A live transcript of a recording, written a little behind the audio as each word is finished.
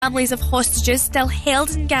families of hostages still held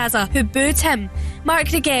in Gaza who booed him. Mark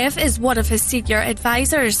Negev is one of his senior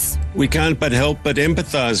advisors. We can't but help but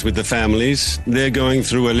empathise with the families. They're going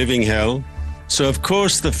through a living hell. So, of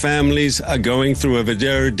course, the families are going through a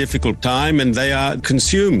very difficult time and they are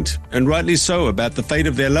consumed, and rightly so, about the fate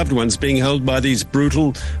of their loved ones being held by these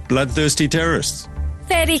brutal, bloodthirsty terrorists.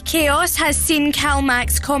 Ferry chaos has seen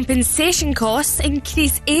CalMac's compensation costs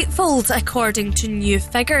increase eightfold, according to new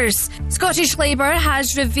figures. Scottish Labour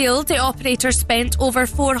has revealed the operator spent over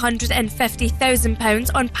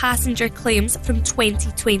 £450,000 on passenger claims from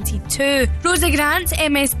 2022. Rosa Grant,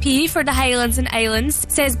 MSP for the Highlands and Islands,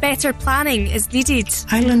 says better planning is needed.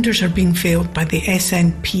 Islanders are being failed by the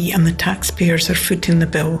SNP and the taxpayers are footing the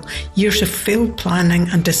bill. Years of failed planning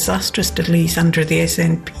and disastrous delays under the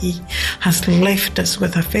SNP has left us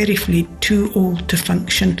with a ferry fleet too old to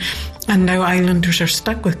function, and now islanders are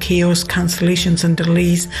stuck with chaos, cancellations and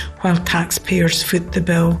delays while taxpayers foot the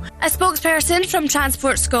bill. A spokesperson from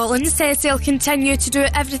Transport Scotland says they'll continue to do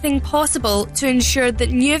everything possible to ensure that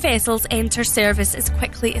new vessels enter service as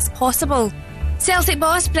quickly as possible. Celtic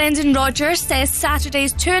boss Brendan Rodgers says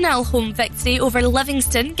Saturday's 2-0 home victory over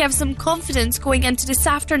Livingston gives them confidence going into this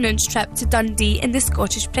afternoon's trip to Dundee in the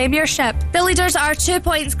Scottish Premiership. The leaders are 2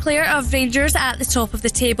 points clear of Rangers at the top of the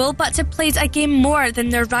table, but have played a game more than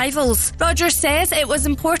their rivals. Rodgers says it was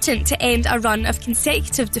important to end a run of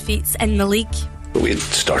consecutive defeats in the league. We had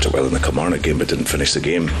started well in the Kilmarnock game but didn't finish the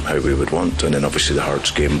game how we would want, and then obviously the Hearts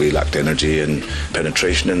game we lacked energy and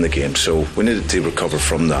penetration in the game, so we needed to recover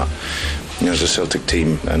from that. You know, as a Celtic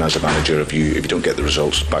team and as a manager, if you don't get the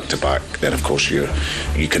results back to back, then of course you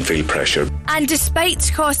can feel pressure. And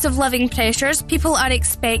despite cost of living pressures, people are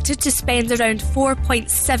expected to spend around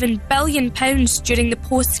 £4.7 billion during the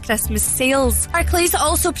post-Christmas sales. Barclays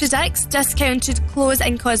also predicts discounted clothes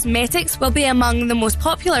and cosmetics will be among the most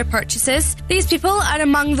popular purchases. These people are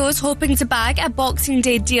among those hoping to bag a Boxing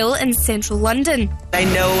Day deal in central London. I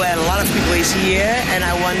know a lot of people is here and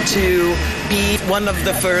I want to be one of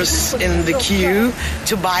the first in the queue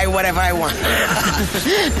to buy whatever I want.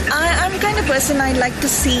 I'm the kind of person I like to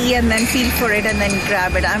see and then feel for it and then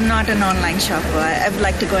grab it. I'm not an online shopper. I would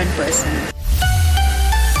like to go in person.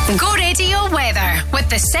 Go Radio weather with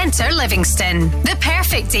the Centre Livingston. The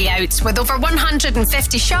perfect day out with over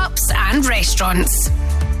 150 shops and restaurants.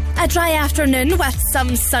 A dry afternoon with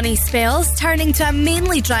some sunny spells, turning to a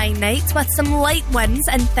mainly dry night with some light winds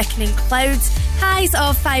and thickening clouds. Highs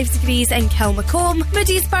of 5 degrees in Kilmacombe,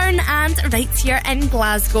 Moodiesburn and right here in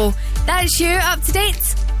Glasgow. That's you up to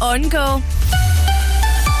date on Go.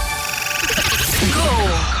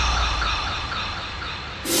 Go.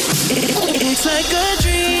 It's like a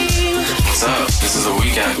dream. What's up? This is The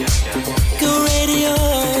Weekend. Go Radio.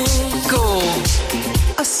 Go.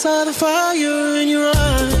 I saw the fire in your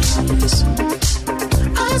eyes.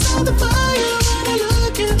 I saw the fire when I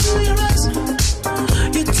look into your eyes.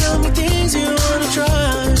 You tell me things you wanna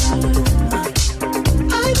try.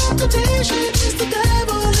 I know temptation is the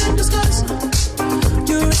devil in disguise.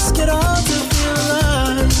 You risk it all to feel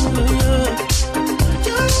alive.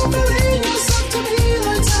 You're offering yourself to me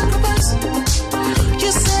like sacrifice.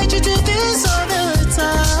 You said you do this all the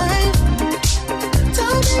time.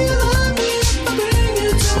 Tell me you love me if I bring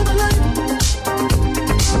you to the light.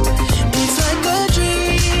 It's like a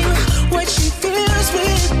dream when she feels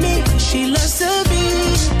with me. She loves to be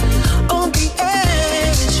on the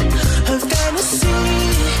edge. Her fantasy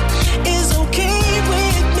is okay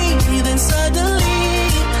with me. Then suddenly,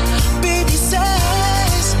 baby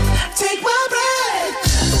says, take my breath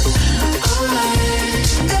away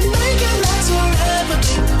and make it last forever.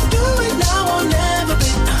 Do it now or never,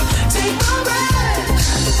 babe. Take my breath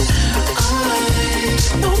away.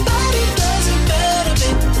 Nobody does it better,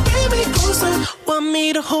 babe. Bring me closer. Want me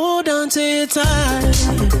to hold on to you tight.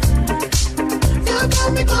 You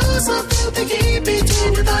got me closer, feel the heat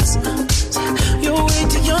between your thighs. You're way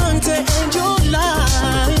too young to end your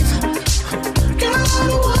life. Girl, I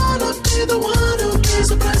don't wanna be the one who pays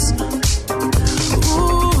the price.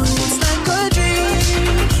 Ooh, it's like a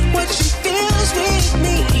dream. What she feels with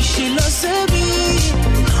me, she loves to be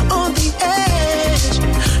on the edge.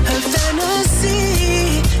 Her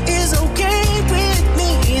fantasy is okay with me.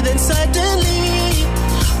 Then suddenly,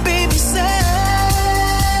 baby says,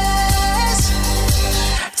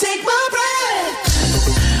 take my breath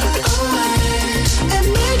away and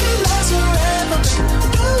make it last forever.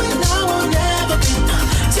 Do it now or never.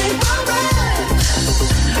 Take my breath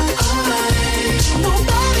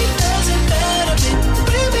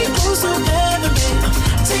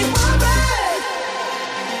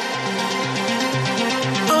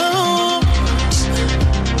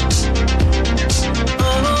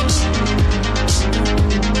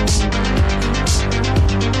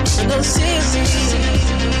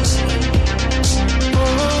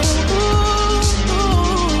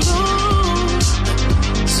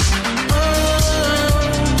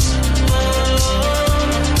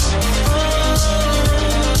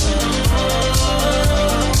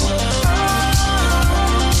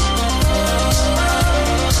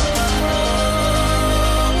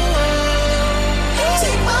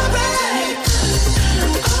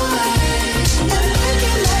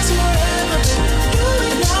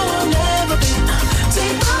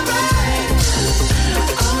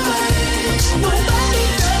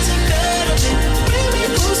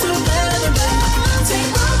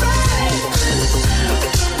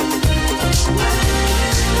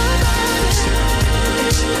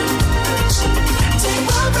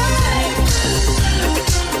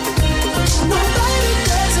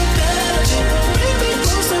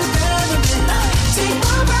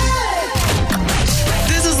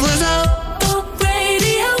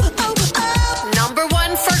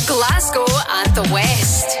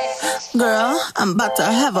I'm about to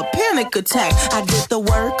have a panic attack. I did the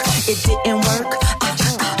work, it didn't work.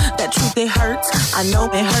 That truth, it hurts. I know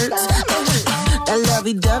it hurts. That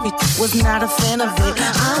lovey-dovey was not a fan of it.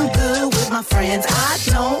 I'm good with my friends. I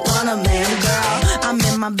don't want a man, girl. I'm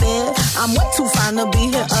in my bed. I'm way too fine to be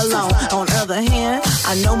here alone. On the other hand,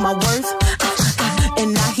 I know my worth.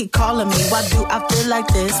 And now he calling me. Why do I feel like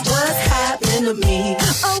this? What's happening to me?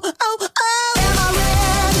 Oh, oh, oh. Am I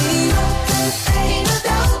ready? Ain't no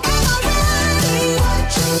doubt. Am I ready? What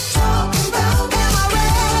you talking about? Am I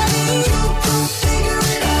ready? You can figure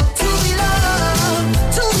it out. To be loved.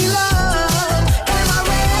 To be loved. Am I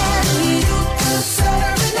ready? You can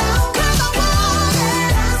serve it out. 'Cause I want it.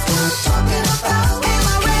 That's what I'm talking about. Am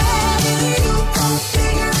I ready? You can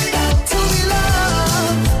figure it out. To be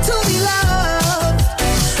loved. To be loved.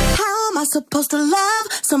 How am I supposed to love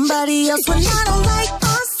somebody else when I don't like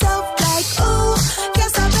myself? Like, ooh,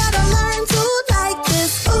 guess I better learn to like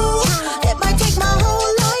this. Ooh, it might take my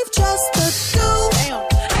whole life just to do.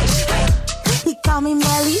 He call me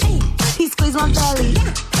Melly, he squeezed my belly.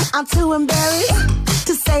 I'm too embarrassed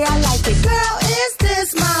to say I like it. Girl, is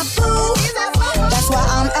this my boo? That's why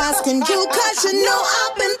I'm asking you, 'cause you know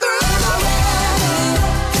I've been through. Am I ready?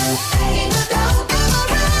 Ain't no doubt. Am I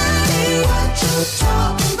ready? What you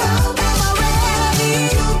talking about? Am I ready?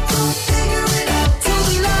 You can figure it out. To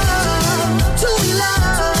be loved. To be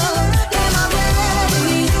loved. Am I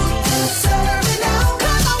ready? You can serve it out.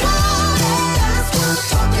 'Cause I want it. That's what I'm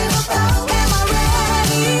talking about. Am I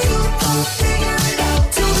ready? You can figure it out.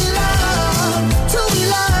 To be loved. To be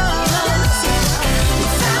loved. You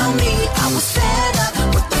found me. I was fed up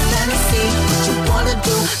with the fantasy. What you wanna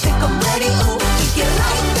do? Think I'm ready? Ooh, think you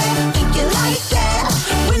like that? Think you like that?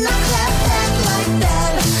 When I clap back like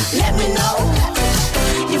that, let me know.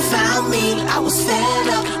 You found me. I was fed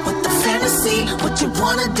up with the fantasy. What you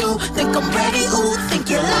wanna do? Think I'm ready? Ooh, think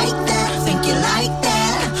you like that? Think you like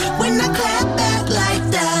that? When I clap back like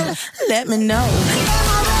that, let me know. Am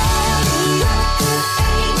I ready?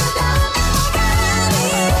 Ain't no doubt. Am I ready?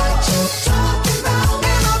 What you talking about?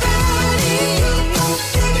 Am I ready? You gon'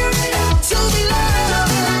 figure it out. To be loved.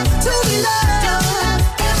 To be loved.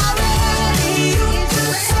 Am I ready? You can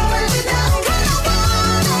serve it out. 'Cause I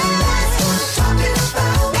want it. That's what I'm talking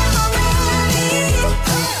about. Am I ready? You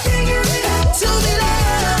can figure it out. To be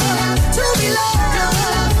loved. To be loved.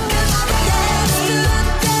 Am I ready?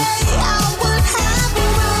 Yesterday I would have you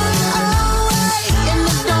run away, and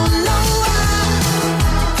I don't know why.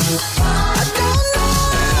 I don't know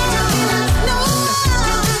why. No.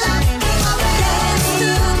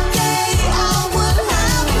 Yesterday I would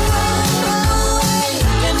have you run away,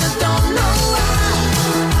 and I don't know why.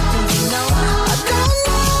 I don't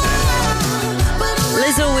know why.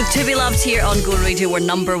 Lizzo with To Be Loved here on Go Radio. We're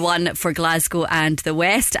number one for Glasgow and the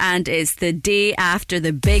West, and it's the day after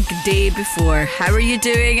the big day before. How are you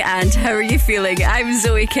doing and how are you feeling? I'm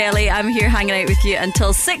Zoe Kelly. I'm here hanging out with you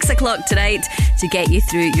until 6 o'clock tonight to get you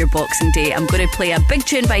through your Boxing Day. I'm going to play a big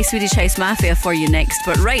tune by Swedish House Mafia for you next,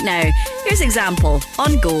 but right now, here's Example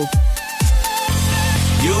on Go.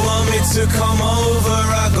 You want me to come over,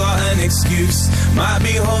 I got an excuse. Might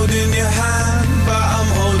be holding your hand, but I'm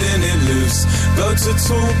holding it loose. Go to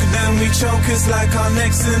talk, then we choke, it's like our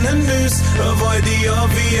neck's in the noose. Avoid the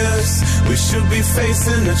obvious, we should be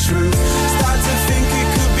facing the truth. Start to think it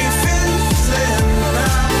could be fizzling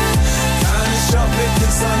now. Kinda shocked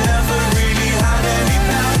because I never really had any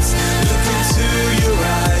doubts. Look into your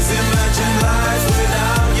eyes, imagine life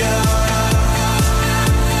without you.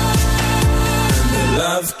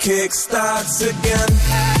 Love kick starts again.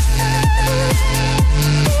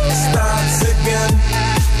 Starts again.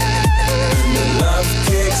 And the love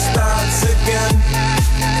kick starts again.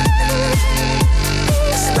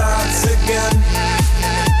 Starts again.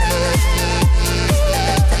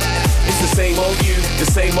 It's the same old you, the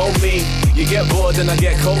same old me. You get bored and I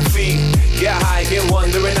get cold feet. Get high, get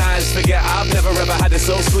wandering eyes. Forget I've never ever had it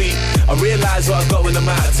so sweet. I realise what I've got when I'm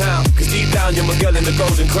out of town. Cause deep down you're my girl in the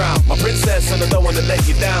golden crown. My princess and I don't wanna let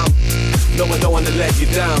you down. No, I don't wanna let you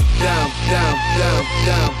down. Down, down, down,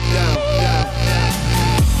 down, down, down, down.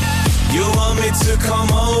 You want me to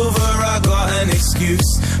come over, I got an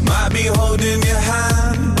excuse. Might be holding your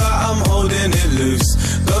hand, but I'm holding it loose.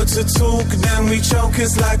 Go to talk, then we choke,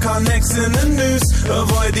 it's like our neck's in the noose.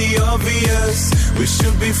 Avoid the obvious, we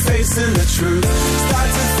should be facing the truth. Start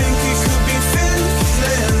to think it could be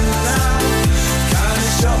fizzling now. Kinda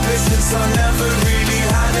shocked because I never really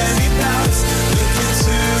had any doubts. Look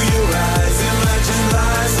into your eyes, imagine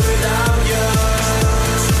life without you.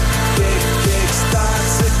 Big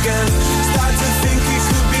starts again. Start to think it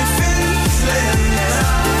could be fizzling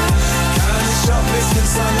now. Kinda shocked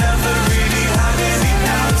because I never really had any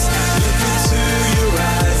doubts. Look into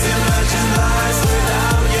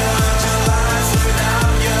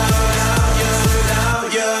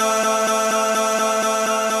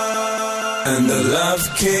and the love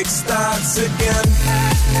kick starts again.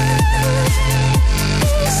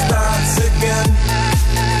 Starts again.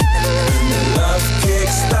 And the love kick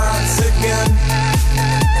starts again.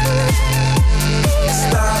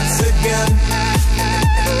 Starts again.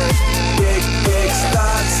 Kick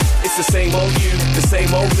starts. It's the same old you, the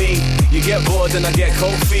same old me. You get bored and I get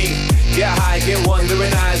cold feet. Get high, get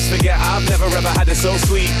wandering eyes. Forget I've never ever had it so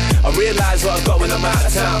sweet. I realise what I've got when I'm out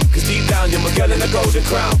of town. Cause deep down you're my girl in a golden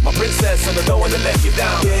crown. My princess and I don't wanna let you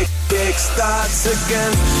down. Kick starts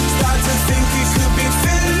again. Start to think you could be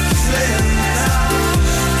feeling now.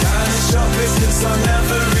 Kinda shocked because I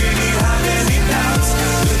never really had any doubts.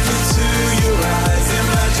 Look into your eyes,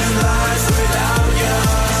 imagine life without you.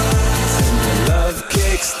 And the love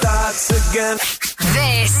kick starts again.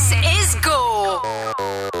 This is Go.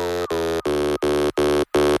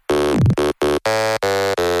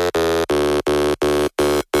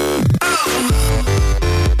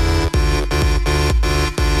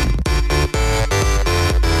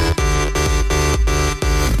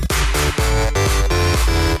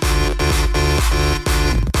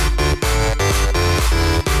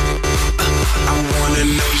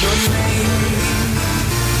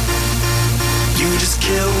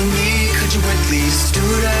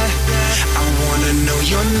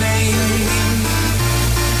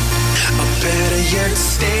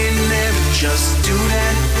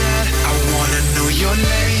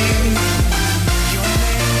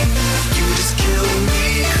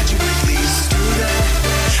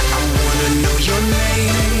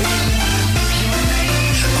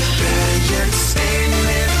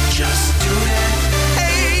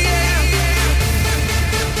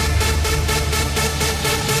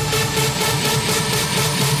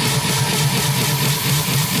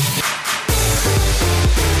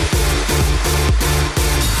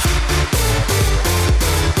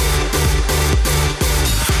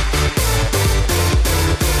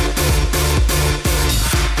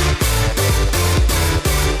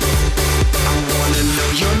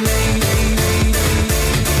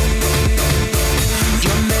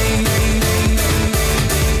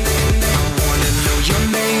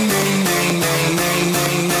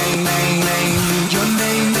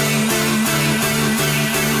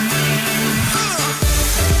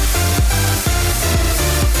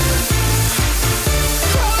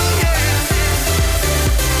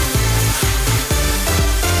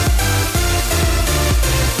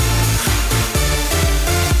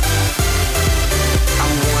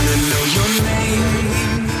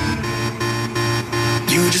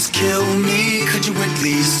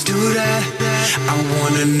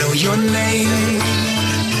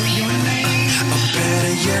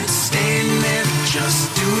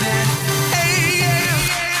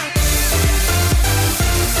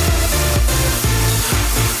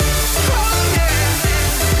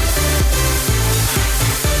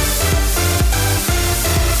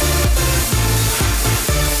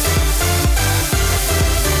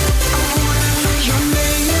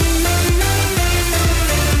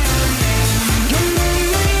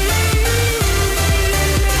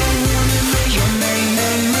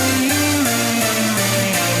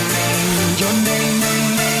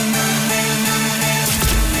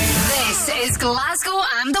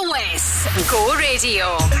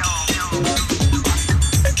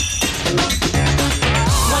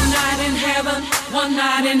 One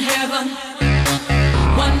night in heaven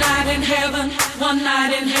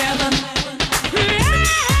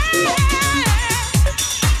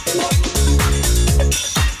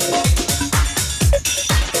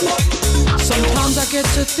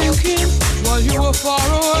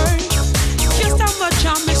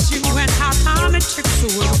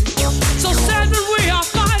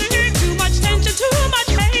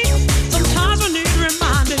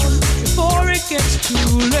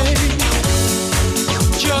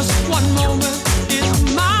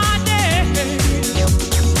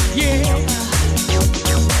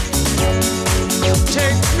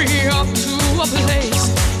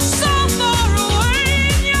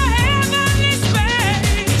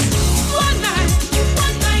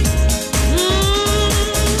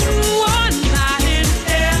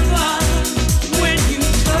when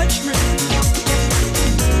you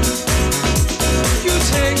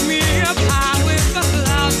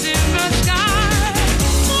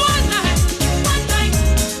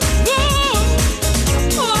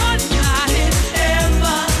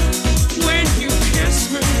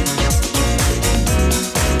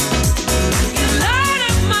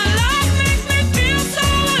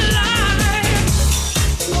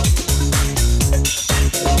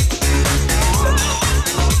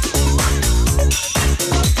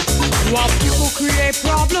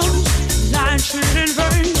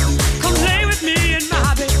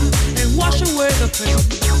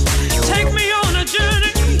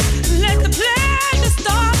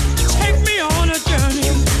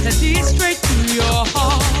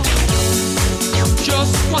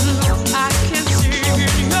one look I can see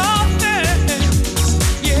in your face.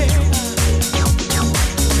 Yeah,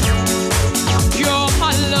 you're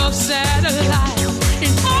my love satellite,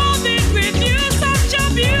 and orbit with you, such a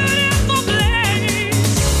beautiful place.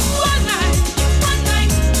 One night,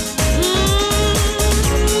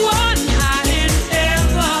 one night and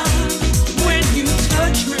ever. When you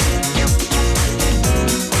touch me,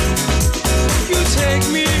 you take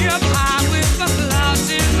me up high with the clouds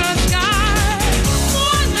in the sky.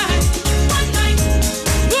 One night,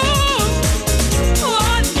 ooh,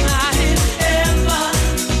 one night and ever.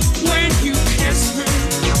 When you kiss me,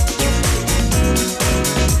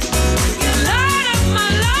 you light up my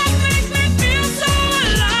life, make me feel so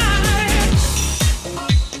alive.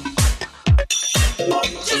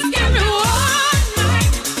 Just give me one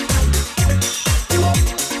night.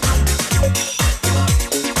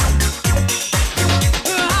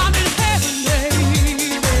 I'm in heaven, baby.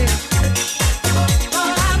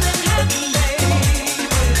 Oh, I'm in heaven, baby.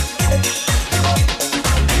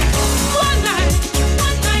 One night,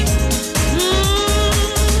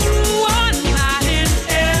 one night and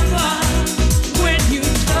ever. When you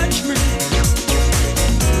touch me,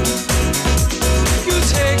 you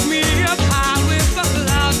take me up high with the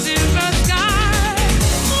clouds in the sky.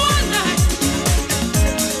 One night,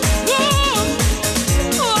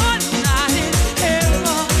 one night and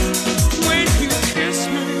ever. When you kiss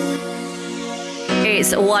me.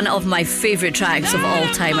 It's one of my favourite tracks of all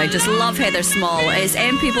time. I just love Heather Small. It's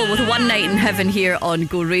M People with One Night in Heaven here on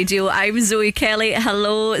Go Radio. I'm Zoe Kelly.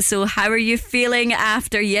 Hello. So how are you feeling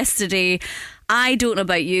after yesterday? I don't know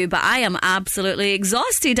about you, but I am absolutely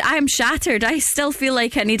exhausted. I am shattered. I still feel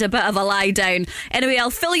like I need a bit of a lie down. Anyway, I'll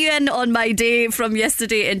fill you in on my day from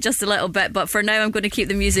yesterday in just a little bit, but for now I'm going to keep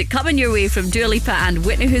the music coming your way from Dua Lipa and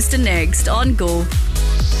Whitney Houston next on Go.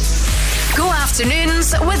 Go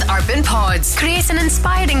afternoons with Urban Pods. Create an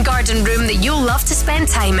inspiring garden room that you'll love to spend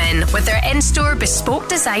time in with their in-store bespoke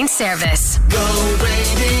design service. Go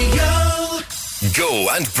Radio. Go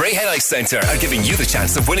and Braehead Ice Centre are giving you the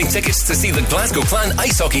chance of winning tickets to see the Glasgow Clan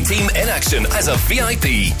ice hockey team in action as a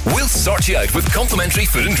VIP. We'll sort you out with complimentary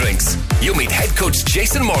food and drinks. You'll meet head coach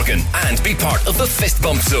Jason Morgan and be part of the fist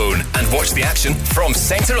bump zone and watch the action from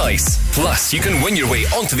centre ice. Plus, you can win your way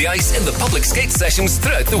onto the ice in the public skate sessions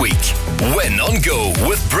throughout the week. Win on Go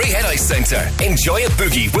with Braehead Ice Centre. Enjoy a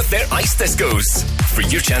boogie with their ice discos. For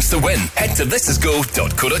your chance to win, head to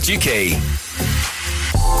thisisgo.co.uk.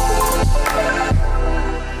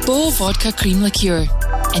 Bow Vodka Cream Liqueur.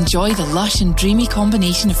 Enjoy the lush and dreamy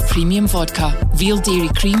combination of premium vodka, real dairy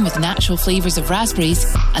cream with natural flavours of raspberries,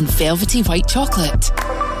 and velvety white chocolate.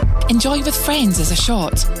 Enjoy with friends as a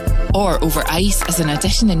shot, or over ice as an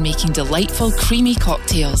addition in making delightful creamy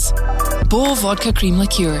cocktails. Bow Vodka Cream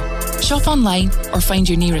Liqueur. Shop online or find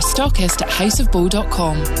your nearest stockist at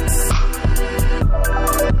houseofbow.com.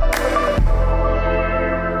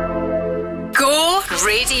 Go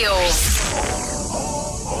Radio.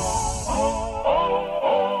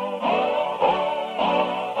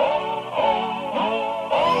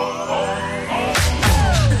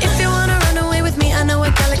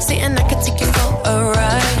 And I could take you for a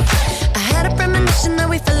ride. I had a premonition that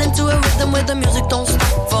we fell into a rhythm where the music don't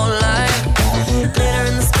stop for life. Glitter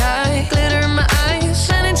in the sky, glitter in my eyes,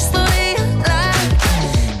 shining just the way you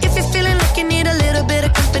like. If you're feeling like you need a little bit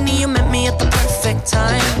of company, you met me at the perfect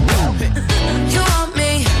time. You want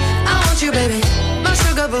me, I want you, baby. My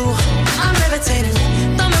sugar boo, I'm levitating.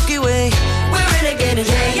 The Milky Way, we're renegading.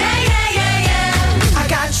 Yeah, yeah, yeah, yeah, yeah. I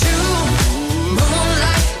got you,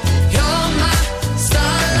 moonlight, you're my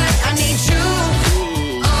starlight. I need you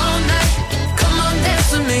all night. Come on,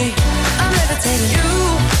 dance with me. I'm levitating. You,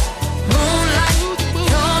 moonlight,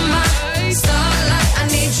 you're my starlight. I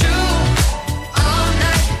need you all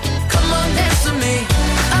night. Come on, dance with me.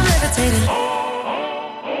 I'm levitating.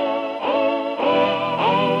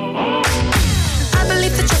 I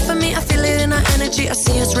believe that you're for me. I feel it in our energy. I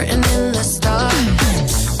see it's written in the stars.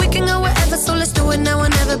 We can go wherever, so let's do it now or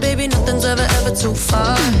never, baby. Nothing's ever, ever too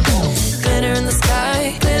far. Glitter in the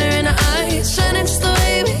sky, glitter in our eyes, shining just the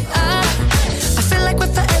way we are. I feel like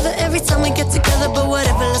we're forever every time we get together, but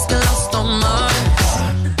whatever, let's get lost on Mars.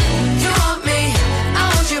 You want me, I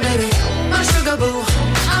want you, baby. My sugar boo,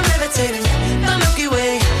 I'm levitating. The Milky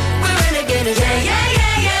Way, we're renegading. Yeah, yeah,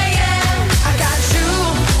 yeah, yeah, yeah. I got you,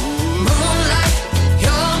 moonlight,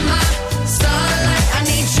 you're my starlight. I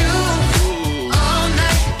need you all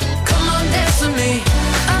night. Come on, dance with me.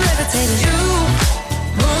 I'm levitating. You,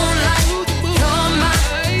 moonlight.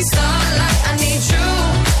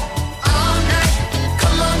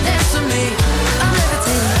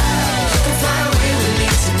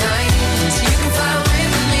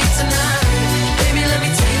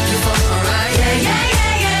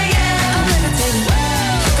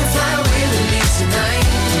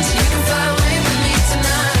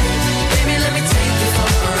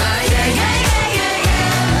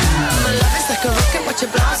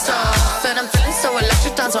 so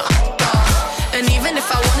electric, dance on and even if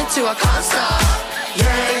I wanted to, I can't stop. Yeah,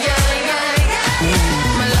 yeah, yeah,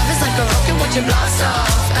 yeah. My love is like a rocket, watch it blast off.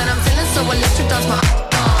 And I'm feeling so electric, dance my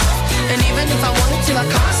and even if I wanted to, I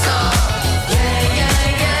can't stop. Yeah, yeah,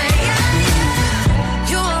 yeah, yeah.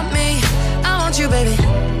 You want me, I want you, baby.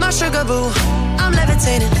 My sugar boo, I'm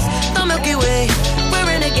levitating. The Milky Way, we're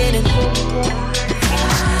renegading.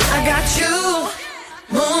 I got you,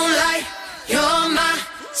 moonlight, you're my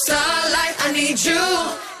starlight. I need you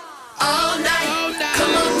all night.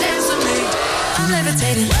 Come on, dance with me. I'm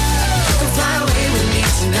levitating. You can fly away with me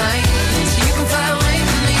tonight. You can fly away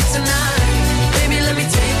with me tonight. Baby, let me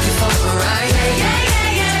take you for a ride. Yeah,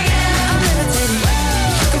 yeah, yeah, yeah. I'm levitating.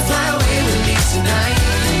 You can fly away with me tonight.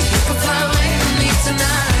 You can fly away with me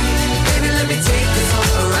tonight. Baby, let me take you for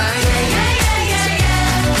a ride. Yeah, yeah, yeah,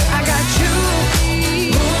 yeah. I got you,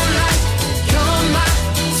 moonlight, you're my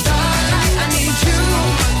starlight. I need you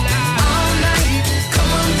all night.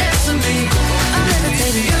 Come on, dance with me. I'm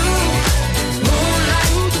levitating. You,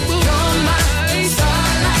 moonlight, you're my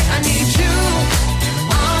starlight. I need you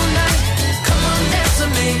all night. Come on, dance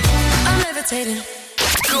with me. I'm levitating.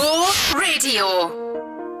 Go Radio.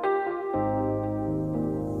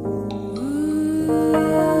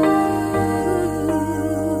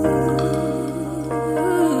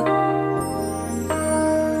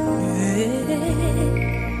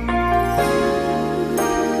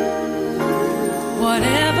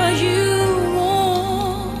 Whatever you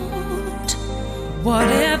want,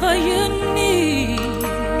 whatever you need,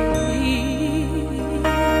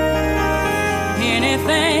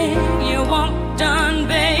 anything you want done,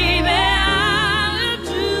 baby, I'll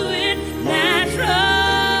do it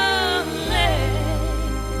naturally.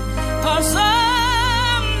 'Cause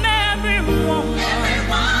I'm every woman,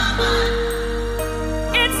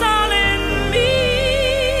 it's all in me.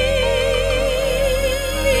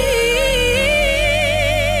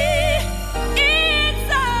 It's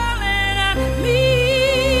all in me.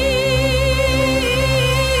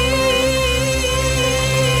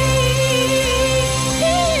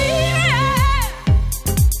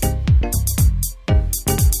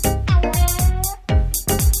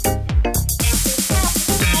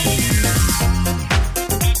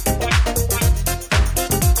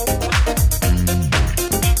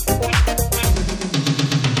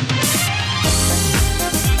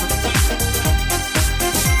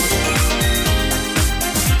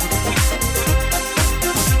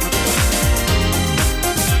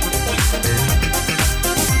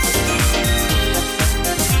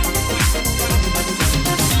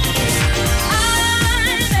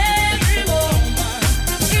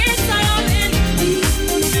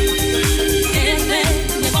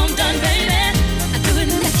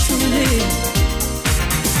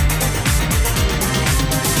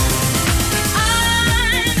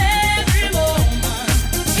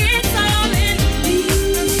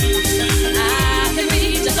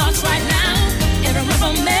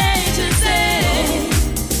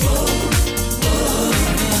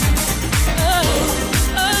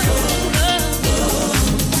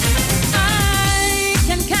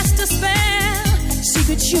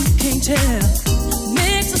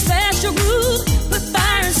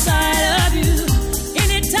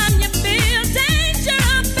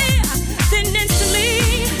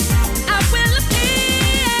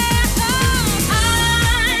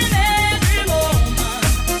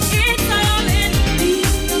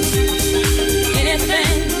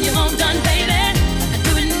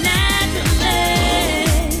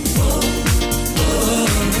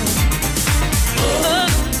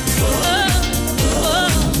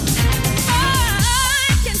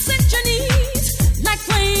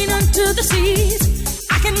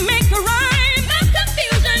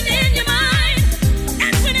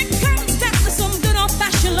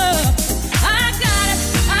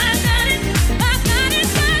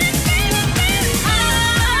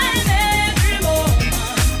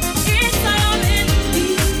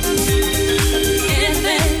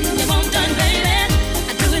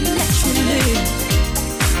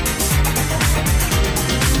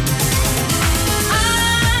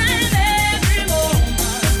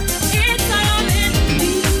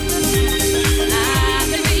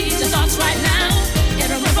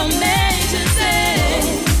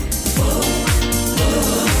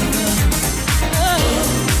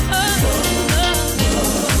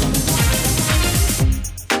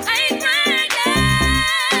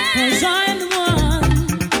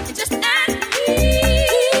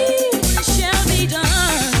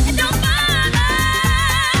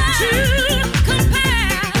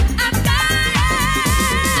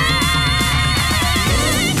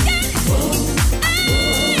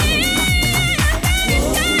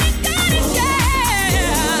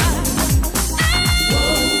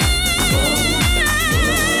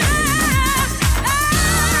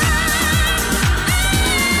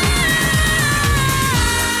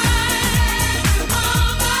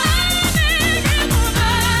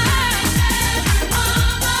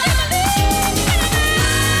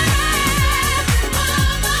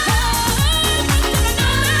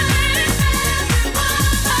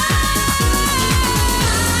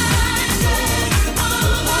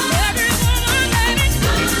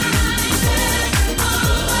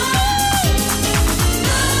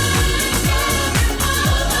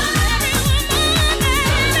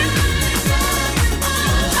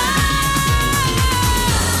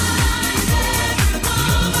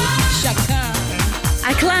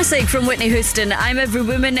 Classic from Whitney Houston. I'm Every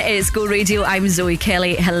Woman is Go Radio. I'm Zoe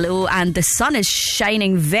Kelly. Hello. And the sun is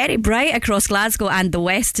shining very bright across Glasgow and the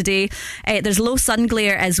West today. There's low sun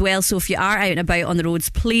glare as well, so if you are out and about on the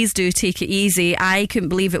roads, please do take it easy. I couldn't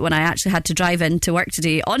believe it when I actually had to drive into work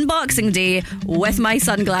today on Boxing Day with my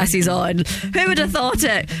sunglasses on. Who would have thought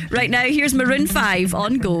it? Right now, here's Maroon 5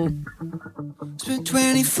 on Go. It's been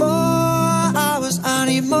 24 hours, I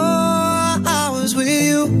need more hours with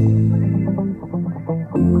you.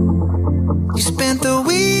 You spent the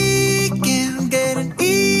weekend getting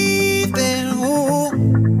even. Ooh.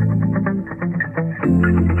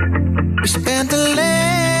 We spent the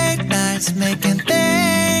late nights making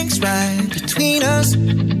things right between us.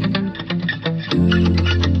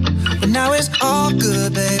 But now it's all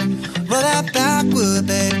good, babe. Roll that backward,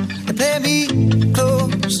 babe, and play me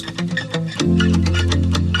close.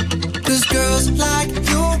 Cause girls like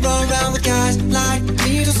you run around with guys like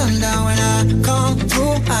me till sundown. When I come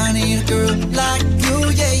through, I need a girl like you,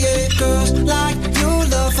 yeah, yeah. Girls like you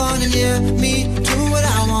love fun and yeah, me do what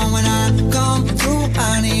I want. When I come through,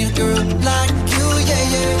 I need a girl like you, yeah,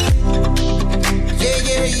 yeah. Yeah,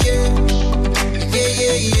 yeah, yeah. Yeah,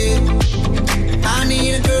 yeah, yeah. I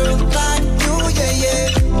need a girl like you, yeah, yeah.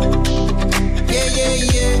 Yeah, yeah,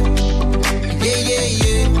 yeah. Yeah, yeah,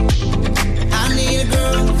 yeah. I need a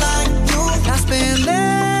girl like you. I spent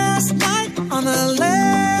last night on the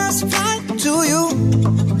last flight to you.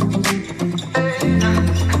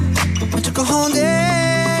 I took a whole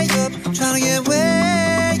day up, trying to get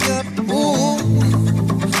way up. Ooh.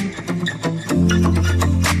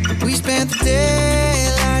 We spent the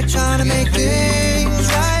daylight trying to make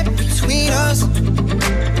things right between us.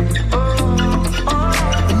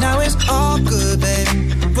 But now it's all good, babe.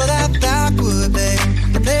 Roll that backward, babe,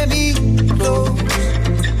 and play me close.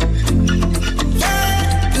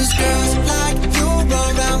 Cause girls like you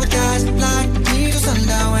run around with guys like me till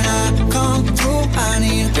sundown. When I come through, I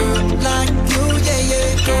need a girl like you, yeah,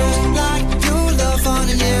 yeah. Girls like you love fun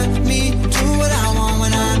and yeah, me do what I want.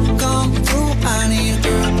 When I come through, I need a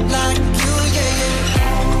girl like you, yeah, yeah.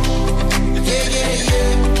 Yeah, yeah,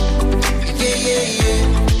 yeah. Yeah, yeah, yeah.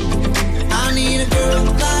 I need a girl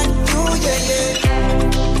like you, yeah, yeah.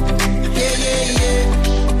 Yeah, yeah, yeah.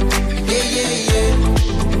 Yeah, yeah, yeah.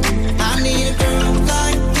 I need a girl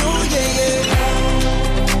like you, yeah, yeah.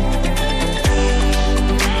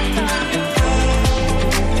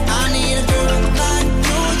 I need a girl like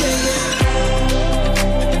you, yeah, yeah.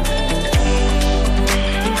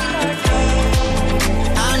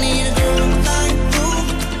 I need a girl like you.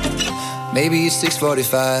 Maybe it's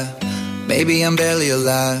 6:45. Maybe I'm barely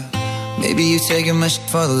alive. Maybe you taking my shit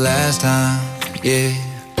for the last time. Yeah.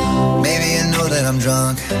 Maybe I know that I'm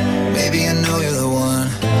drunk. Maybe I know you're the one.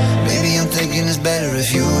 Maybe I'm thinking it's better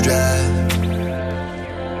if you drive.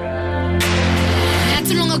 Not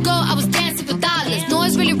too long ago, I was dancing for dollars. No,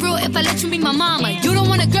 it's really real if I let you be my mama. You don't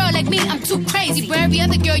want a girl like me, I'm too crazy. For every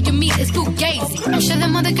other girl you meet is too gazy. I'm sure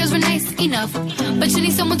them other girls were nice enough, but you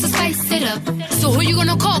need someone to spice it up. So who you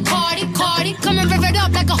gonna call? Cardi, Cardi. Come and rev it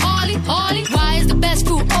up like a Harley, Harley. Why is the best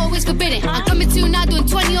food always forbidden? I'm coming to you now doing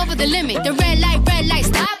 20 over the limit. The red light,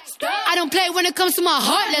 stop. I don't play when it comes to my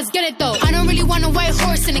heart, let's get it though. I don't really want a white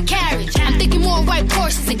horse in a carriage. I'm thinking more white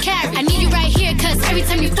horses and carriage. I need you right here, cause every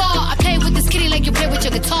time you fall, I play with this kitty like you play with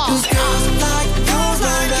your guitar. Cause girls like you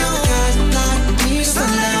run around with guys like me till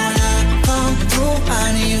sundown. When I come through, I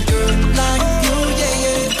need a girl like you, yeah,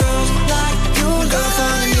 yeah. Girls like you love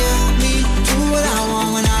fun, yeah, me do what I want.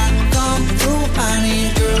 When I come through, I need a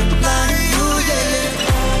girl like you, yeah, yeah.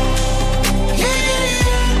 Yeah, yeah,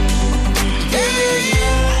 yeah. Yeah, yeah,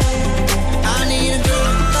 yeah. I need a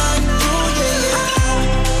girl like you, yeah, yeah.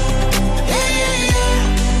 Yeah, yeah, yeah.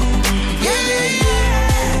 Yeah, yeah,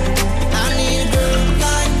 yeah. I need a girl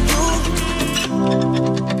like you.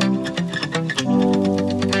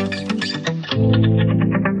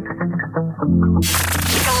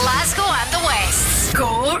 Glasgow and the West. Go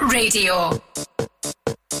Radio.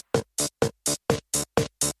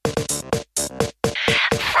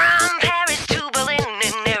 From Paris to Berlin,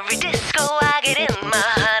 in every disco I get in, my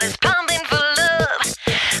heart is pumping for love,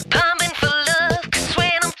 'cause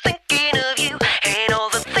when I'm thinking of you and all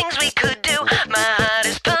the things we could do, my heart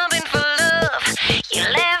is pumping for love. You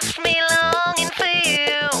left me longing for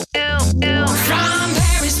you. From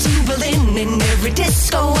Paris to Berlin, in every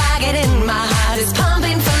disco I get in, my heart is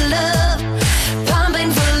pumping for love,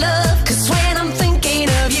 'cause when I'm thinking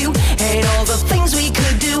of you and all the things we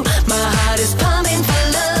could do, my heart is pumping for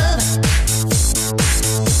love.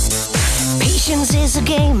 Patience is a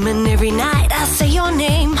game, and every night I say your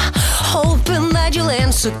name, hoping that you'll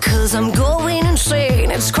answer, 'cause I'm going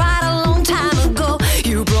insane. It's quite a long time ago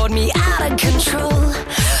you brought me out of control.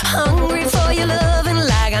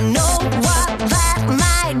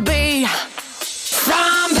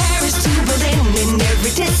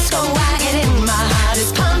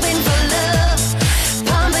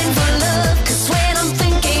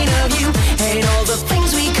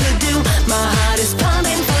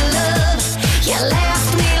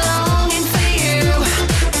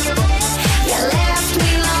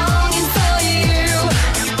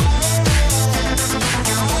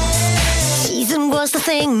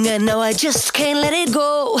 thing, and now I just can't let it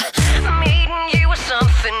go. Meeting you was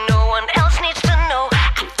something no one else needs to know.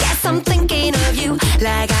 I guess I'm thinking of you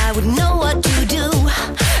like I would know what to do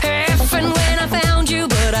if and when I found you,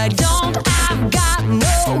 but I don't, I've got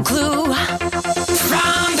no clue.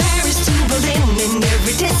 From Paris to Berlin, in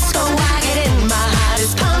every disco I get in, my heart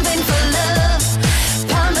is pumping for love,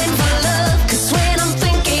 pumping for love. 'Cause when I'm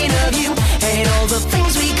thinking of you and all the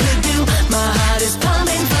things we could do, my heart is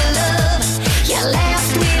pumping for love. You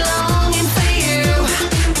left me longing for you.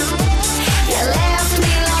 You left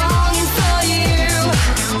me longing for you.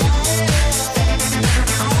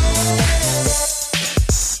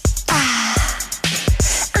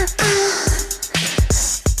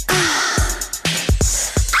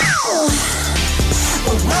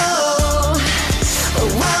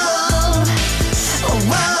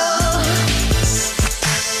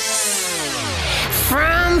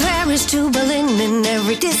 From Paris to Berlin, in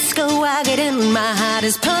every disco I get in, my heart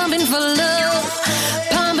is pumping for love,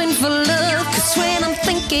 pumping for love. 'Cause when I'm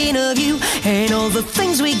thinking of you and all the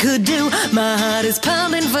things we could do, my heart is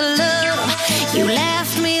pumping for love. You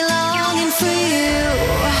left me longing for you.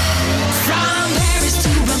 From Paris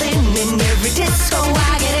to Berlin, in every disco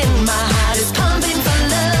I get in, my heart is pumping for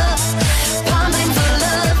love, pumping for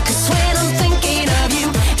love. 'Cause when I'm thinking of you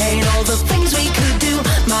and all the things we could do,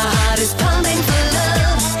 my heart is pumping for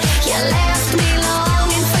love. You left me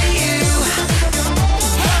longing for you.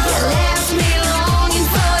 You left me longing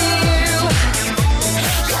for you.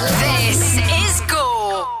 This is Go.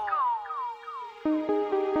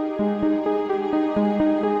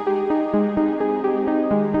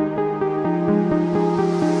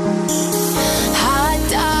 I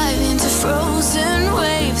dive into frozen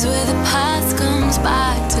waves where the past comes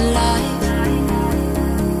back to life.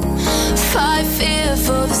 Fight fear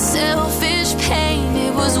for the selfish pain,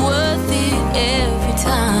 it was worth it every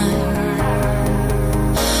time.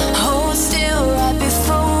 Hold still right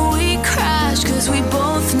before we crash, 'cause we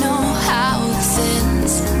both know how this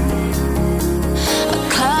ends. A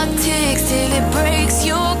clock ticks till it breaks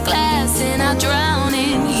your glass, and I drown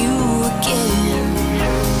in you again.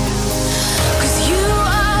 'Cause you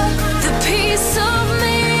are the piece of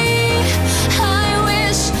me I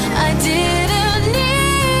wish I didn't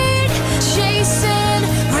need. Chasing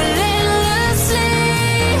relentlessly,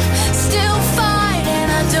 still fight, and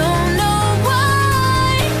I don't know why.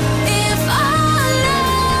 If our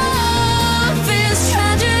love is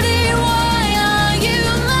tragedy, why are you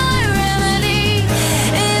my remedy?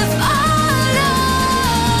 If our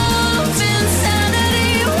love is insanity,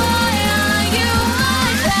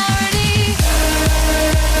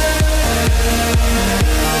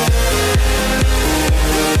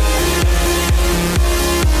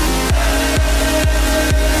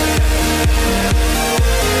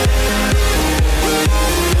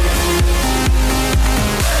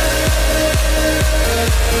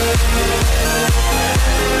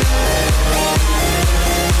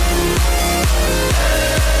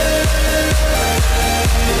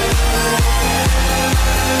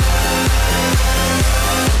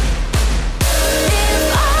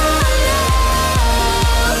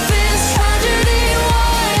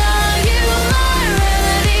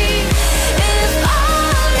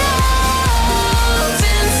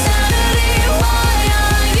 why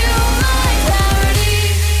are you my clarity?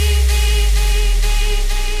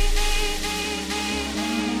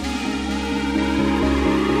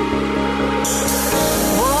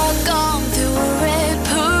 Walk on through a red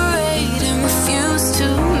parade and refuse to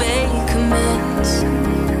make amends.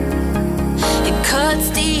 It cuts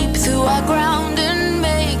deep through our ground and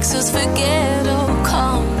makes us forget all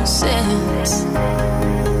common sense.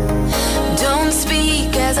 Don't speak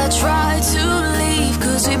as I try to leave,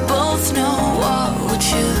 'cause we both know what we'll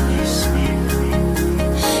choose.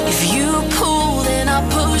 If you pull, then I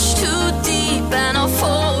push too deep and I'll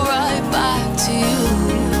fall right back to you.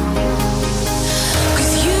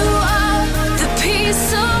 'Cause you are the piece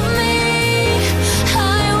of me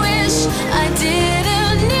I wish I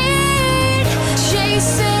didn't need.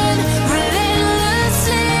 Chasing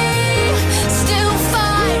relentlessly, still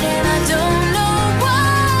fight, and I don't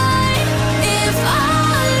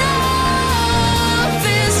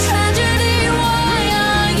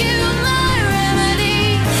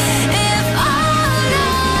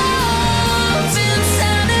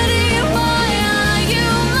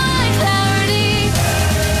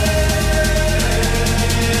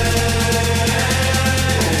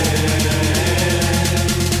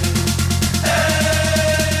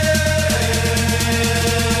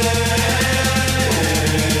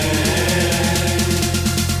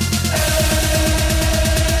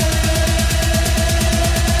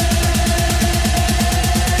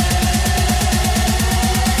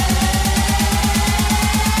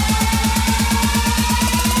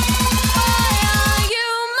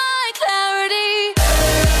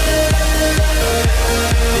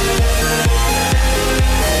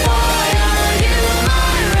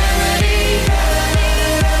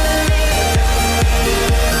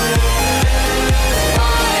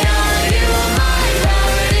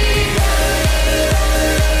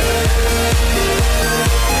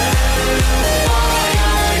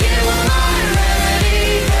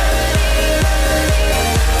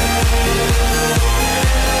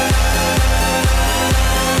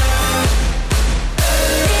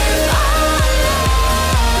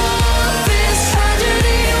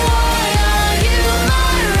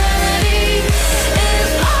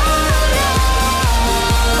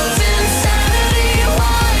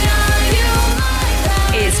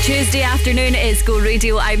afternoon. It's Go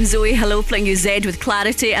Radio. I'm Zoe. Hello, playing you Z with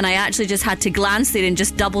clarity. And I actually just had to glance there and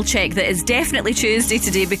just double check that it's definitely Tuesday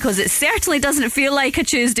today, because it certainly doesn't feel like a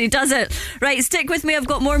Tuesday, does it? Right, stick with me. I've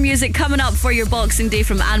got more music coming up for your Boxing Day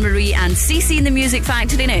from Anne-Marie and Cece in the Music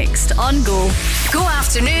Factory next on Go. Go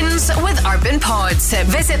afternoons with Urban Pods.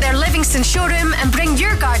 Visit their Livingston showroom and bring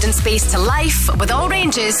your garden space to life with all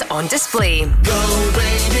ranges on display. Go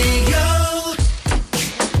Radio.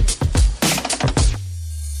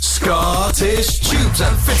 Scottish Tubes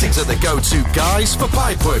and Fittings are the go-to guys for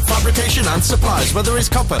pipework, fabrication and supplies. Whether it's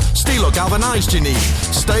copper, steel or galvanised you need,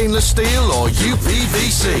 stainless steel or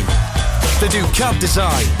UPVC. They do cab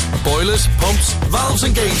design, boilers, pumps, valves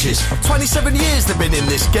and gauges. 27 years they've been in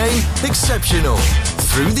this game, exceptional,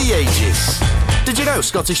 through the ages. Did you know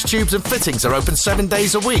Scottish Tubes and Fittings are open 7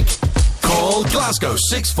 days a week? Call Glasgow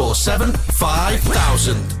 647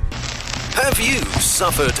 5000. Have you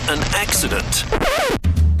suffered an accident?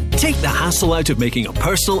 Take the hassle out of making a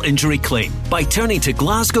personal injury claim by turning to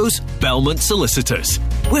Glasgow's Belmont Solicitors.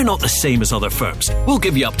 We're not the same as other firms. We'll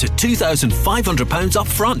give you up to £2,500 up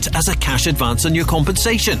front as a cash advance on your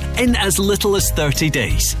compensation in as little as 30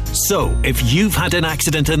 days. So, if you've had an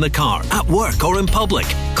accident in the car, at work or in public,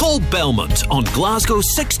 call Belmont on Glasgow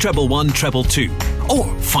 6111 222 or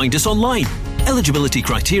find us online. Eligibility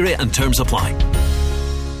criteria and terms apply.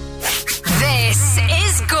 This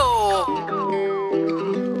is Go.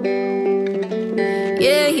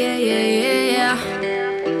 Yeah, yeah, yeah, yeah, yeah.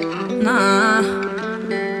 Nah.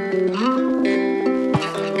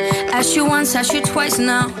 Asked you once, asked you twice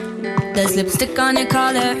now. There's lipstick on your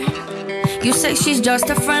collar. You say she's just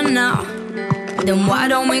a friend now. Then why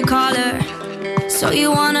don't we call her? So you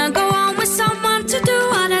wanna go on with someone to do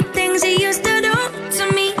all the things he used to do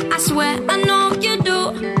to me? I swear I know you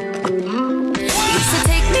do. You used to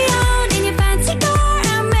take me out in your fancy car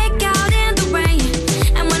and make out in the rain.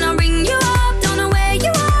 And when I ring you up, don't know where you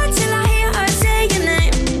are till I hear her say your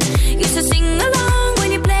name. Used to sing along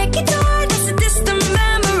when you play guitar, that's a distant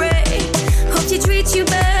memory. Hope she treats you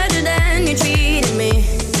better than you treated me.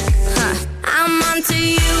 Huh. I'm onto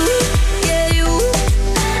you, yeah you.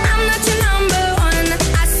 I'm not your number one.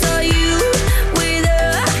 I saw you with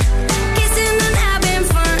her, kissing and having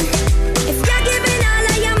fun. If you're giving all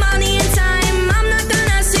of your money and time, I'm not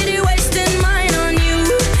gonna sit here wasting mine on you,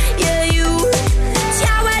 yeah you.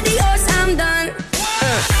 Ciao adios, I'm done.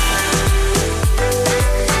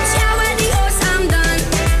 Ciao adios, I'm done.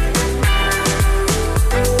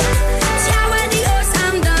 Ciao adios,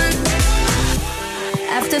 I'm done.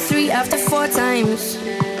 After 3, after 4 times,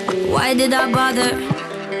 why did I bother?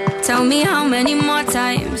 Tell me how many more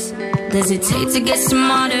times does it take to get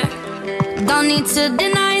smarter? Don't need to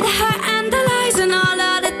deny the hurt and the lies and all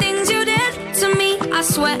of the things you did to me. I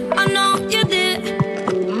swear I know you did.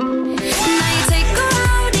 Now you take her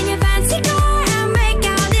out in your fancy car and make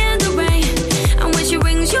out in the rain. And when she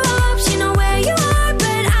rings you up, she know where you are,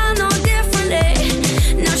 but I know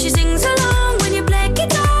differently. Now she sings along when you play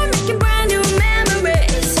guitar, making brand new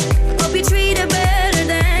memories. Hope you treat her better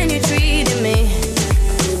than you treated me.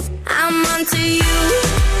 I'm onto you,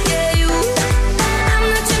 yeah you. I'm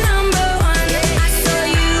not your number one. I saw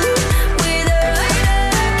you with her,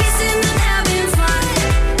 kissing and having fun.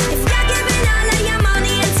 If you're giving all of your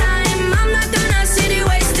money and time, I'm not gonna sit here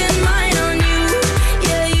wasting mine on you,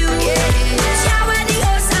 yeah you. Ciao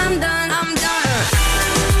adios, I'm done, I'm done.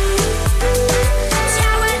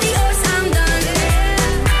 Ciao adios, I'm done.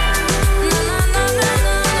 No, no, no, no,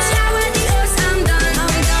 no. Ciao adios, I'm done,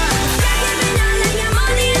 I'm done. If you're giving all of your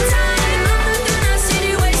money and time, I'm not gonna sit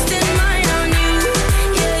here wasting mine on you,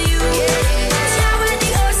 yeah you. Ciao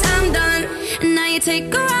adios, I'm done. And now you take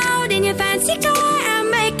her out in your fancy car and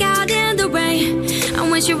make out in the rain. And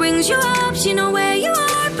when she rings you up, she know where you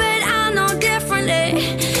are, but I know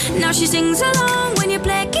differently. Now she sings along when you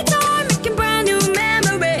play guitar, making brand new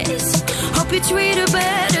memories. Hope you treat her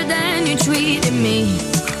better than you treated me.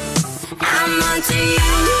 I'm onto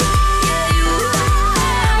you, yeah you.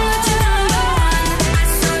 I'm not your number one. I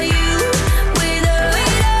saw you with her,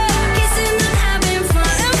 kissing and having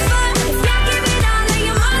fun. If you're giving all of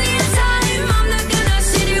your money and time, I'm not gonna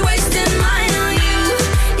sit here wasting mine on you,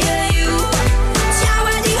 yeah you. Ciao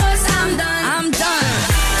adios, I'm done. I'm done.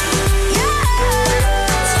 Yeah.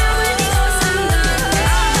 Ciao adios, I'm done.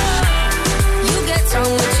 You get on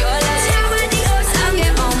with your life. Ciao adios, I'll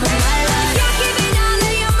get on with my life. If you're giving all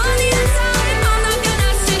of your money and time, I'm not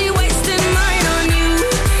gonna sit here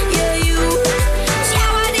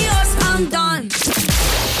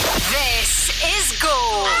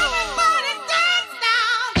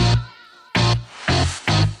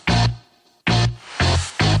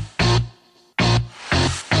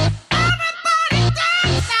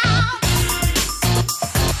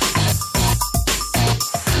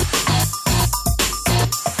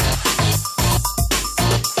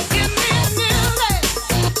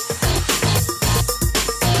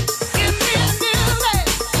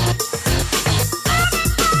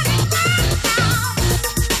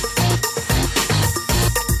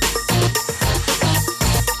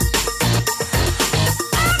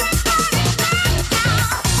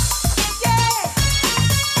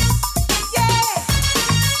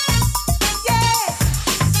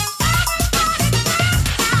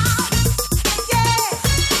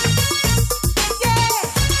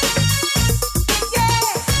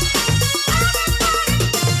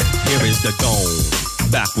the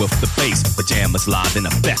dome. Back with the bass, pajamas live in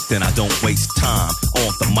effect, and I don't waste time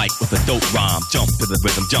on the mic with a dope rhyme. Jump to the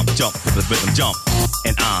rhythm, jump to the rhythm, jump.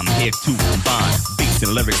 And I'm here to combine beats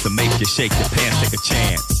and lyrics to make you shake your pants, take a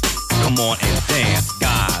chance. Come on and dance,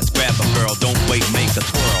 guys. Grab a girl, don't wait, make a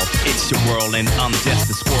twirl. It's your world and I'm just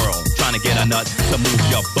a squirrel, trying to get a nut to move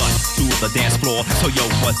your butt to the dance floor. So yo,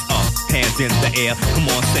 what's up? Hands in the air,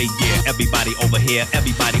 come on, say yeah. Everybody over here,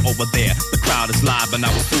 everybody over there. The crowd is live and I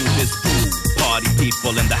will do this groove. Party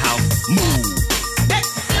people in the house, move.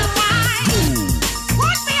 Groove.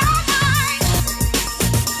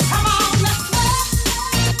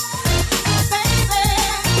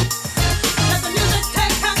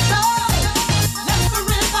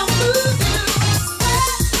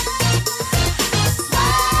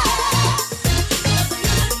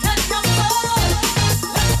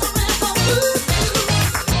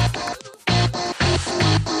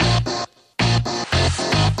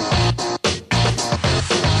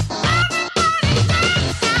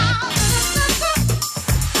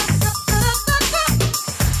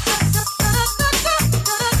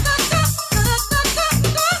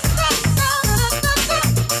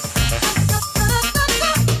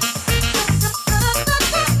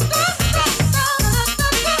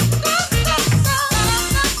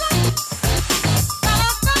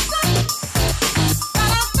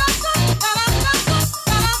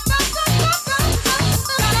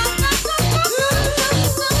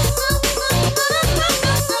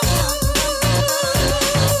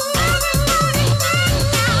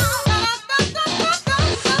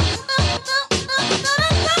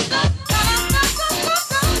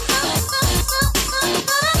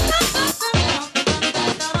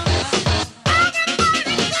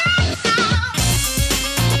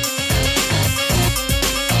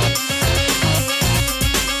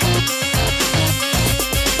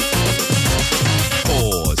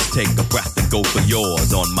 Go for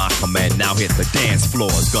yours on my command. Now hit the dance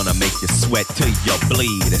floors, gonna make you sweat till you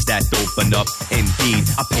bleed. Is that open up? Indeed,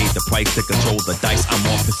 I paid the price to control the dice. I'm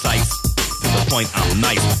more precise. To the point, I'm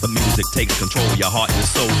nice. The music takes control. Your heart and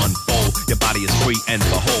your soul unfold. Your body is free and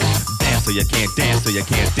behold. Dance so you can't dance, so you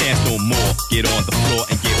can't dance no more. Get on the floor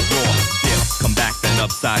and get raw. Dip, come back then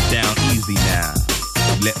upside down. Easy now.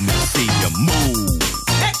 Let me see you move.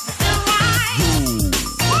 Move.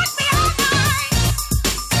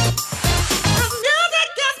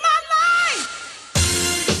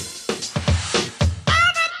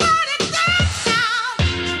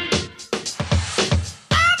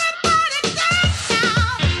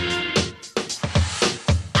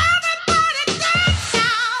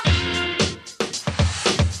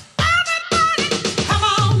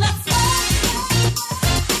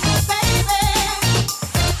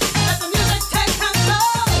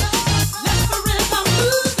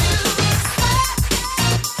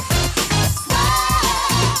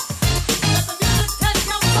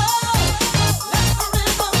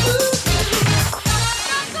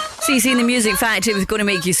 CC in the Music Factory was going to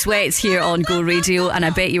make you sweat here on Go Radio, and I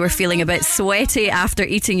bet you were feeling a bit sweaty after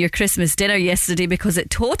eating your Christmas dinner yesterday, because it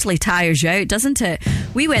totally tires you out, doesn't it?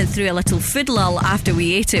 We went through a little food lull after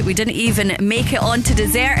we ate it. We didn't even make it onto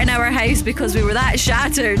dessert in our house because we were that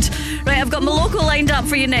shattered. Right, I've got Moloko lined up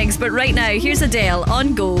for you next, but right now, here's Adele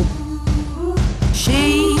on Go.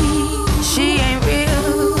 She ain't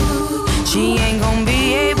real. She ain't gonna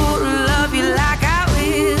be able to love you like I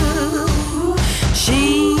will.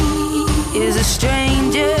 She is a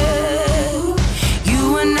stranger.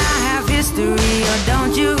 You and I have history, or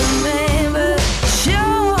don't you remember?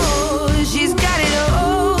 Sure, she's got it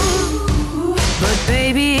all, but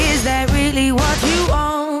baby, is that really what you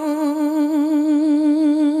want?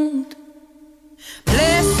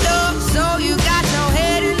 Blessed up, so you got your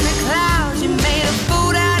head in the clouds. You made a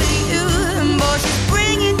fool out of you, and boy, she's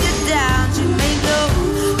bringing you down. She made your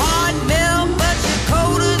heart melt, but you're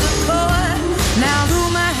cold to the core. Now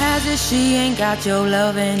rumor has it she ain't got your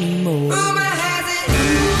love anymore. Rumor has it.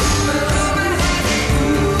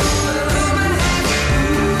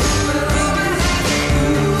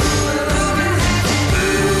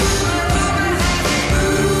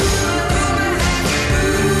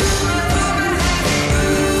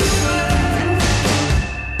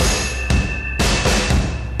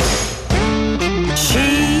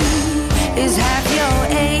 Is half your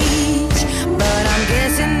age, but I'm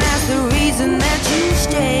guessing that's the reason that you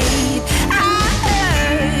stayed. I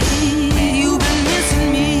heard you've been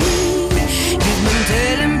missing me.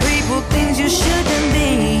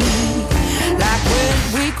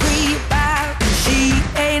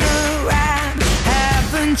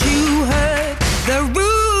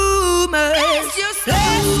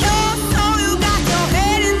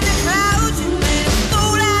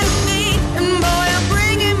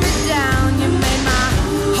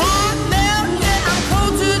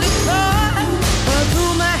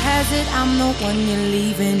 the one you're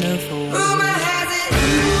leaving her for. Rumor has it.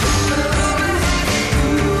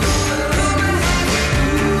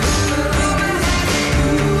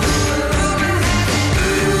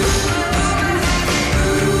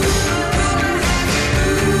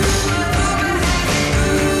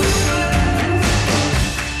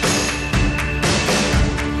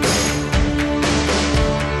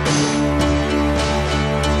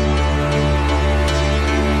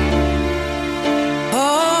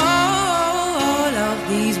 All of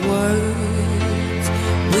these words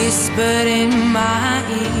whispered in my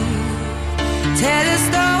ear tell a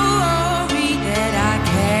story that I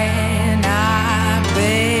cannot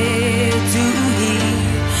bear to hear.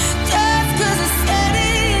 Just 'cause I said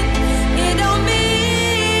it, it don't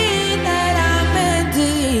mean that I meant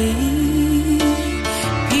it.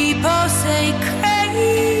 People say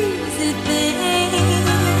crazy things.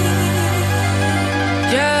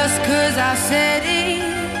 Just 'cause I said it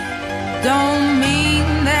don't mean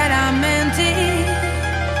that I meant it.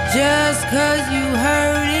 Just 'cause you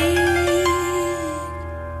heard it.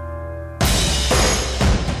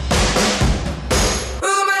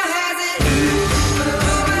 Rumor has it.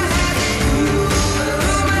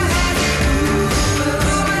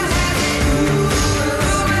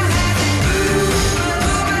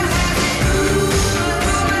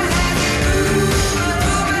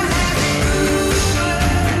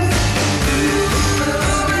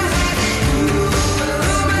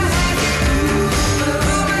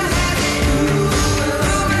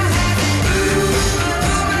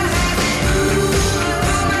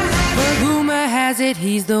 But rumor has it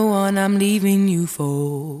he's the one I'm leaving you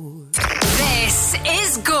for. This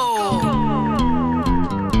is Go.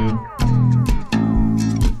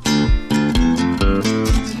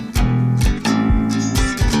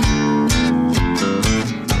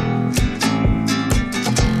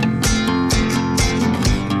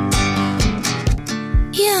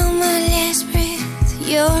 You're my last breath.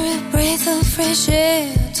 You're a breath of fresh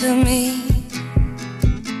air to me.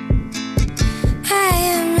 I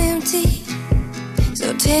am empty,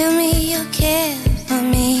 so tell me you care for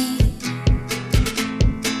me.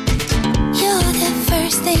 You're the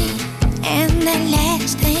first thing and the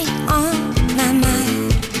last thing on my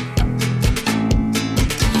mind.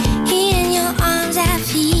 In your arms I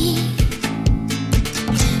feel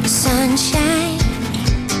sunshine.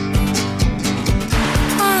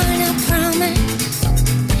 On a promise,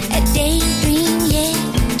 a daydream yet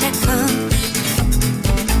to come.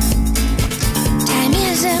 Time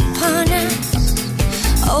is upon us,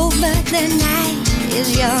 oh, but the night is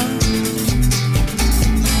young.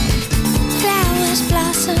 Flowers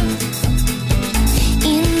blossom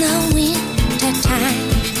in the winter time.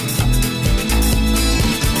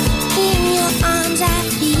 In your arms I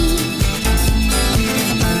feel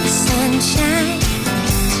sunshine.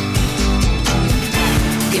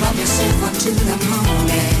 Give up yourself unto the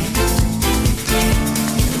moment.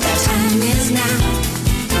 The time is now.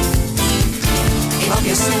 Give up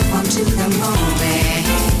yourself unto the moment.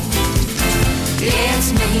 Let's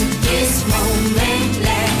make this moment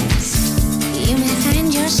last. You may find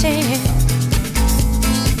yourself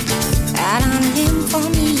out on a limb for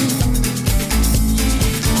me.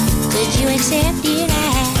 Could you accept it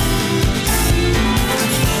as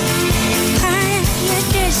part of your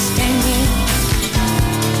destiny?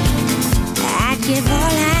 I'd give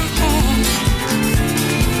all I have,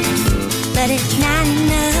 but it's not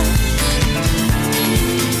enough,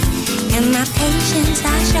 and my patience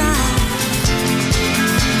are short.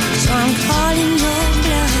 So I'm calling your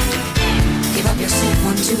bluff. Give up yourself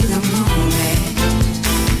unto the moment.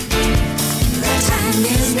 The time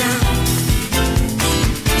is now.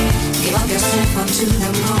 Give up yourself unto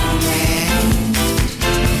the moment.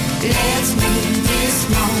 Let's make this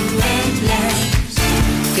moment last.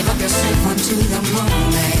 Give up yourself unto the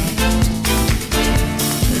moment.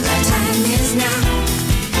 The time is now.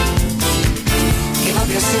 Give up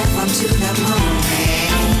yourself unto the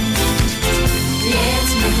moment.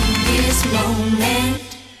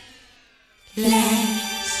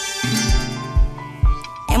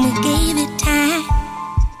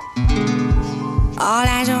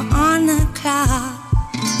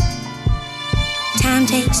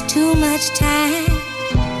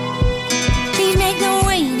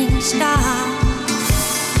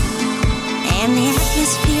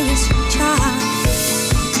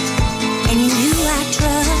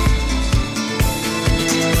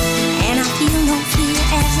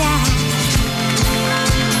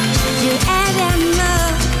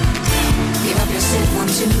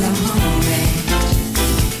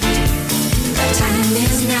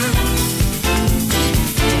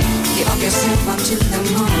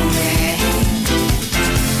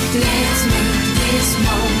 this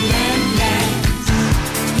moment last.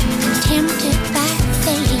 Tempted by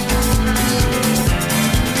fate,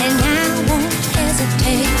 and I won't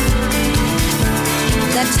hesitate.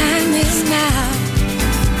 The time is now.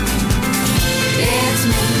 Let's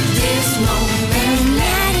make this moment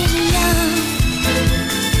light it young.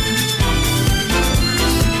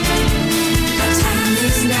 The time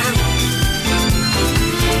is now.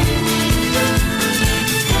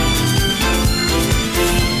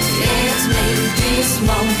 Let's make this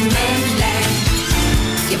moment last.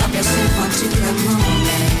 Give up yourself onto the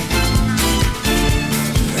moment.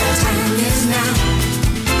 The time is now.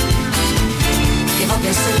 Give up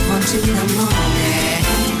yourself onto the moment.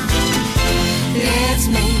 Let's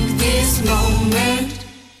make this moment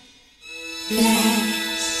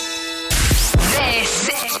last. This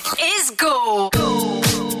is Go.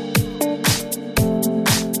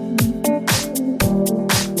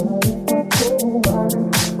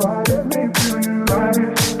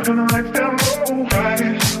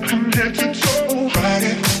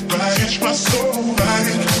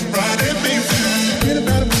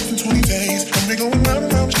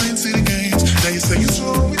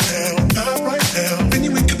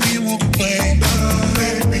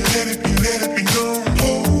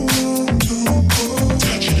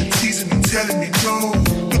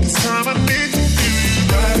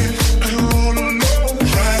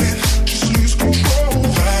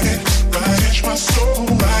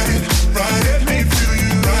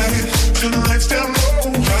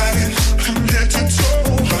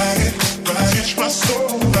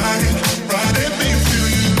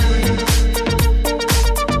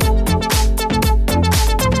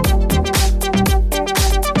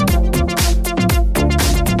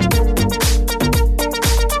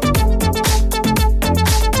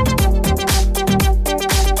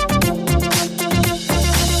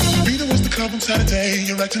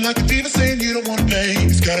 Acting like a diva saying you don't wanna play.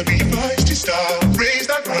 It's gotta be your feisty style. Raise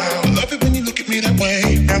that ground. I love it when you look at me that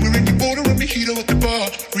way. Now we're in your border and mojito at the bar.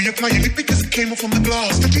 Reapply your lip because it came off from the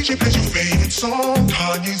glass. The DJ plays your favorite song.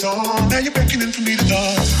 Kanye's on. Now you're beckoning for me to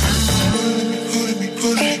dance.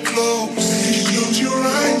 Pull me close. Close your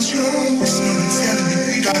eyes, Someone's telling me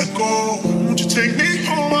we gotta go. Won't you take me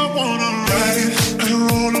home? I wanna ride it. And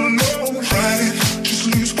roll alone. Ride it. Just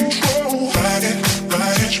lose control. Ride it.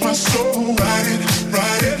 Catch my soul. Ride it.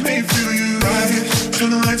 Ride it, make me feel you. Ride it, turn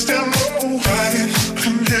the lights down low. Ride it,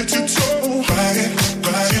 from head to toe. Ride it,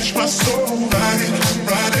 catch my soul. Ride it,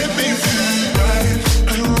 make me feel you. Ride it,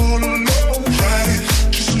 and roll alone. Ride it,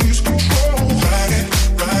 just lose control. Ride it,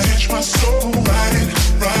 catch my soul. Ride it,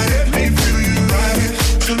 make me feel you. Ride it,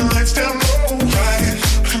 turn the lights down low. Ride it,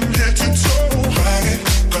 from head to toe. Ride it,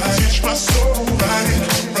 catch my soul. Ride it,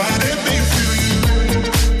 make me feel you.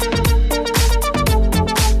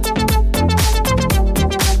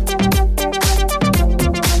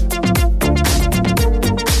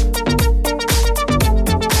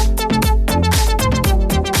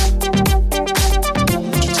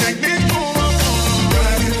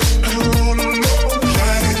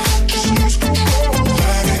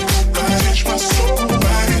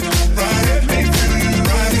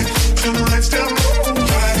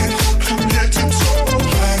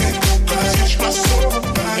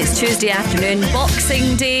 Tuesday afternoon,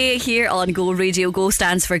 Boxing Day here on Go Radio. Go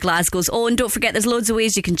stands for Glasgow's own. Don't forget there's loads of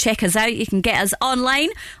ways you can check us out. You can get us online,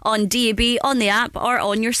 on DAB, on the app or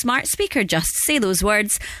on your smart speaker. Just say those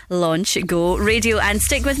words, launch Go Radio. And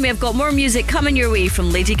stick with me, I've got more music coming your way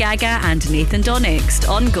from Lady Gaga and Nathan Dawe next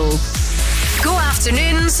on Go. Go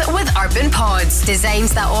afternoons with Urban Pods.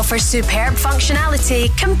 Designs that offer superb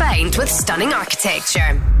functionality combined with stunning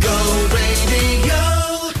architecture. Go Radio.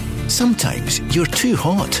 Sometimes you're too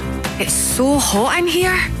hot. It's so hot in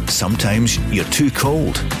here. Sometimes you're too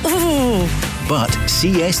cold. Ooh. But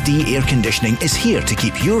CSD Air Conditioning is here to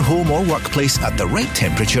keep your home or workplace at the right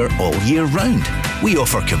temperature all year round. We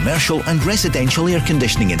offer commercial and residential air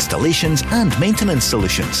conditioning installations and maintenance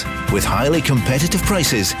solutions. With highly competitive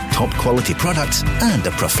prices, top quality products and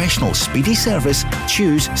a professional speedy service,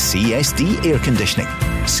 choose CSD Air Conditioning.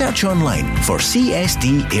 Search online for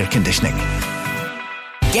CSD Air Conditioning.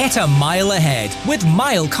 Get a mile ahead with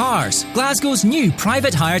Mile Cars, Glasgow's new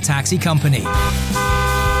private hire taxi company.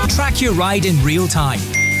 Track your ride in real time.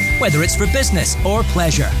 Whether it's for business or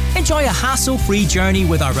pleasure, enjoy a hassle-free journey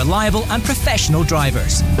with our reliable and professional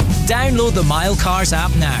drivers. Download the Mile Cars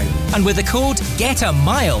app now, and with the code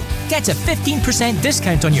GETAMILE, get a 15%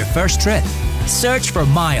 discount on your first trip. Search for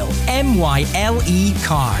Mile, M-Y-L-E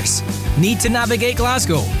Cars. Need to navigate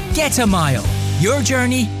Glasgow? Get a Mile. Your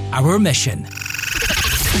journey, our mission.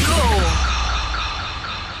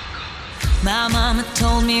 My mama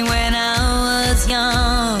told me when I was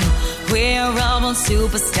young, we're all old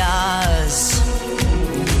superstars.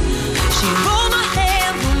 She rolled my hair,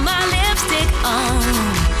 put my lipstick on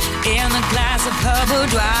in a glass of purple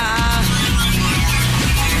dry.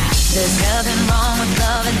 There's nothing wrong with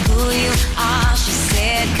loving who you are, she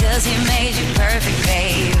said, 'cause he made you perfect,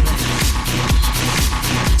 babe.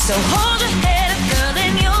 So hold your head up, girl,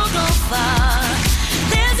 and you'll go far.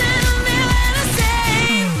 There's an umbrella to say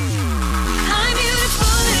I'm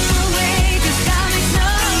beautiful in my way, 'cause God makes no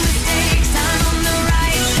mistakes. I'm on the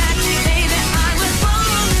right track, baby, I was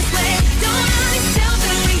born this way. Don't hurt yourself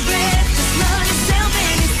and regret, just love yourself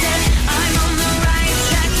and instead. I'm on the right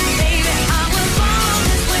track, baby, I was born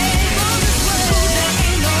this way. Ooh, there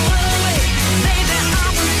ain't no other way, baby, I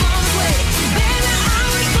was born this way. Baby, I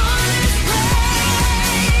was born this way.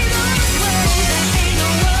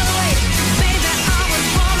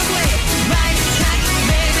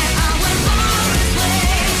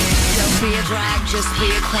 Be a drag, just be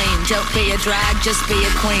a queen. Don't be a drag, just be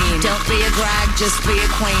a queen. Don't be a drag, just be a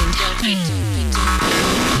queen.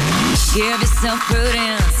 Give yourself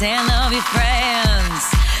prudence and love your friends.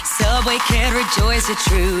 Subway kid, rejoice the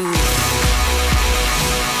truth.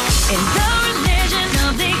 In the religion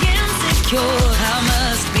of the insecure, I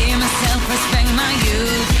must be myself, respect my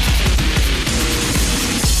youth.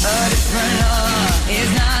 A different love is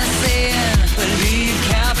not a sin. Believe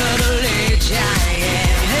capital H, I am.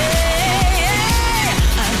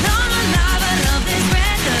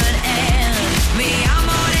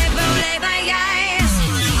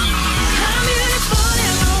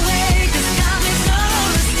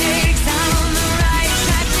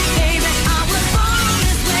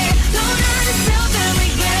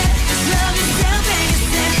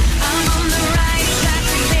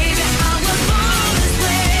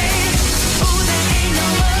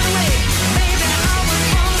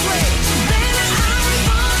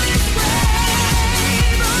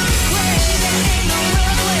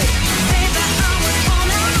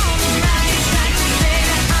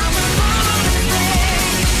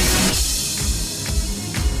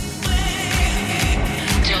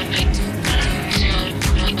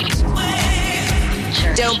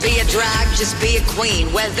 Don't be a drag, just be a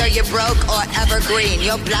queen. Whether you're broke or evergreen,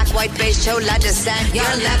 you're black, white, beige, chola descent,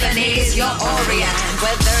 you're Lebanese, you're Orient.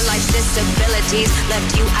 Whether life's disabilities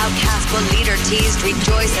left you outcast but leader teased,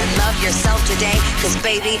 rejoice and love yourself today, 'cause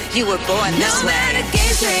baby, you were born this way. No matter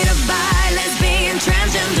gay, straight or bi, lesbian,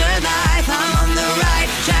 transgender life, I'm on the right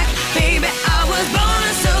track, baby, I was born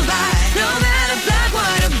to survive. No matter black,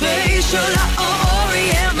 white or beige, chola or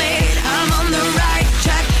Orient made, I'm on the right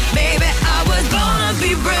track, baby, I was born to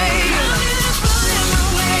be brave.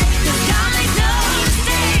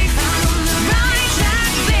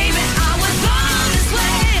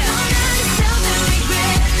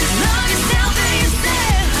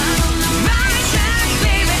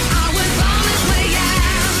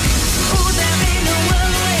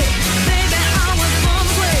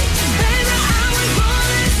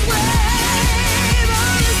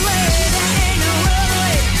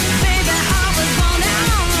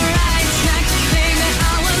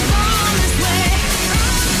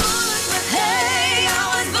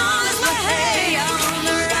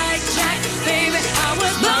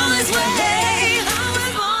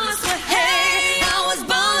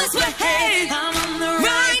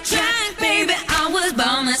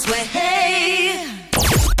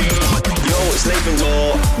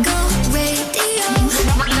 Go Radio.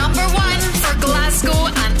 Number 1 for Glasgow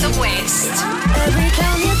and the West. Every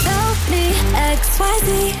time you tell me XYZ,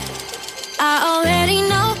 I already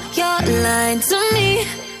know you're lying to me.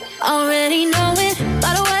 Already know it.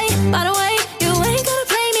 By the way, you ain't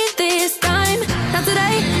gonna play me this time. Not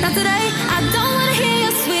today, not today. I don't wanna hear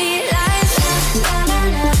your sweet lies. La la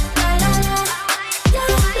la la la la. La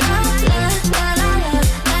la la la la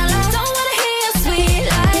la. Don't wanna hear your sweet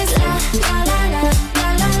lies. La la la la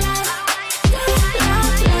la la.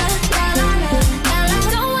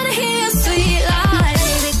 Don't wanna hear your sweet lies.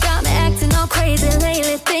 Baby, got me acting all crazy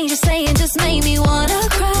lately. Things you're saying just made me wanna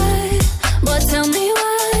cry. But tell me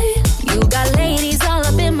why you got laid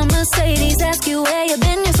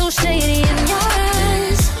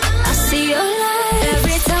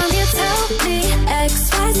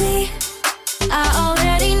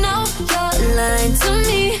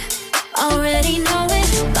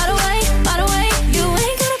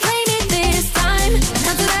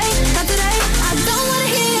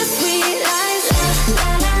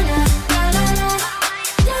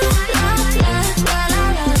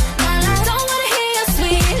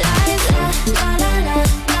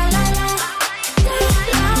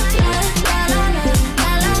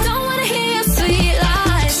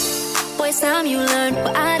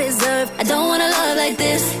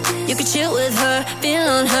with her, feel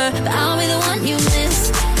on her, but I'll be the one you miss.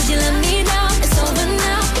 Cause you let me down, it's over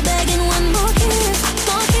now. You're begging one more kiss,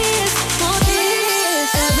 more kiss, more kiss.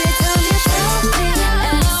 Every time you tell me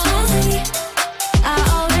S-O-Z, I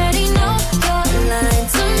already know you're lying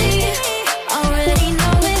to me. Already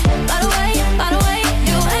know it, by the way,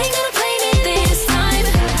 you ain't gonna play me this time.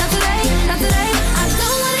 Not today, not today. I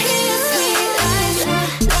don't wanna hear your sweet lies.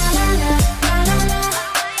 La la la, la la la,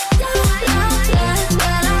 la la la,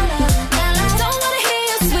 la la la, la la. Don't wanna hear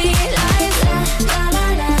your sweet lies. La la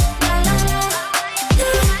la, la la la,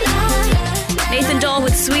 la la. Nathan Dahl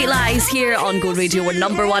with Sweet Lies here on Go Radio. We're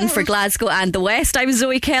number one for Glasgow and the West. I'm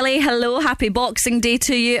Zoe Kelly. Hello, happy Boxing Day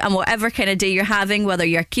to you, and whatever kind of day you're having, whether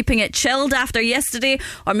you're keeping it chilled after yesterday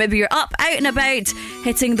or maybe you're up, out and about,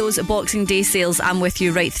 hitting those Boxing Day sales. I'm with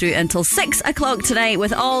you right through until 6 o'clock tonight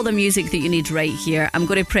with all the music that you need right here. I'm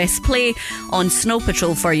going to press play on Snow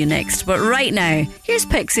Patrol for you next, but right now, here's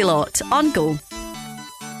Pixie Lott on Go.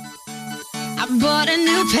 I bought a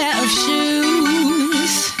new pair of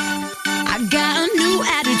shoes. I got a new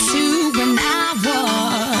attitude when I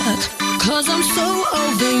walk. Cause I'm so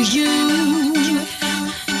over you.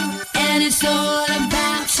 And it's all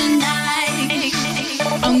about tonight.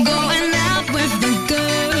 I'm going out with the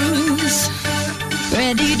girls,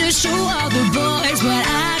 ready to show all the boys what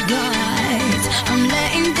I got. I'm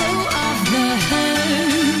letting go of the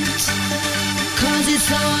hurt. Cause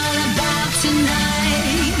it's all about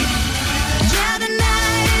tonight. Yeah, the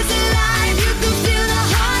night is alive. You can feel the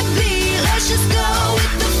heartbeat. Let's just go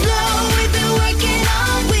with the flow. We've been working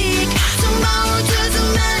all week. Tomorrow doesn't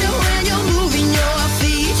matter when you're moving your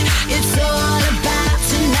feet. It's all about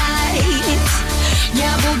tonight.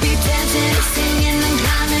 Yeah, we'll be dancing, singing and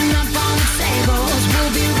climbing up on the tables.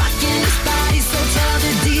 We'll be rocking this party, so tell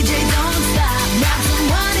the DJ don't stop. Grab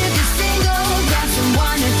someone if you're single, grab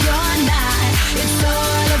someone if you're not. It's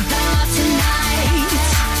all about tonight.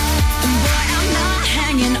 And boy, I'm not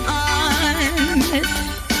hanging on,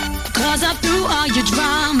 cause I threw all your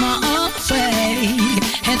drama away.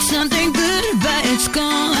 Had something good, but it's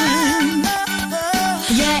gone.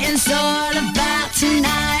 Yeah, it's all about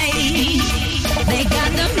tonight. They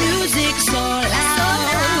got the music so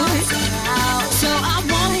loud, so I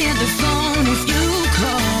won't hit the phone if you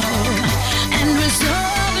call. And it's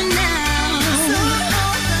over now,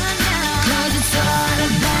 cause it's all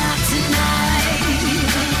about tonight.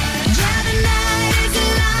 Yeah, the night is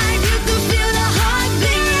alive. You can feel the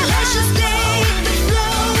heartbeat. Let's just stay with the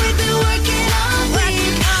flow. We've been working all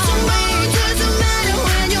week. Tomorrow doesn't matter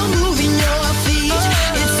when you're moving your feet.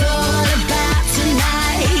 It's all about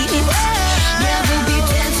tonight. Yeah, we'll be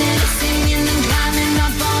dancing, singing and climbing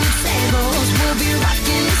up on the tables. We'll be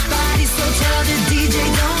rocking this party, so tell the DJ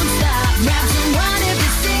don't stop. Grab someone if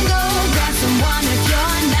you're single, grab someone if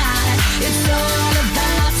you're not. It's all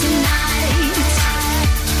about tonight.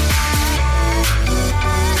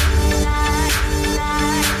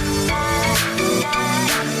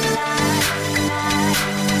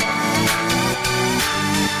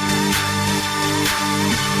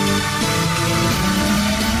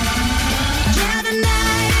 Yeah, the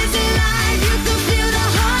night is alive. You can feel the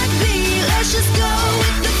heartbeat. Let's just go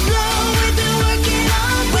with the flow. We've been working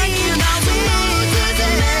all week. Tomorrow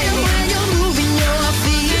doesn't matter when you're moving your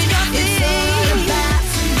feet. It's all about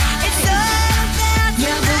tonight. It's all about tonight.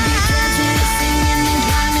 Yeah, we'll be dancing, singing and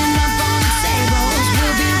climbing up on the tables.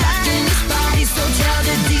 We'll be rocking this party, so tell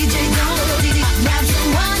the DJ don't stop. Grab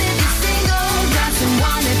someone if you're single, grab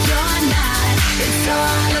someone if you're not. It's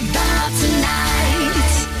all about tonight.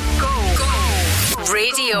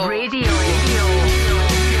 Radio.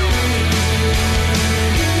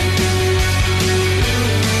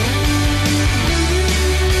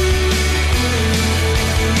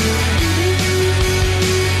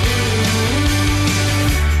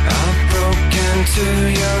 I broke into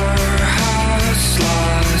your house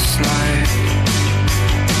last night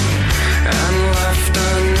and left a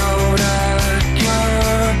note at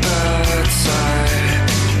your bedside.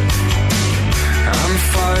 I'm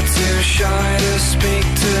far too shy to speak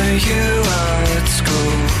to you at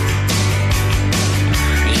school.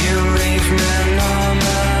 You leave me numb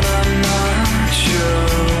and I'm not sure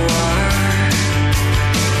why.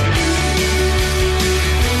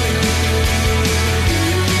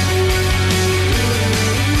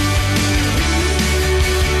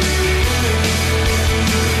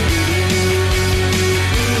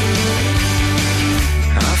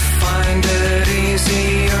 I find it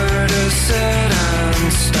easier to sit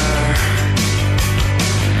and stare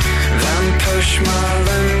than push my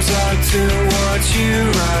limbs out towards you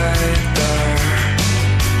right there.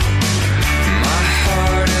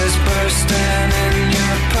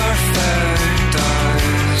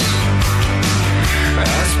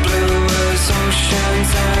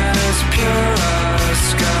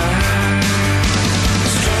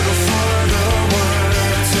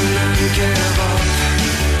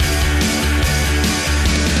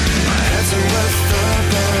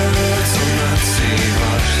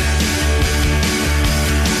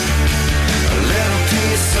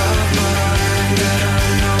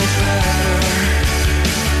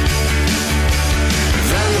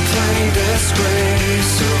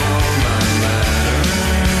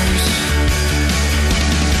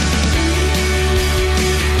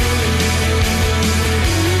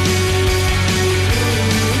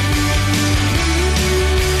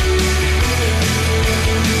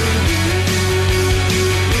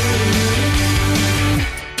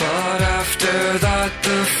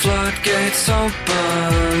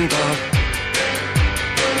 opened up,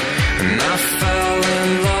 and I fell in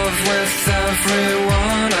love with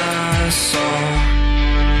everyone I saw.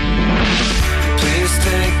 Please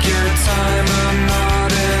take your time, I'm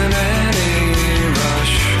not in any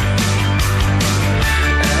rush,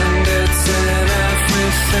 and it's in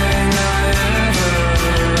everything I ever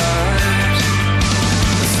write.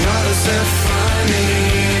 It's not as if I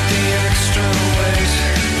need the extra weight,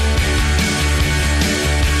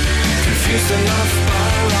 confused enough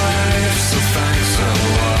by life, so thanks a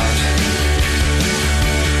lot.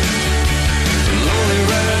 Lonely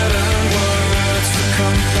red and words for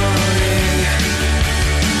company.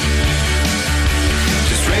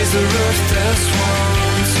 Just raise the roof this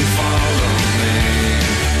once and follow me.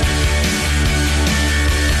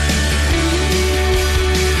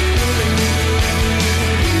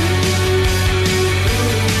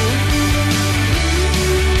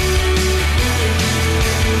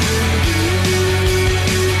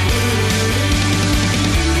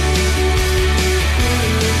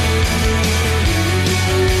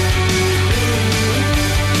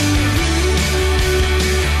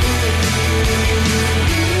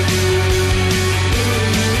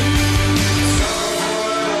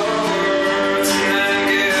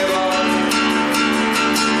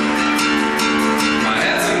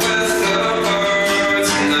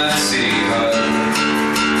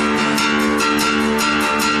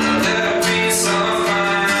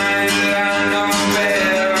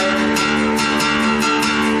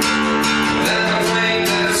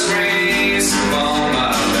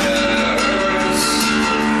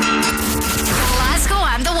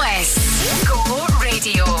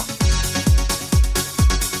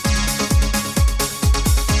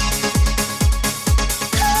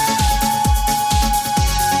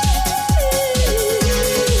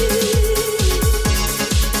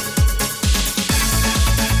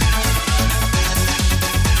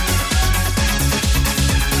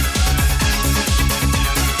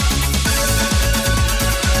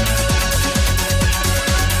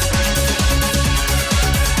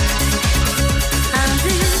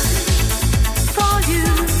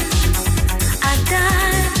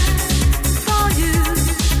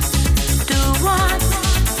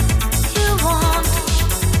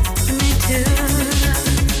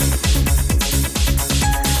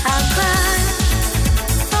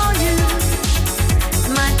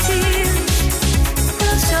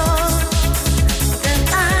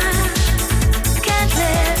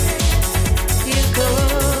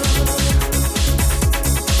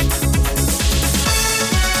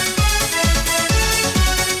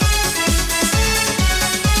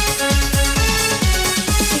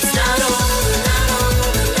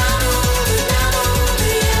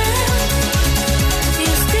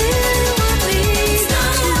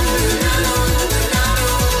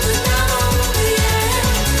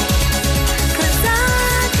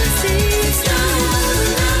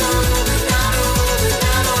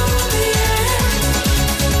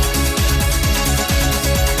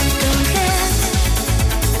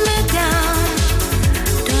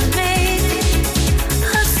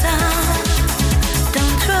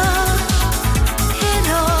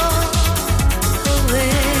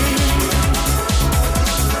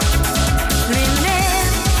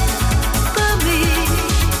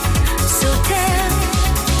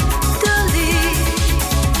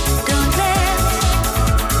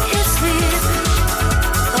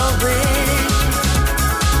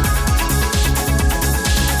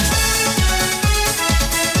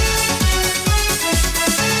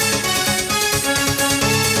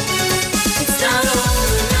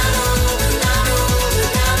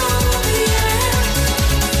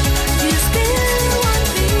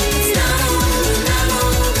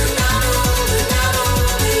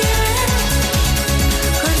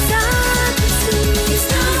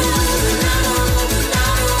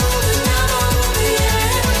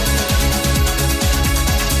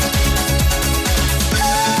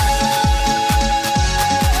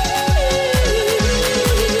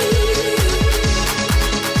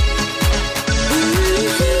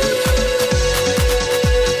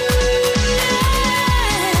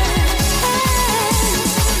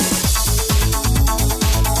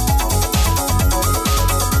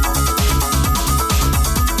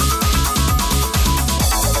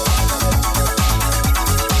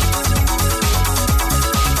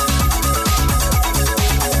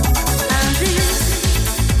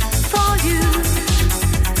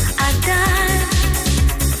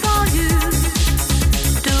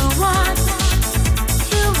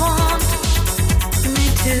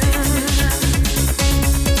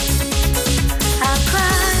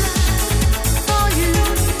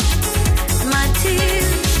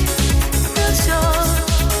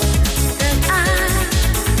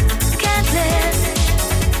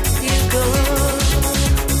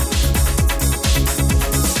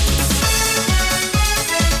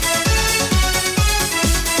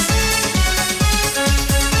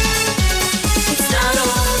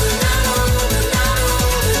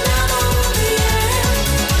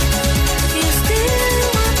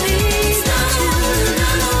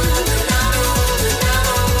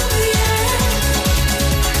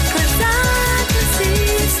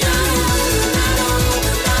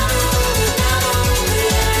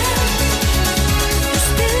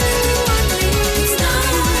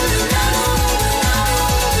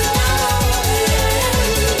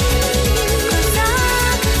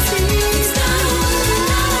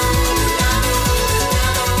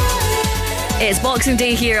 Boxing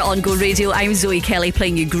Day here on Go Radio. I'm Zoe Kelly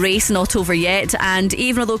playing you Grace Not Over Yet. And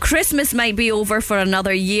even though Christmas might be over for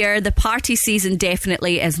another year, the party season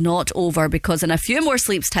definitely is not over, because in a few more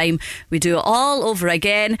sleeps time we do it all over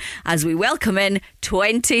again as we welcome in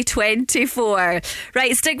 2024.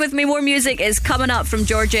 Right, stick with me. More music is coming up from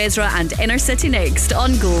George Ezra and Inner City next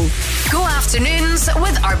on Go. Go afternoons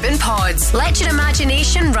with Urban Pods. Let your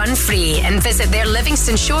imagination run free and visit their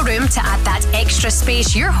Livingston showroom to add that extra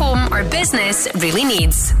space your home or business really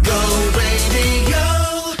needs. Go Radio.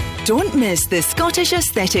 Don't miss the Scottish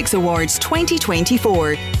Aesthetics Awards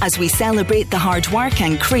 2024 as we celebrate the hard work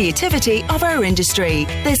and creativity of our industry.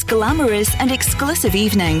 This glamorous and exclusive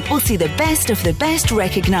evening will see the best of the best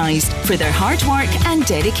recognised for their hard work and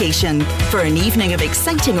dedication. For an evening of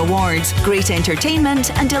exciting awards, great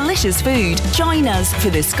entertainment and delicious food, join us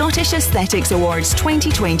for the Scottish Aesthetics Awards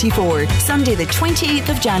 2024, Sunday the 28th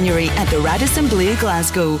of January at the Radisson Blu,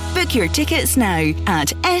 Glasgow. Book your tickets now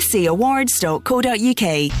at sawards.co.uk.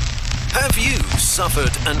 Have you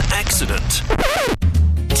suffered an accident?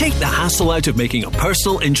 Take the hassle out of making a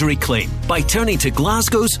personal injury claim by turning to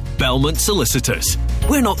Glasgow's Belmont Solicitors.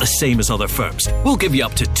 We're not the same as other firms. We'll give you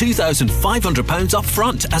up to £2,500 up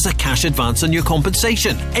front as a cash advance on your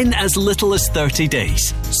compensation in as little as 30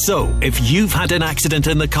 days. So, if you've had an accident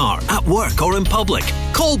in the car, at work or in public,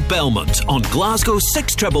 call Belmont on Glasgow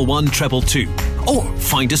 6111 222 or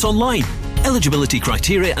find us online. Eligibility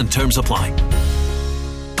criteria and terms apply.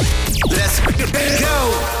 Let's go.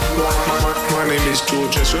 My name is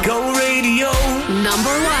George Ezra. Go Radio. Number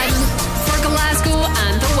 1 for Glasgow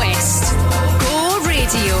and the West. Go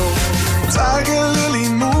Radio. Tiger Lily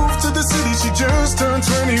moved to the city, she just turned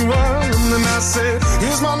 21. And then I said,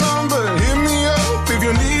 here's my number, hit me up if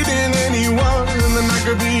you're needing anyone. And then I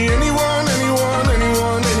could be anyone, anyone,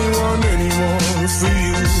 anyone, anyone, anyone for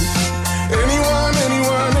you. Anyone,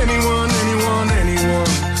 anyone, anyone, anyone, anyone.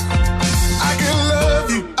 I could love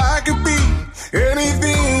you, I could be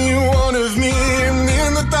anything you want of me. And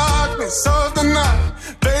in the darkness of the night,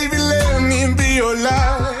 baby, let me be your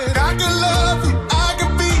light. I could love you, I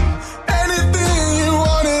could be anything you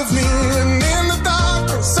want of me. And in the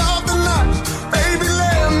darkness of the night, baby,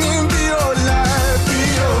 let me be your light. Be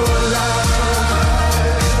your light.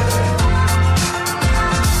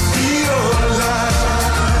 Be your light.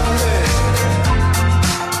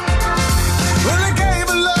 Well, I gave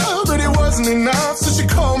her love, but it wasn't enough, so she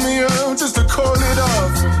called me up just to call it off.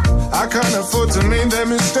 I can't afford to make that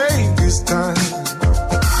mistake this time.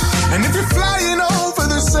 And if you're flying over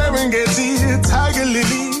the Serengeti, Tiger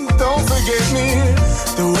Lily, don't forget me.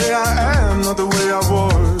 The way I am, not the way I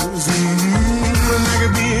was. And I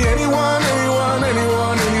could be anyone, anyone,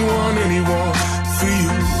 anyone, anyone, anyone for you.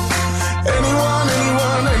 Anyone,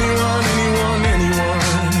 anyone, anyone, anyone, anyone.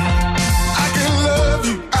 I could love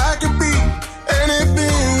you, I could be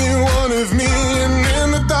anything you want of me. And in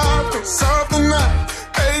the darkness of the night,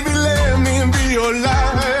 baby, let me be your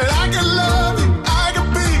light. I could love you, I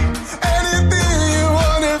could be anything you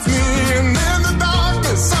want of me. And in the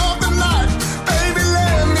darkness of the night, baby,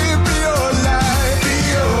 let me be your light. Be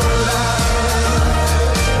your light.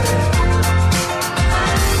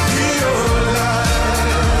 Be your light.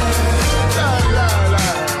 La, la, la.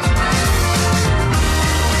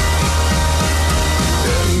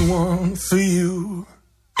 Anyone for you.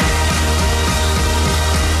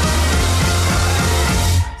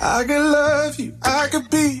 I could love you, I could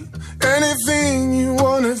be anything you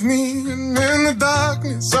want of me. And in the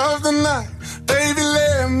darkness of the night, baby,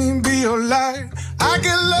 let me be your light. I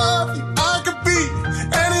could love you, I could be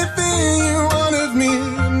anything you want of me.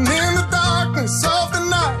 And in the darkness of the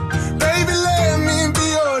night, baby, let me be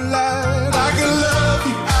your light. I could love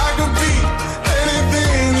you, I could be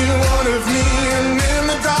anything you want of me. And in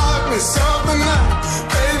the darkness of the night,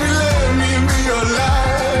 baby, let me be your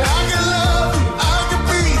light. I could love you, I could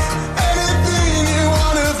be anything you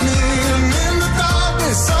want of me. And in the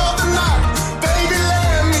darkness of the night, baby,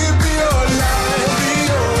 let me be your light. Be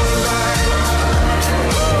your light.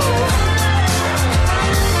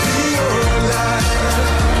 Be your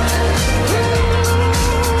light.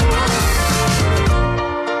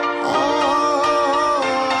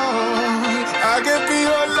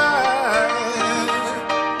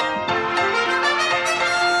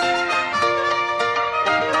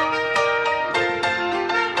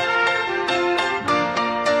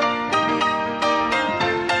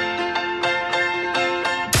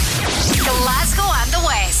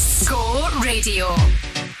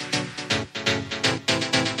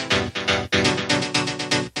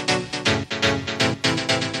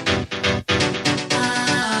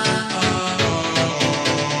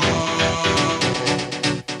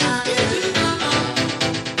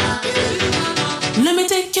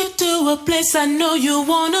 place I know you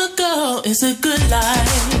wanna go. It's a good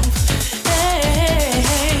life.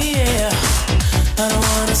 Hey, yeah. I don't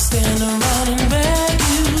wanna stand around and beg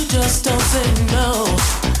you. Just don't say no.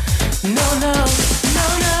 No, no, no,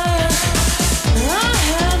 no. I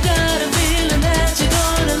have got a feeling that you're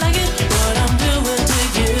gonna like it. What I'm doing to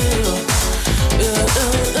you.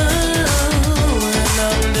 And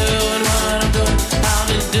I'm doing what I'm doing. I'll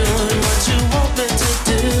be doing what you want me to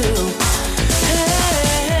do.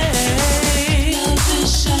 Hey, love is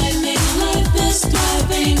shining, life is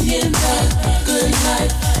thriving in the good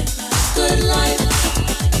life. Good life.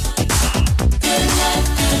 Good life,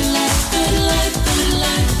 good life, good life, good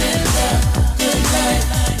life in the good life.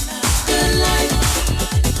 Good life.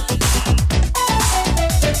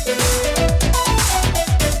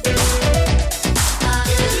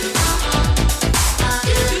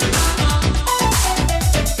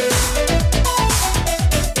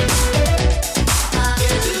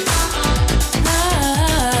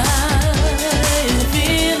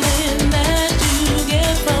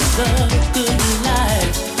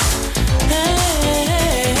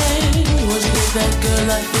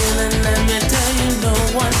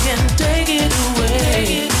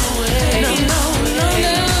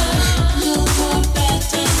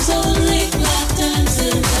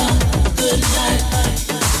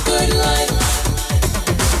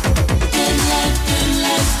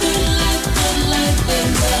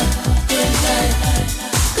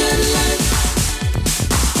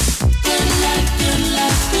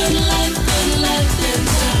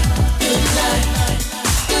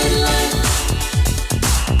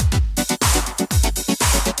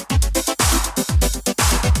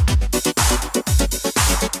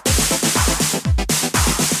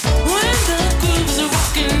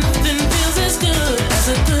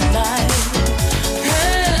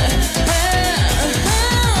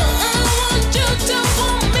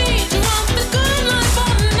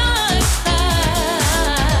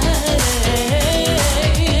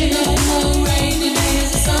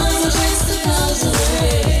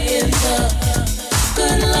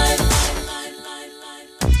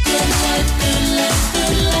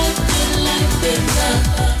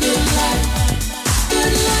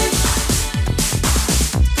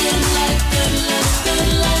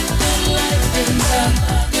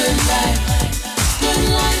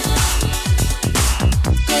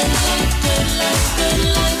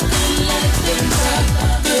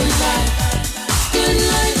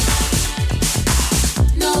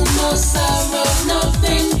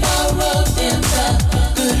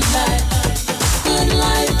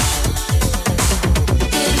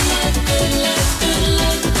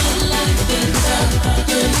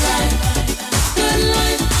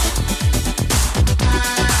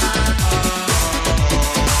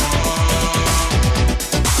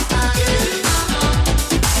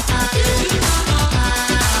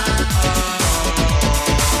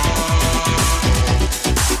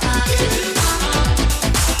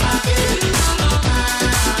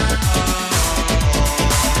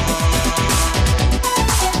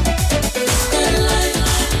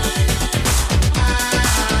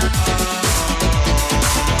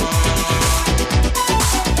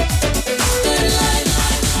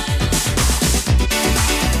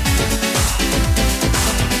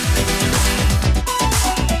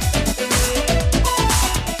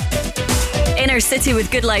 City with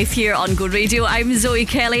Good Life here on Go Radio. I'm Zoe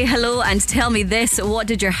Kelly. Hello, and tell me this: what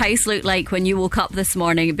did your house look like when you woke up this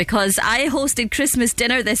morning? Because I hosted Christmas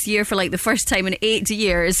dinner this year for like the first time in 8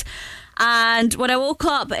 years, and when I woke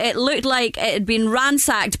up it looked like it had been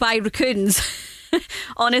ransacked by raccoons.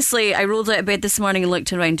 Honestly, I rolled out of bed this morning and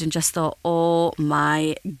looked around and just thought, oh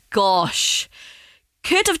my gosh.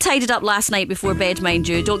 Could have tidied up last night before bed, mind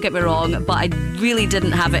you, don't get me wrong, but I really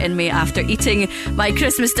didn't have it in me after eating my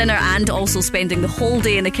Christmas dinner and also spending the whole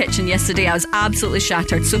day in the kitchen yesterday. I was absolutely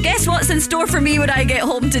shattered. So guess what's in store for me when I get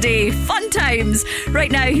home today? Fun times!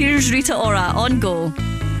 Right now, here's Rita Ora on Go.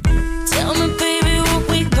 Tell me, baby, what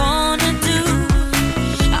we gonna do?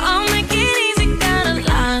 I'll make it easy, got a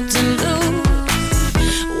lot to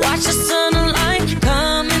lose. Watch the sunlight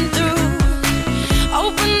coming through.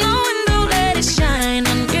 Open the window, let it shine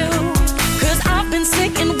on you. 'Cause I've been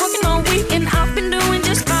sick and working all week and I've been doing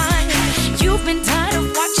just fine. You've been tired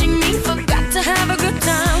of watching me, forgot to have a good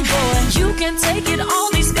time, boy. You can take it, all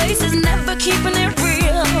these faces, never keeping it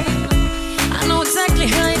real. I know exactly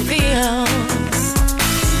how you feel.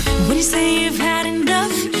 When you say you've had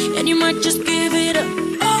enough and you might just give it up.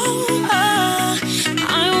 Oh,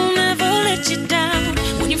 I will never let you down.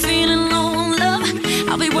 When you're feeling low on love,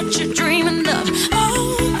 I'll be what you're dreaming of. Oh,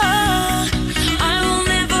 I will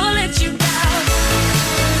never let you down.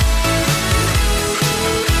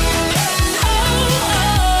 Oh,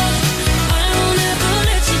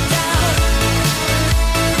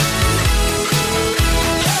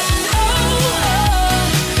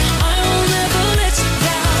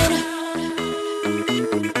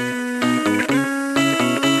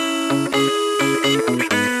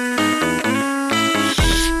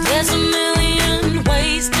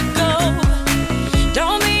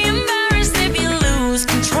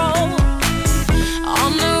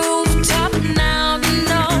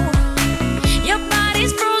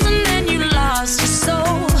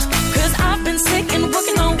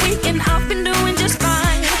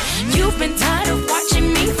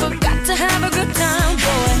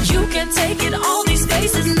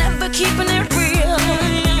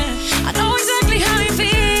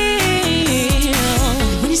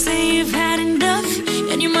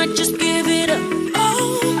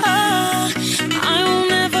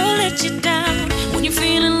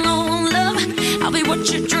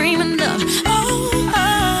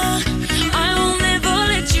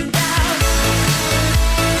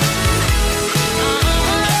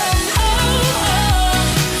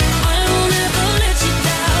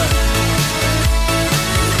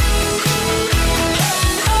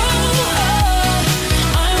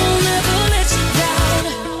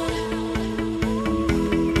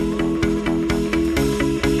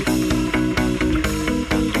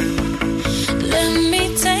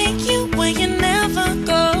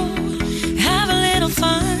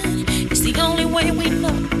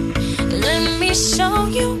 me show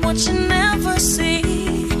you what you never see.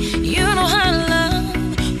 You know how to love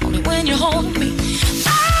only when you hold me.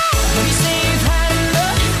 You say you've had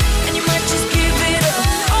enough, and you might just give it up.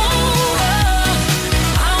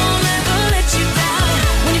 I won't ever let you down.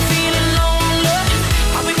 When you're feeling low on love,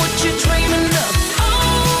 I'll be what you're dreaming of. I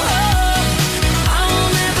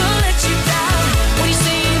won't ever let you down. When you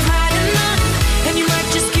say you've had enough, and you might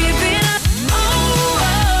just give it up.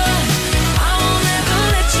 I won't ever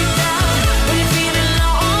let you down. When you're feeling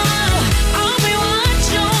low on love, I'll be what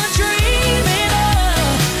you're dreaming of.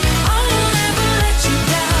 I won't ever let you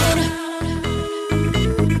down.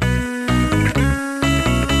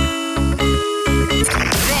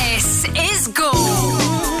 This is Go.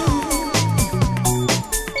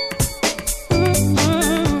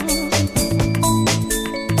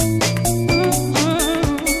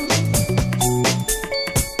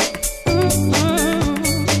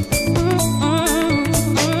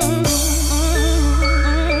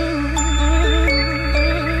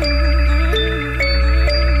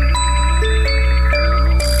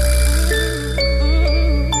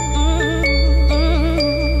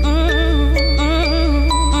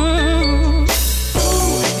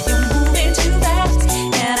 Moving too fast,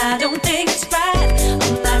 and I don't think it's right.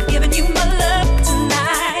 I'm not giving you my love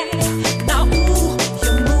tonight. Now, ooh,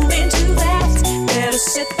 you're moving too fast. Better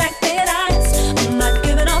sit back, relax. I'm not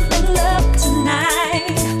giving up my love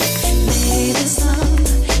tonight. Maybe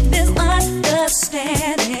there's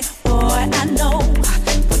understanding, boy. I know what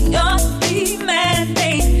you're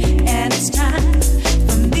demanding, and it's time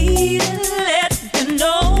for me to let you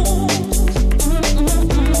know.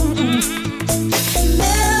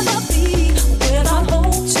 Never be without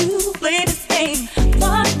hope to play this game.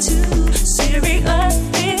 Far too serious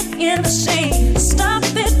in the shame. Stop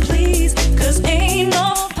it, please, 'cause ain't no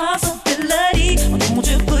possibility. Won't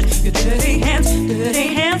you put your dirty hands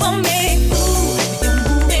on me? Ooh, you're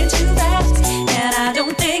moving too fast, and I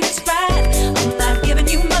don't think it's right. I'm not giving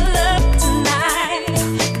you my love tonight.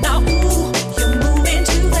 Now, ooh, you're moving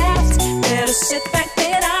too fast. Better sit back,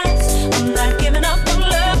 relax. I'm not giving up my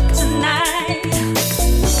love tonight.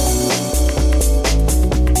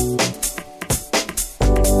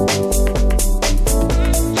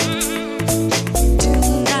 Do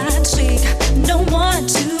not seek no one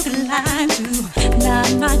to lie to. Not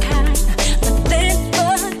my kind. Nothing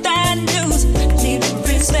but bad news. Need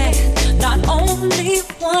respect. Not only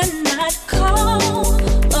one night call.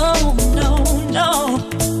 Oh no, no.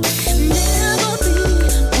 Never be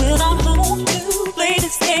without hope to play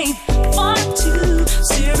this game. Far too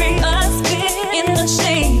serious in the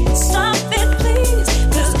shame. Stop it, please,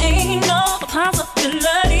 'cause ain't no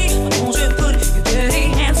possibility. Won't you put your dirty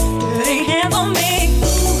hands on me?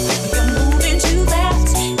 Ooh, you're moving too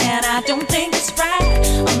fast, and I don't think it's right.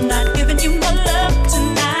 I'm not giving you my love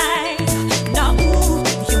tonight. Now, ooh,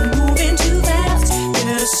 you're moving too fast.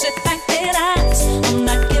 Better sit back, relax. I'm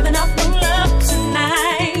not giving up my love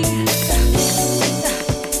tonight.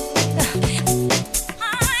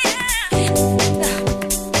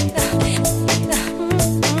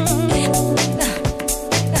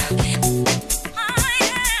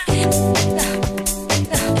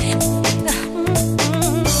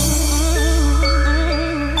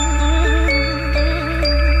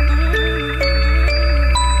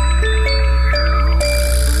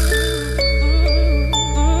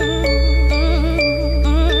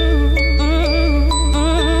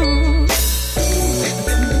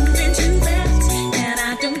 Moving too fast, and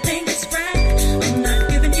I don't think it's right. I'm not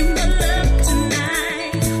giving you my love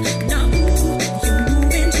tonight. Now, ooh, you're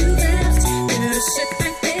moving too fast. Better sit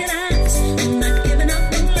back, relax. I'm not giving up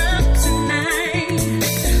my love tonight.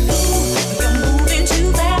 Ooh, you're moving too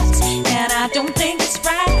fast, and I don't think it's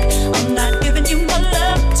right. I'm not giving you my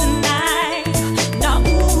love tonight. Now,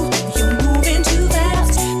 ooh, you're moving too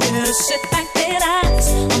fast. Better sit back, relax.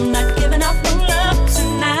 I'm not giving up my love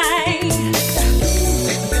tonight.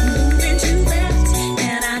 You're moving too fast,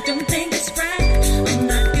 and I don't think it's right. I'm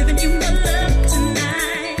not giving you my love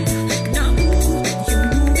tonight. Now, ooh, you're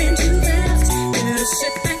moving too fast. Better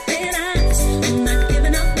sit back, relax. I'm not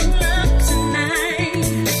giving up my love tonight.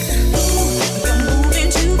 Ooh, you're moving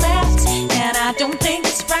too fast, and I don't think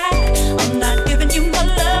it's right. I'm not giving you my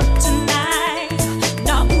love tonight.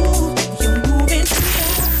 Now, ooh, you're moving too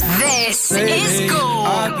fast. This is Go.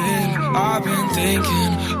 I've been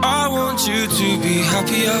thinking, I want you to be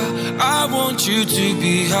happier. I want you to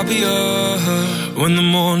be happier. When the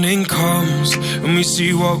morning comes and we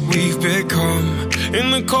see what we've become.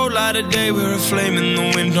 In the cold light of day, we're a flame in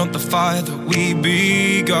the wind, not the fire that we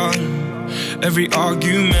begun. Every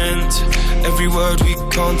argument, every word we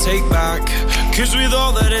can't take back. 'Cause with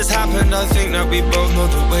all that has happened, I think that we both know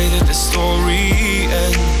the way that the story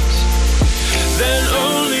ends. Then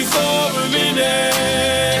only for a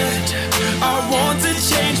minute I want to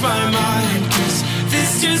change my mind, 'cause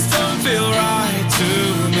this just don't feel right to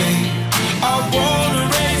me. I wanna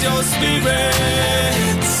raise your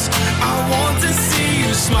spirits, I want to see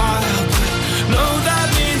you smile, but no, that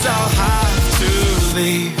means I'll have to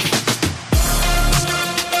leave.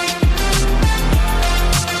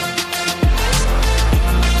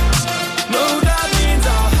 No, that means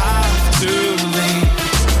I'll have to leave.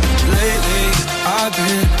 Lately, I've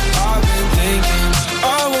been thinking,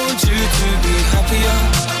 I want you to be happier,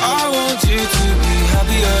 I want you to be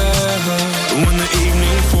happier. When the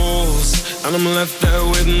evening falls and I'm left there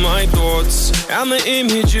with my thoughts, and the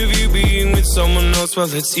image of you being with someone else,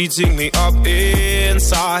 well, it's eating me up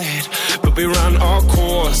inside. But we ran our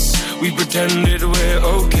course, we pretended we're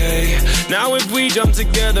okay. Now if we jump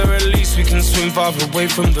together, at least we can swim far away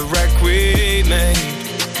from the wreck we made.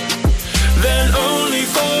 Then only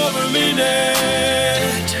for a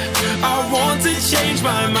minute I want to change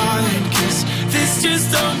my mind, 'cause this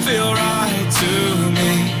just don't feel right to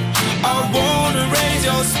me. I wanna raise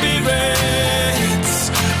your spirits,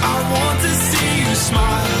 I want to see you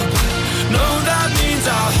smile, but no, that means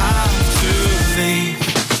I'll have to leave.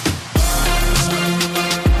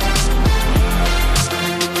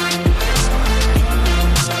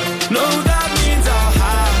 No, that means I'll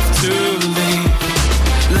have to leave.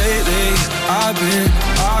 Lately, I've been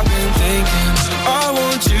thinking, I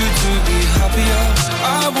want you to be happier,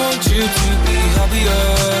 I want you to be happier.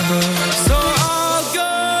 So I'll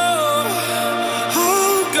go,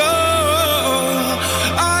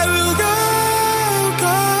 I will go.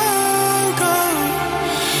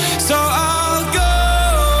 So I'll go,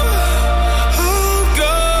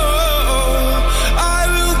 I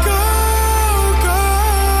will go.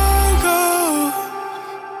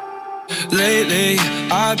 Lately,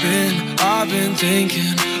 I've been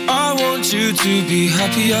thinking, I want you to be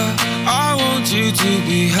happier, I want you to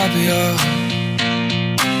be happier.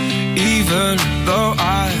 Even though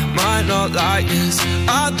I might not like this,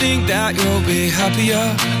 I think that you'll be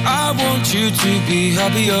happier, I want you to be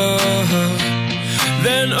happier.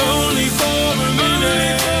 Then only for a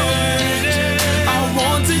minute I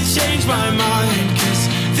want to change my mind, 'cause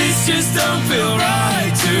this just don't feel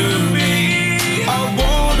right to me. I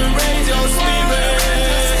wanna raise your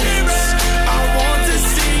spirits, I want to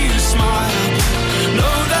see you smile, no,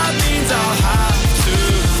 that means I'll have to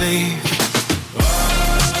leave.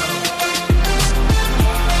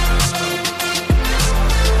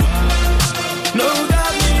 No,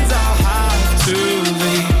 that means I'll have to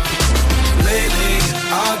leave. Lately,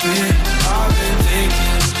 I've been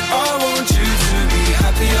thinking, I want you to be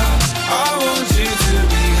happier, I want you to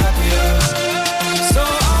be happier. So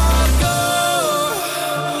I'll go,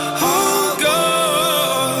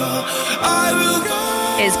 I will go.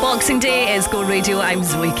 It's Boxing Day, it's Go Radio. I'm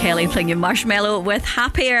Zoe Kelly playing you Marshmallow with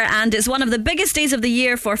Happier, and it's one of the biggest days of the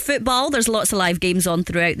year for football. There's lots of live games on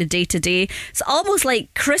throughout the day today. It's almost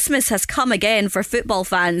like Christmas has come again for football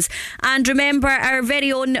fans. And remember, our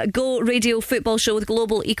very own Go Radio football show with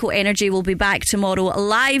Global Eco Energy will be back tomorrow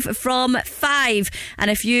live from 5.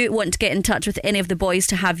 And if you want to get in touch with any of the boys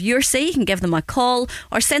to have your say, you can give them a call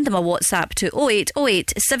or send them a WhatsApp to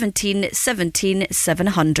 0808 17 17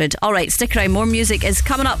 700. Alright, stick around, more music is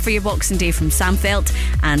coming up for your Boxing Day from Sam Felt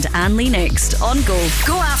and Anne Lee next on Go.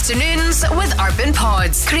 Go afternoons with Urban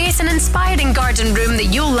Pods. Create an inspiring garden room that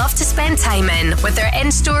you'll love to spend time in with their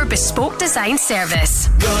in-store bespoke design service.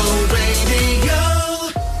 Go Radio.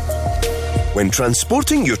 When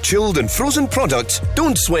transporting your chilled and frozen products,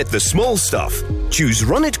 don't sweat the small stuff. Choose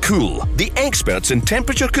Run It Cool, the experts in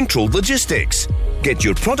temperature-controlled logistics. Get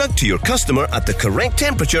your product to your customer at the correct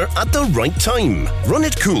temperature at the right time. Run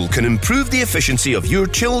It Cool can improve the efficiency of your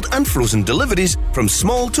chilled and frozen deliveries from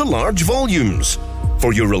small to large volumes.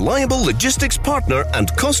 For your reliable logistics partner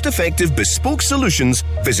and cost-effective bespoke solutions,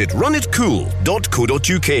 visit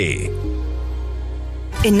runitcool.co.uk.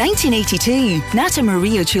 In 1982, Nata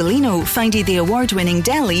Maria Cellino founded the award-winning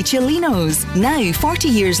deli Cellino's. Now, 40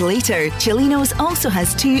 years later, Cellino's also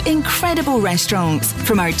has 2 incredible restaurants.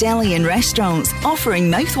 From our deli and restaurants, offering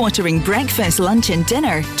mouth-watering breakfast, lunch and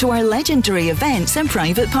dinner, to our legendary events and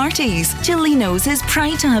private parties, Cellino's is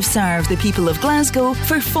proud to have served the people of Glasgow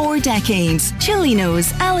for 4 decades.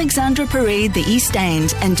 Cellino's, Alexandra Parade, the East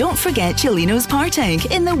End, and don't forget Cellino's Partick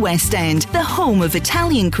in the West End, the home of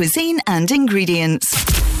Italian cuisine and ingredients.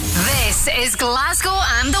 This is Glasgow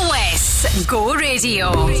and the West. Go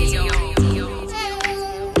Radio.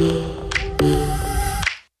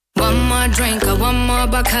 One more more drink, one more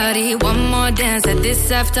Bacardi, one more dance at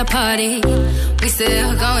this after party. We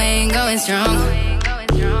still going strong.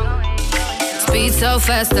 Speed so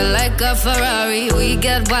faster like a Ferrari. We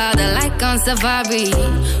get wilder like on safari.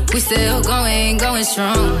 We still going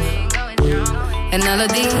strong. And all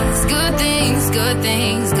of these good things, good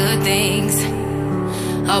things, good things.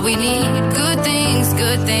 All we need, good things,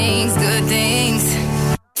 good things, good things.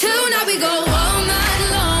 Tonight we go all night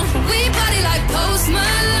long. We party like Post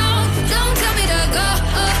Malone. Don't tell me to go.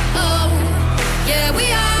 Yeah, we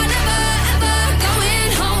are never ever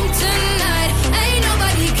going home tonight. Ain't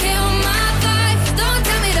nobody kill my vibe. Don't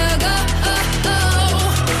tell me to go.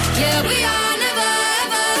 Yeah, we are never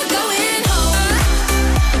ever going home.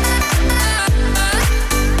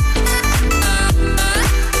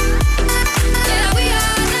 Yeah, we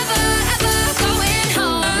are never ever going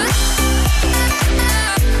home.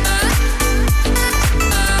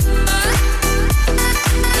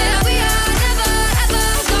 Yeah, we are never ever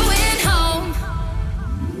going home.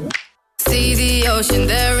 See the ocean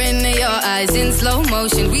there in your eyes in slow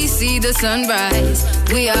motion. We see the sunrise.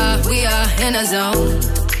 We are in a zone.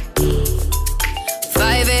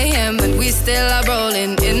 5 a.m. and we still are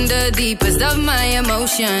rolling in the deepest of my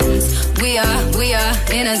emotions. We are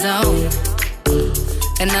in a zone.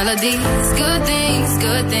 And all of these good things,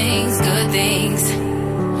 good things, good things.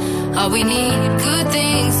 All we need, good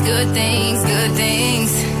things, good things, good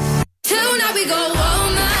things. Tonight we go all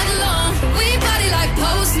night long. We party like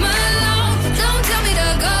Post Malone. Don't tell me to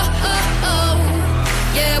go.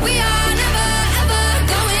 Yeah, we are never ever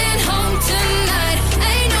going home tonight.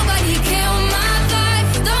 Ain't nobody kill my vibe.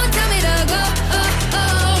 Don't tell me to go.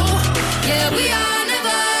 Yeah, we are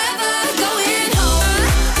never ever going home.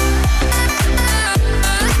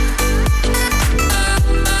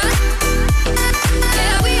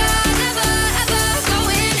 Yeah, we are never ever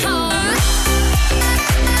going home.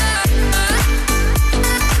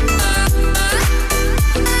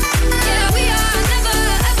 Yeah, we are never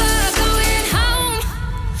ever going home.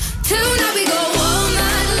 Tonight we go all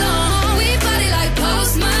night long. We party like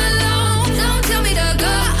Post Malone. Don't tell me to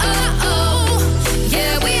go.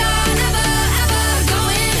 Yeah, we are never ever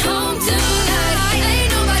going home tonight. Ain't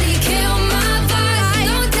nobody kill my vibe.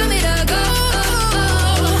 Don't tell me to go.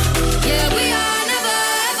 Yeah, we are never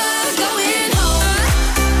ever going home.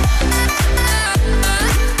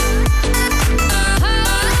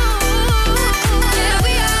 Yeah,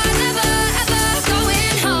 we are never ever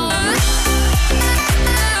going home.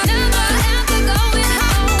 Never ever going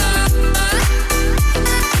home.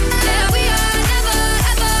 Yeah, we are never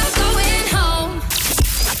ever going home.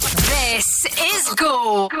 This is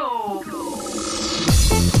Go.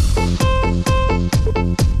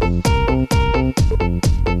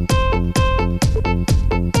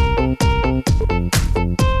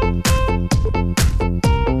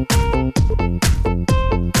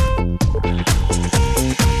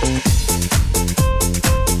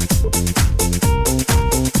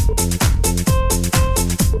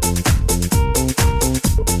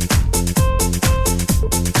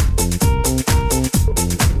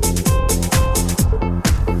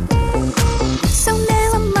 So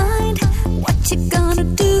never mind what you gonna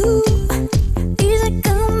do. Easy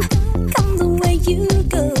come the way you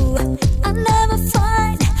go. I never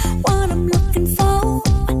find what I'm looking for.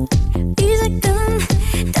 Easy come,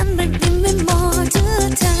 done but give me more 2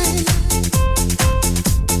 times.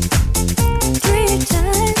 3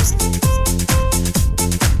 times.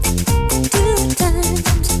 2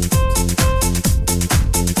 times.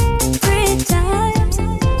 3 times.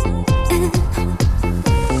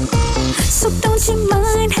 So don't you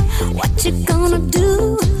mind what you gonna do?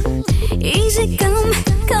 Easy come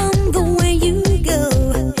the way you go.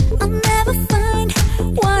 I'll never find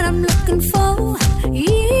what I'm looking for.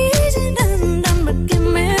 Easy done, but give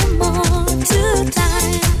me more 2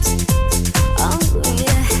 times. Oh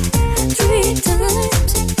yeah, 3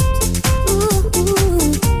 times. Ooh,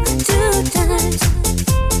 2 times.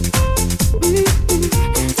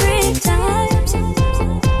 3 times.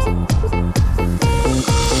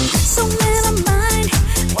 So never mind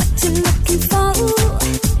what you're looking for.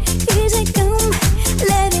 Easy come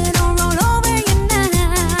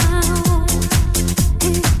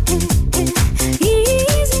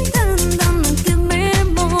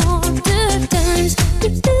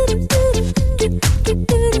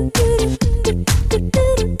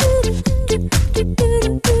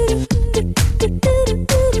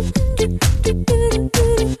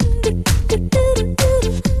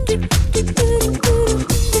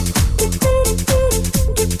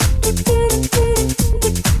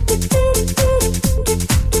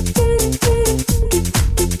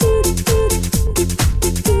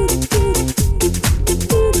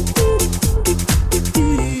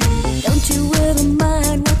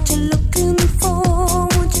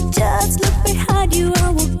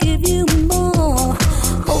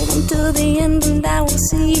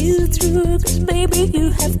baby, you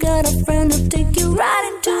have got a friend who'll take you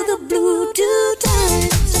right into the blue 2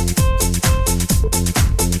 times,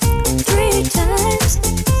 3 times,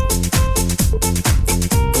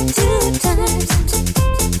 2 times,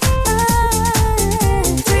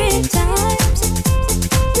 3 times,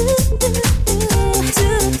 2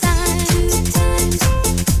 times,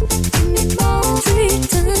 give me more, 3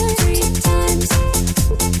 times,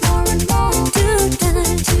 more and more, 2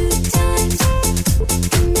 times,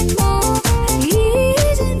 give me more,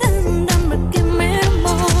 easy done, but give me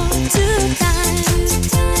more, 2 times,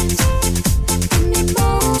 give me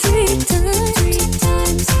more, 3 times, 2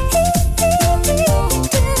 times,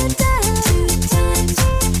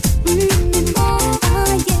 give me more,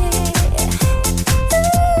 oh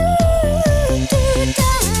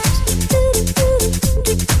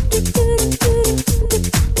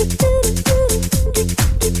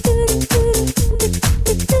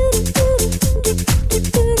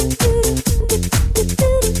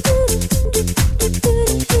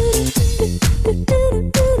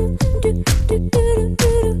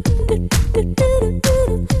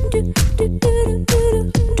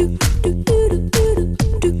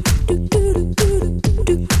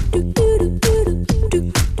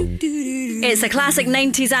It's a classic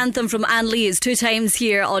 90s anthem from Anne Lee. It's 2 times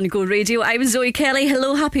here on Go Radio. I'm Zoe Kelly.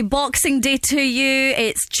 Hello, happy Boxing Day to you.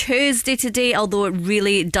 It's Tuesday today, although it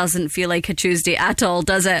really doesn't feel like a Tuesday at all,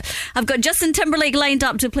 does it? I've got Justin Timberlake lined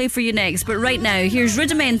up to play for you next, but right now, here's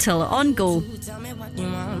Rudimental on Go. Tell me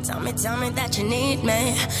that you need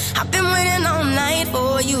me. I've been waiting all night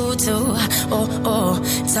for you to.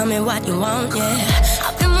 Tell me what you want, yeah.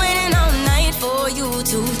 I've been waiting all night for you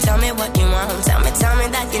to. Tell me what you want. Tell me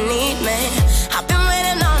that you need me. I've been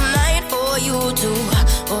waiting all night for you to.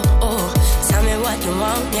 Tell me what you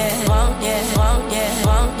want, yeah. Want, yeah, want, yeah,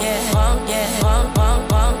 want, yeah, want, yeah, want,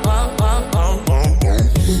 want, want, want, want, want, want.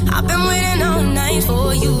 I've been waiting all night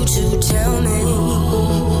for you to tell me.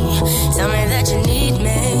 Tell me that you need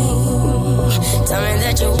me. Tell me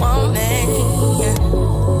that you want me.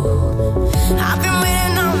 I've been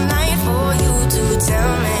waiting all night for you to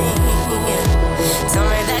tell me. Tell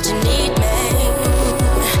me that you need me.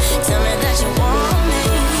 Tell me that you want me.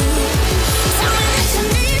 Tell me that you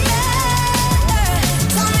need me.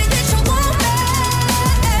 Tell me that you want me.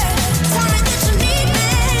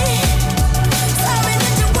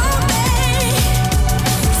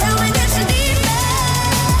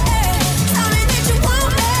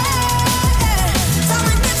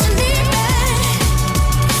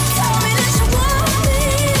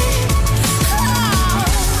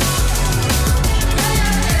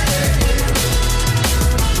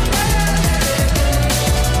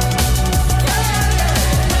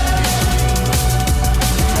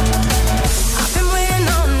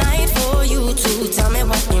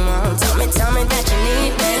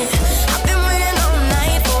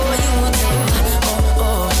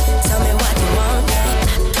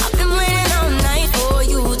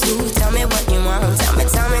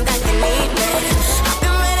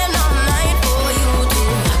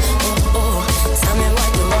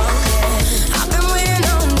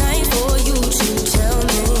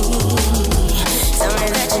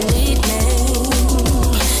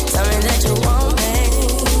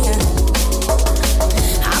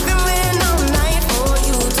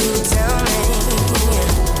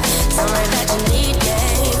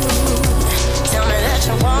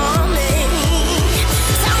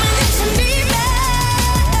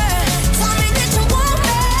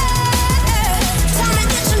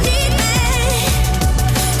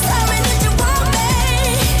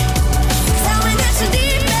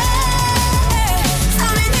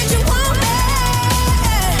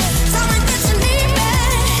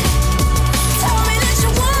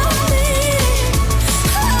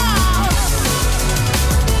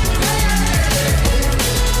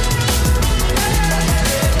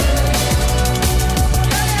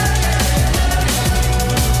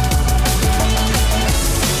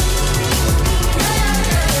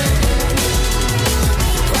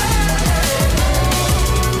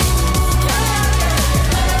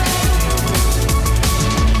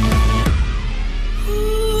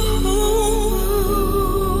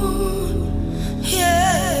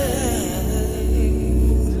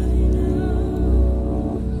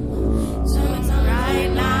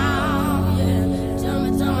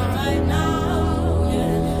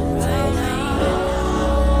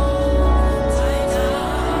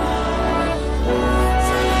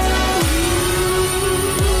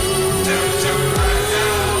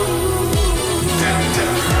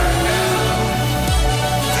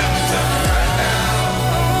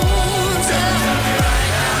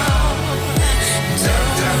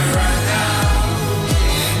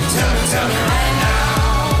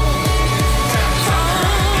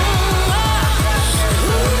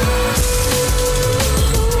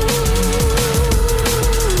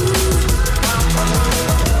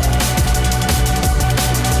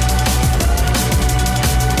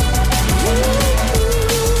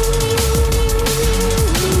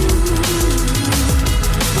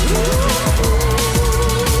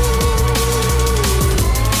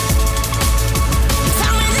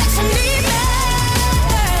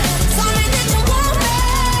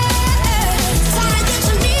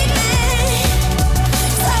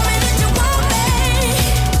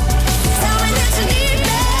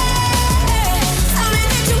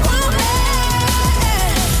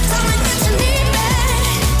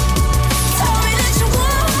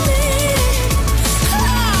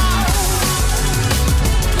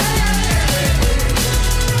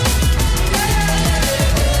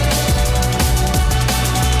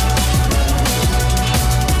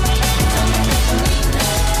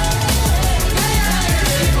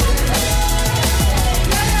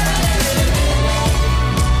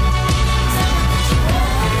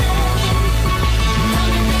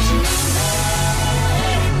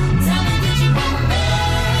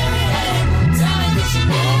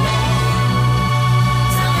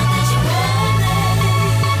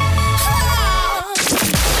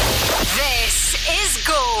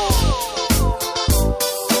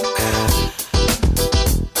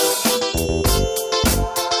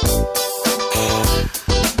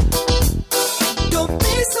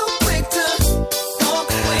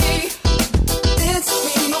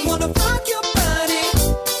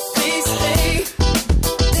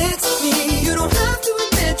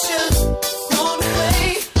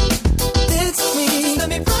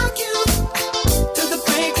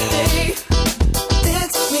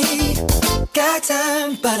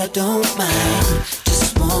 I don't mind.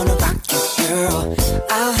 Just wanna rock you, girl.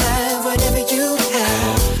 I'll have whatever you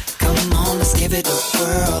have. Come on, let's give it a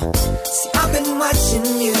whirl. See, I've been watching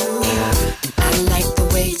you, and I like the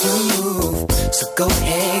way you move. So go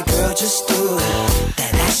ahead, girl, just do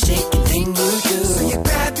that ass shaking thing you do. So you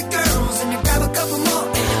grab your girls and you grab a couple more,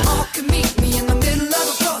 and you all can meet me in the middle of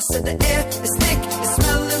the floor. So the air is thick, it's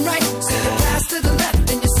smelling right. So you pass to the left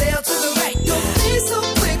and you sail to the right. Don't be so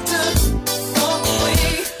quick to walk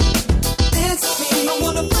away. Dance with me, I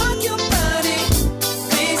wanna rock your body.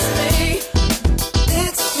 Please stay.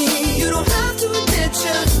 Dance with me, you don't have to admit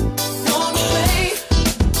you wanna play.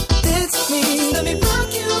 Dance with me, just let me rock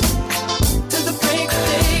you till the break of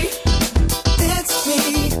day. Dance with me,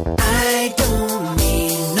 I don't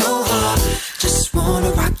mean no harm. Just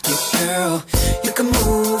wanna rock you, girl. You can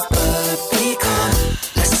move, but be calm.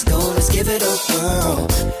 Let's go, let's give it a whirl.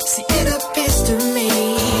 See, it appears to me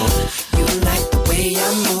you like the way I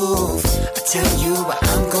move. I tell you what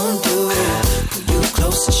I'm gonna do. Pull you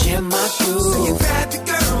close and share my groove. So you grab your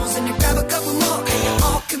girls and you grab a couple more, and you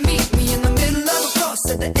all can meet me in the middle of the floor.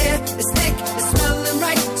 So the air is thick, it's smelling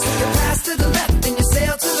right. So you pass to the left and you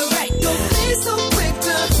sail to the right. Don't be so quick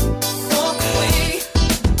to walk away.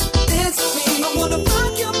 Dance with me, I wanna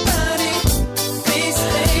rock your body. Please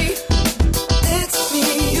stay. Dance with me,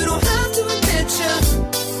 you don't have to admit you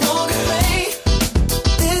wanna play.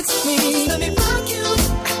 Dance with me, let me rock you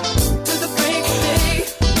till the break of day.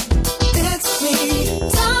 Dance with me,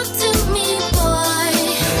 talk to me, boy.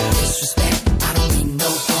 Disrespect, I don't mean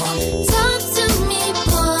no harm. Talk to me,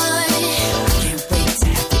 boy. I can't wait to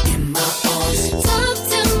have you in my arms. Talk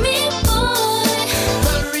to me, boy.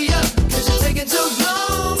 Hurry up, 'cause you're taking too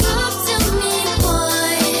long. Talk to me,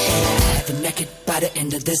 boy. And I have you naked by the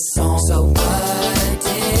end of this song. So what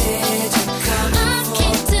did you come for? I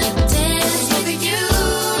came to dance with you.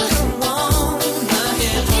 Come on,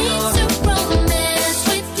 came to romance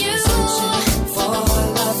with you. Searching for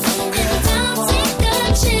love, girl. Don't take a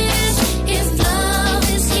chance if love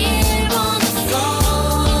is here on the floor,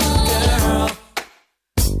 girl.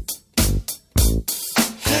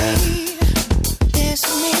 Hey, dance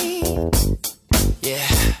with me. Yeah.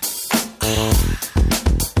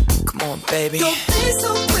 Come on, baby. Don't be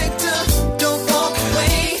so quick to don't walk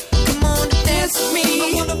away. Come on and dance with me.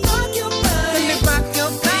 I wanna rock your body. Let me rock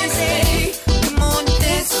your body. Come on and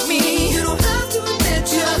dance with me. You don't have to admit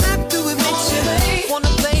you. Don't have to admit you.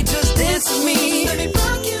 Wanna play, just dance with me. Let me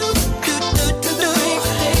rock you. Do do do do.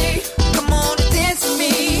 Come on and dance with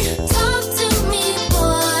me. Talk to me,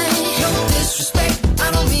 boy. No disrespect, I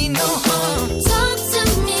don't mean no harm. Talk to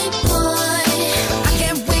me, boy. I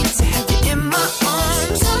can't wait to have you in my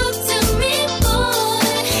arms. Talk to me, boy.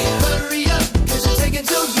 Hurry up, 'cause you're taking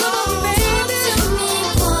too long, baby. Talk to me,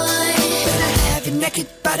 boy. Better have you naked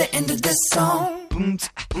by the end of this song. Boom,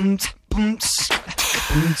 boom, boom,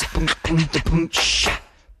 boom, boom, boom, boom,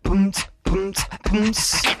 boom, boom, boom,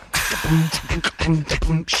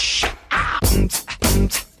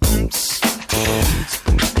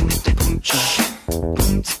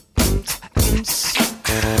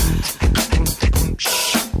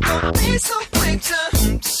 don't be so quick to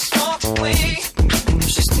walk away. I'm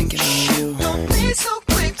just thinking of you. Don't be so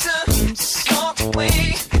quick to walk away.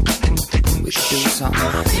 We could do something.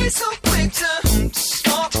 Don't be so quick to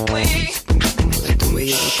walk away. Like the way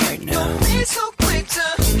you look right now. Don't be so quick to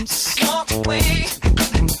walk away.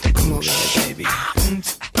 Come over here, baby.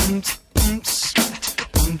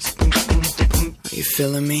 Are you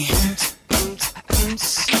feeling me?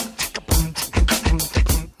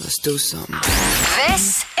 Let's do something.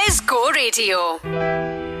 This is Go Radio.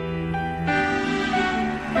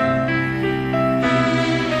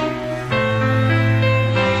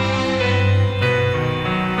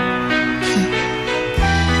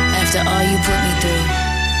 After all you put me through,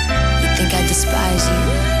 you think I despise you.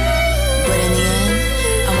 But in the end,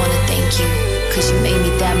 I wanna thank you, 'cause you made me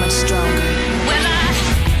that much stronger. Well, I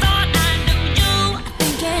thought I knew you,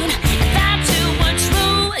 thinking that you were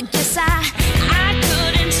true. Guess I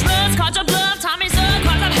couldn't trust, caught your bluff, taught me so,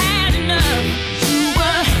 'cause I've had enough. You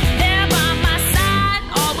were there by my side,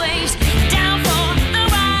 always down for the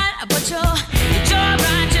ride. But your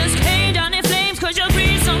ride just came down in flames, 'cause your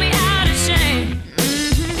greed saw me out of shame.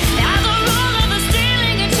 As a rule of the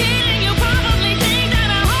stealing and cheating, you probably think that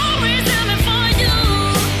I always am it for you.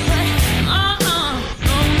 But no,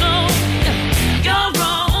 no, you're wrong.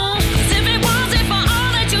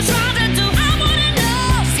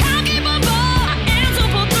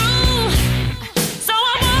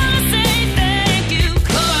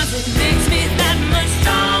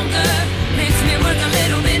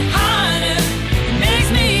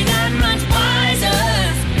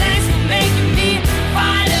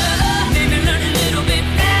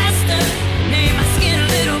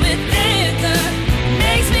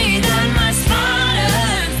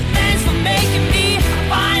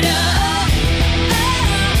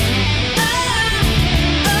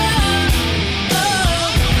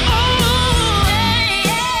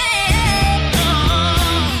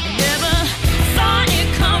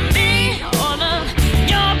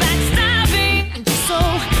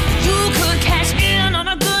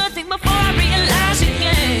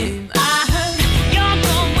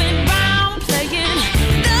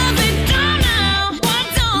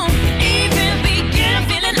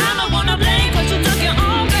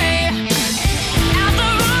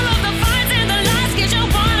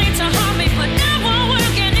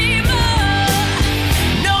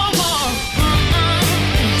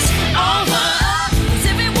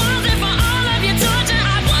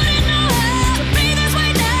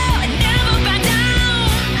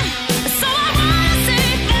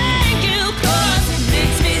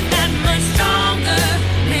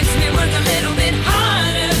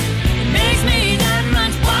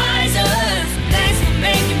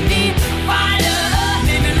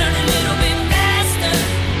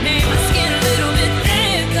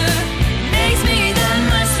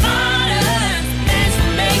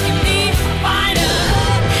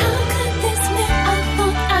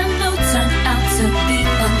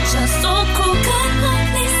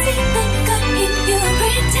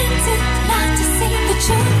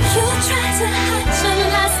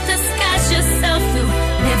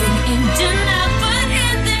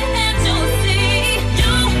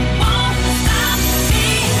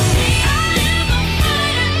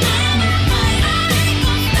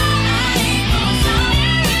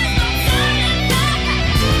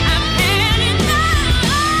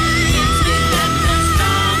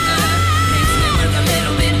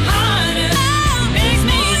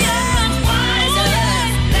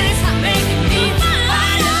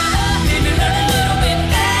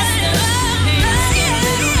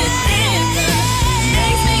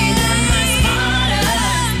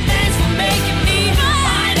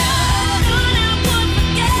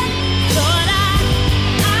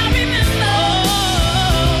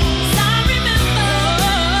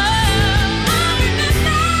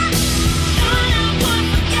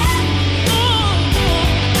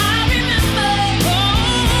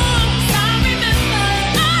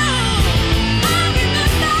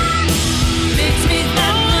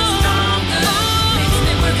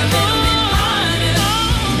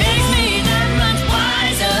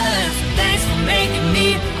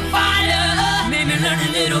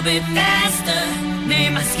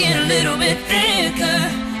 get a little bit thicker.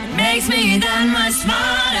 It makes me that much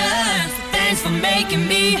smarter. So thanks for making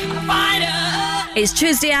me a fighter. It's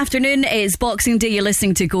Tuesday afternoon, it's Boxing Day, you're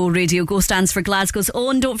listening to Go Radio. Go stands for Glasgow's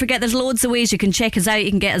own. Don't forget there's loads of ways you can check us out. You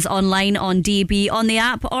can get us online on DAB, on the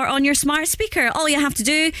app or on your smart speaker. All you have to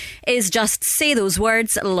do is just say those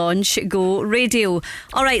words, launch Go Radio.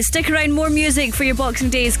 Alright, stick around, more music for your Boxing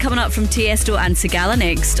Days coming up from Tiesto and Sigala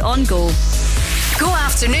next on Go. Go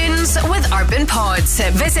afternoons with Urban Pods.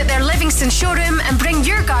 Visit their Livingston showroom and bring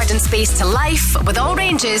your garden space to life with all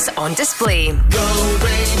ranges on display. Go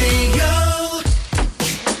Radio.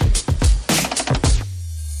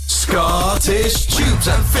 Scottish Tubes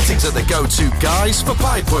and Fittings are the go-to guys for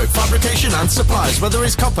pipework, fabrication and supplies. Whether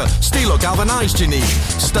it's copper, steel or galvanised you need,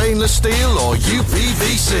 stainless steel or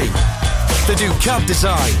UPVC. They do cab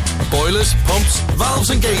design, boilers, pumps,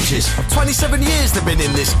 valves and gauges. 27 years they've been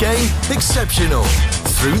in this game, exceptional,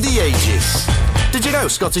 through the ages. Did you know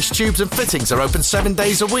Scottish Tubes and Fittings are open 7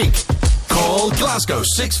 days a week? Call Glasgow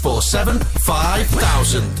 647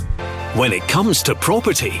 5000. When it comes to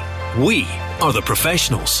property, we are the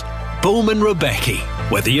professionals. Bowman Rebecki.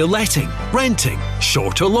 Whether you're letting, renting,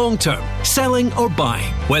 short or long term, selling or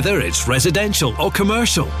buying, whether it's residential or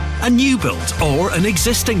commercial, a new build or an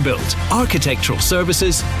existing build, architectural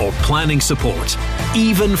services or planning support,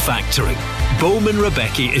 even factoring. Bowman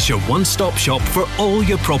Rebecki is your one-stop shop for all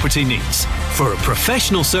your property needs. For a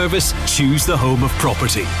professional service, choose the home of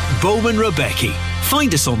property. Bowman Rebecki.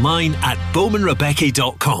 Find us online at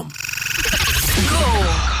bowmanrebecki.com.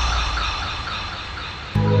 Go!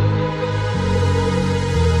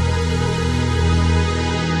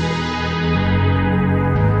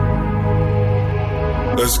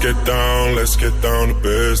 Let's get down to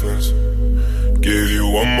business. Give you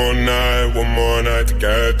one more night to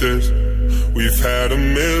get this. We've had a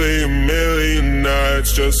million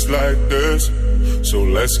nights just like this. So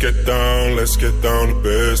let's get down to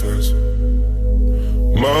business.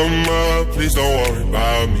 Mama, please don't worry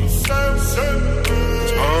about me. 'Cause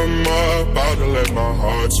I'm about to let my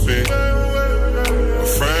heart speak. My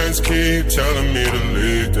friends keep telling me to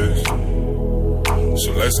leave this.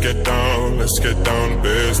 So let's get down to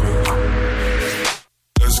business.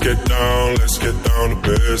 Let's get down to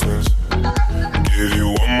business. Give you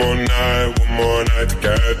one more night to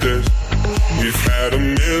get this. We've had a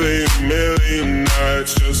million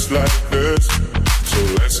nights just like this. So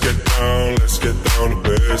let's get down to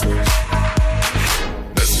business.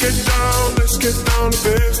 Let's get down to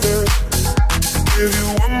business. Give you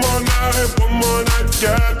one more night to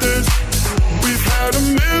get this. We've had a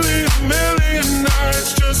million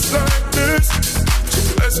nights just like this. So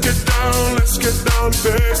let's get down to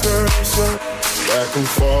business.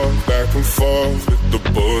 Back and forth with the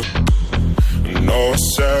book. I know I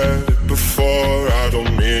said it before, I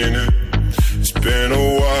don't mean it. It's been a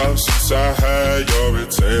while since I had your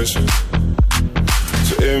attention,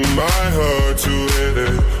 so it might hurt to hit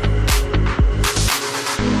it.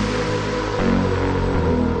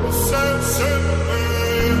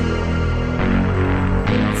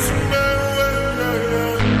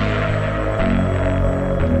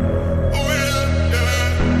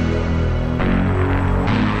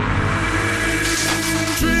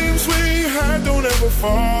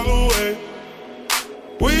 Fall away.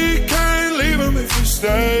 We can't leave them if we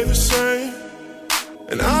stay the same.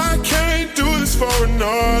 And I can't do this for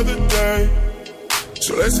another day.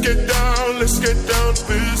 So let's get down to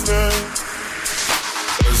business.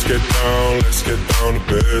 Let's get down to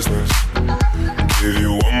business. Give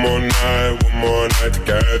you one more night to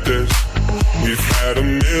get this. We've had a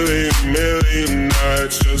million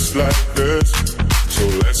nights just like this. So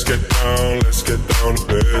let's get down to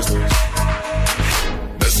business.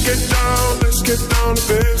 Let's get down to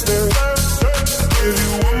business. Give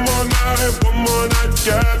you one more night to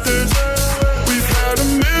get this. We've had a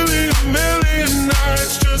million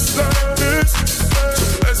nights just like this. So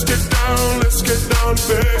let's get down to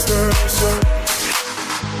business.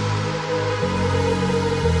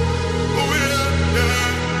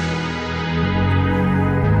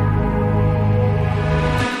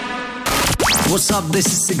 What's up, this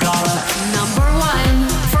is Sigala. Number 1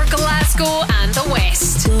 for Glasgow and the West.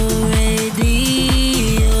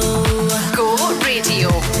 Go Radio.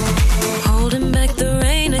 Holding back the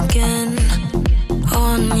rain again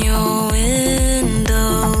on your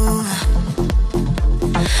window.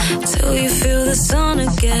 Till you feel the sun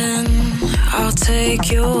again, I'll take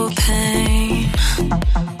your pain.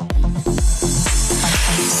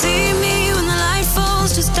 See me when the light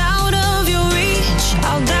falls just out of your reach.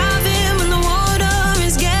 I'll dive in when the water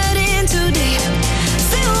is getting too deep.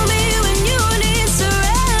 Feel me when you need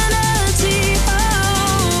serenity.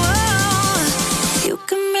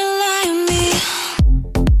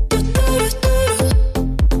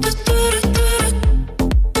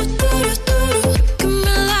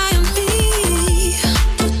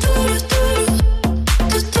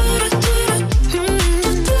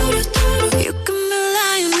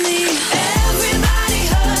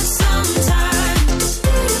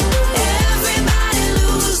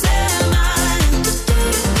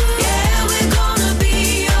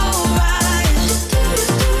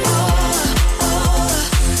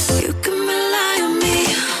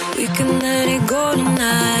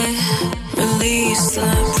 feels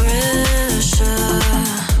like pressure.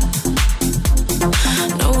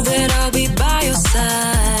 Know that I'll be by your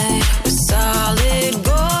side with solid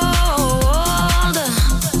gold.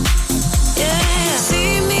 Yeah,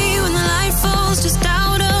 see me when the light falls just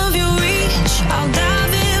out of your reach. I'll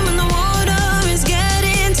dive in when the water is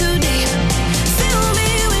getting too deep. Feel me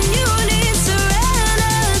when you need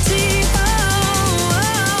serenity. Oh,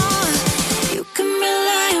 oh. You can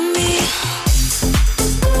rely on me.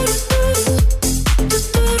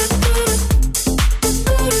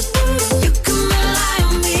 You can rely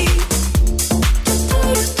on me.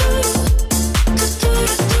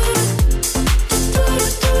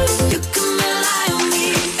 You can rely on me.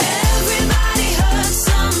 Everybody hurts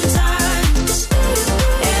sometimes.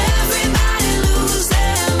 Everybody lose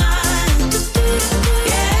their mind.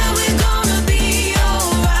 Yeah, we're gonna be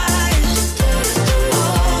alright.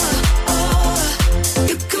 Oh, oh,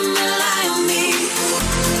 you can rely on me.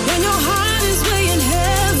 When your heart is weighing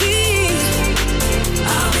heavy,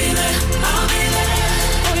 I'll be there, I'll be there.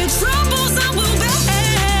 All your troubles I will bear.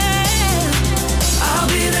 I'll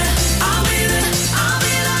be there, I'll be there, I'll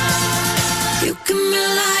be there. You can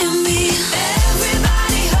rely on me.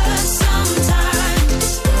 Everybody hurts sometimes.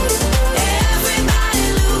 Everybody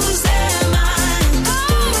lose their mind. Oh,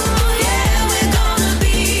 yeah, we're gonna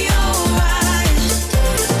be alright.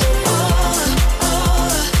 Oh,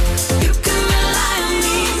 oh, you can rely on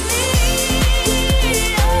me.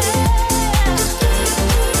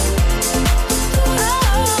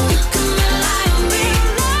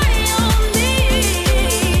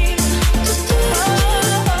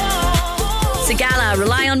 Sigala,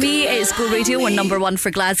 Rely on Me. It's Go Radio. We're number one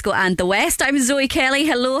for Glasgow and the West. I'm Zoe Kelly.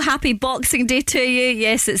 Hello, happy Boxing Day to you.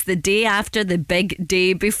 Yes, it's the day after the big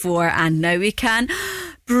day before, and now we can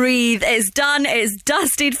breathe. It's done. It's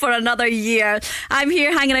dusted for another year. I'm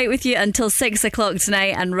here hanging out with you until 6 o'clock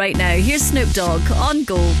tonight, and right now, here's Snoop Dogg on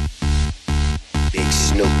Go. Big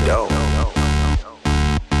Snoop Dogg.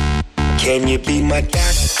 Can you be my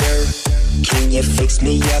doctor? Can you fix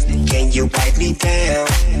me up? Can you wipe me down?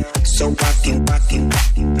 So I can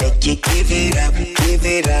make you give it up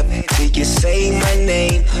till you say my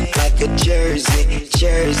name like a jersey.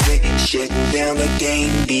 Shutting down the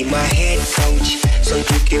game, be my head coach, so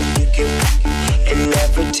you can and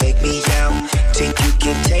never take me out till you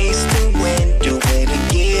can taste the wind. Do it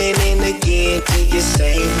again and again till you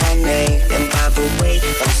say my name. And by the way,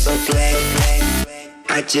 I'm so glad.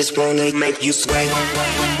 I just wanna make you sweat.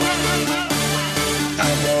 I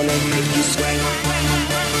wanna make you sweat.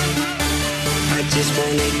 I just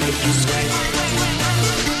wanna make you sweat.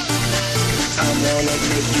 I wanna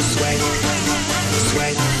make you sweat.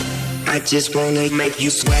 Sweat. I just wanna make you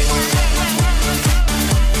sweat.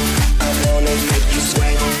 I wanna make you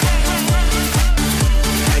sweat.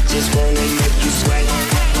 I just wanna make you sweat.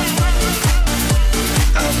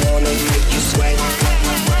 I wanna make you sweat.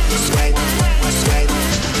 Sweat. Sweat.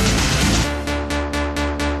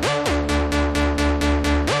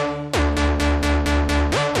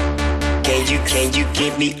 Can you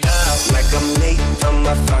give me up like I'm late from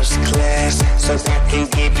my first class, so I can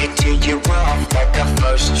give it to you off like a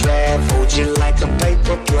first draft. Hold you like a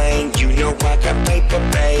paper plane, you know I got paper,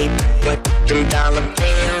 babe. But them dollar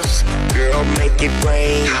bills, girl, make it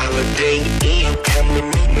rain. Holiday Inn, come and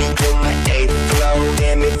meet me on my 8th floor.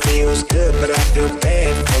 Damn, it feels good, but I feel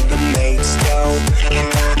bad for the maids though.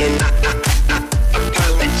 And I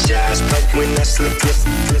apologize, but when I slip,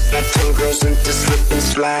 I turn girls into slip and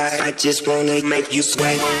slide. I just wanna make you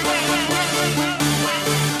sweat.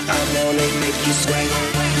 I wanna make you sweat.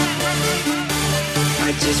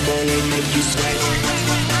 I just wanna make you sweat.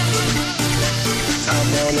 I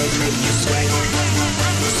wanna make you sweat.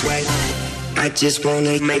 Sweat. I just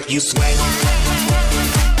wanna make you sweat.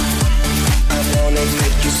 I wanna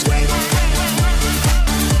make you sweat.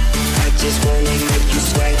 I just wanna make you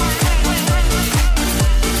sweat.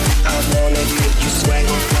 I wanna make you sweat.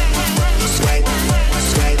 Sweat.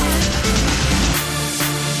 Sweat.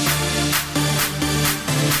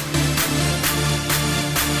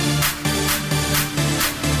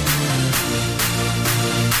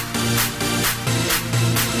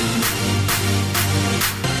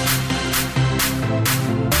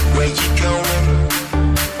 Where you going?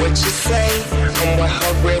 What you say? I'm with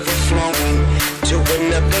her river flowing to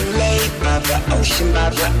another lake by the ocean,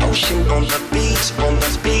 on the beach,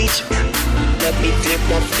 Let me dip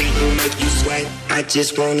my feet and make you sweat. I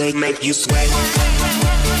just wanna make you sweat.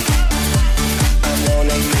 I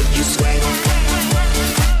wanna make you sweat.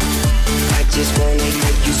 I just wanna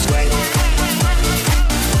make you sweat.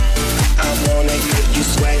 I wanna make you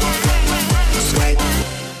sweat. Sweat.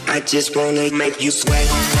 I just wanna make you sweat.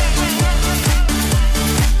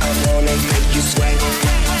 I wanna make you sweat.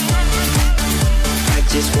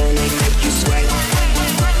 just wanna make you sweat.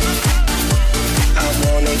 I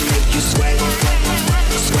wanna make you sweat,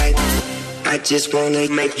 sweat. I just wanna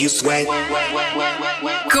make you sweat.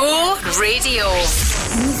 Go Radio.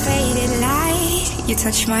 In the faded light, you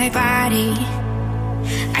touch my body.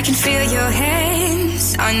 I can feel your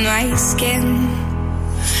hands on my skin.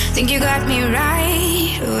 Think you got me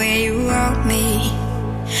right where you want me,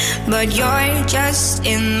 but you're just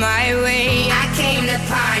in my way. I came to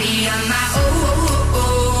party on my own.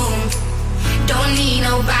 Don't need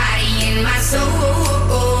nobody in my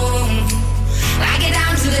soul. I get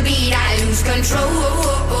down to the beat, I lose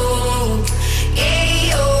control.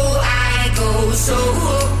 Ayo, I go so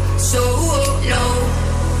low.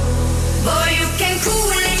 Boy, you can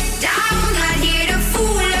cool it down. Not here to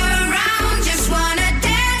fool around. Just wanna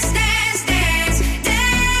dance, dance, dance,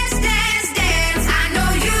 dance, dance, dance. I know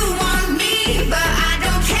you want me, but I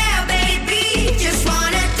don't care, baby. Just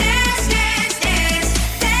wanna dance, dance, dance,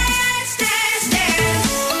 dance, dance, dance.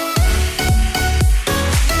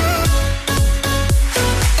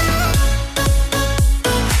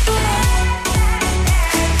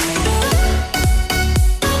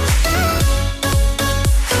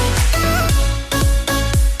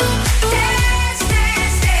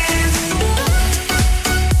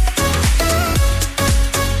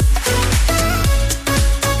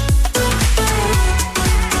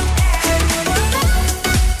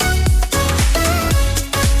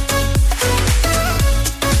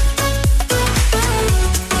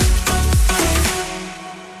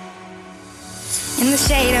 In the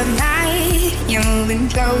shade of night, you're moving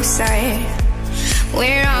closer.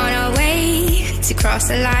 We're on our way to cross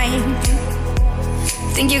the line.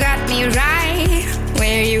 Think you got me right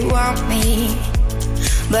where you want me,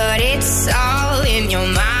 but it's all in your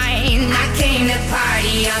mind. I came to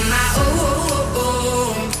party on my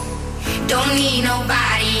own. Don't need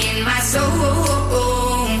nobody in my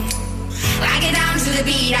soul. I get down to the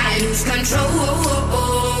beat, I lose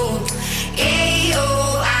control. Ayo,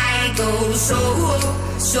 I go so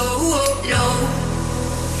low.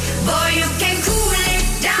 Boy, you can cool it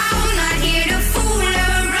down. Not here to fool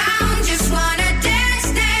around. Just wanna dance,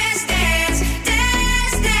 dance, dance,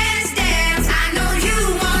 dance, dance, dance. I know you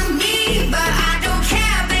want me, but I don't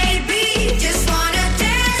care, baby. Just wanna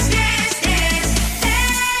dance, dance, dance,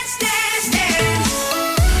 dance, dance, dance.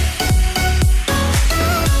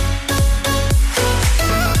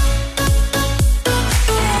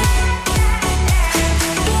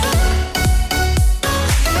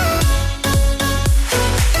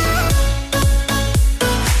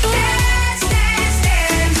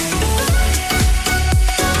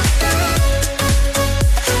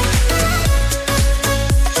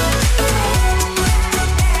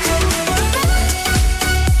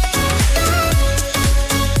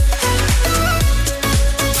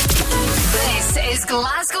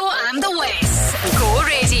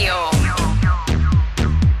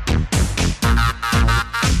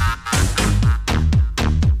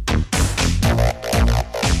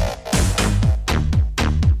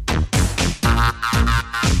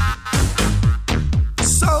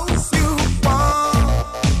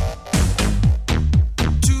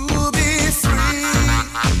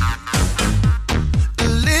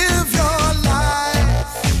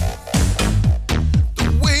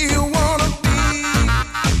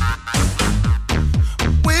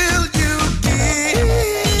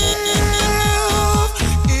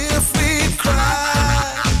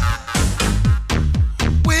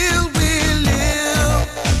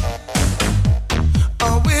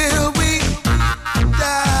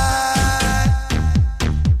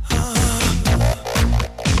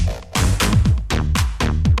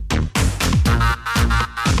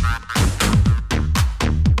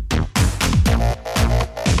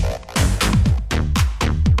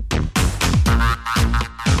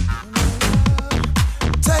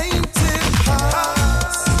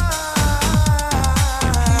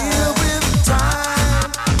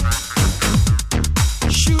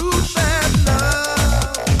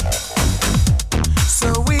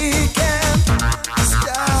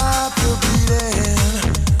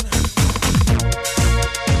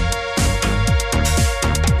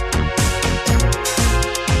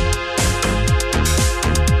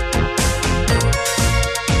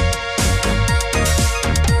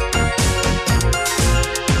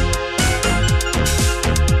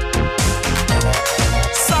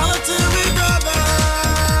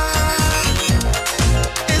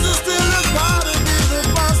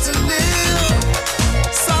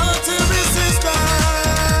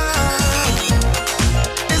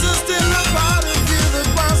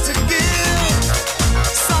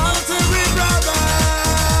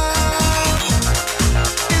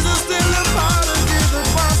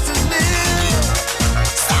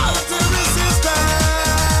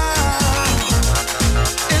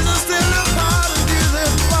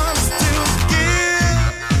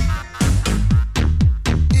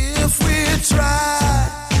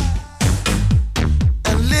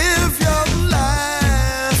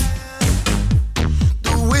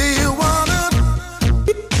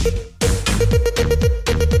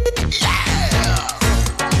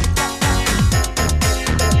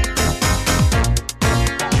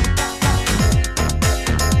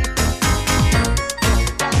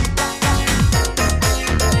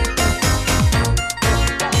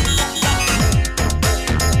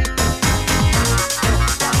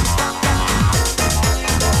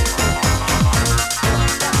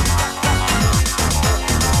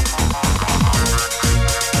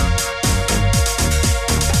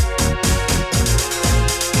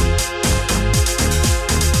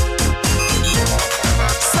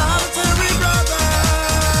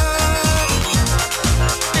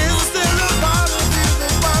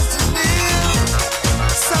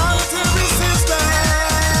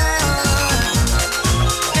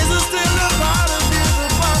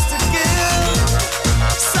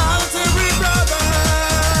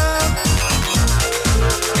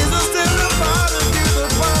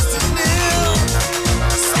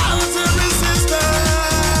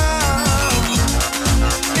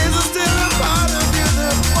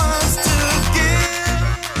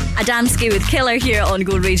 Adamski with Killer here on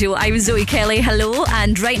Go Radio. I'm Zoe Kelly, hello.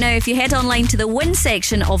 And right now, if you head online to the win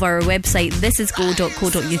section of our website,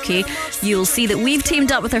 thisisgo.co.uk, you'll see that we've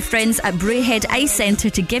teamed up with our friends at Braehead Ice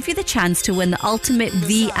Centre to give you the chance to win the ultimate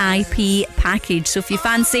VIP package. So if you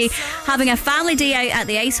fancy having a family day out at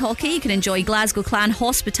the ice hockey, you can enjoy Glasgow Clan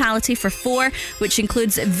hospitality for 4, which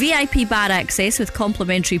includes VIP bar access with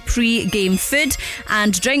complimentary pre-game food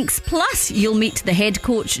and drinks. Plus, you'll meet the head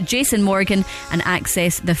coach, Jason Morgan, and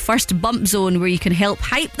access the first bump zone where you can help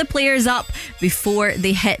hype the players up before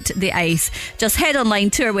they hit the ice. Just head online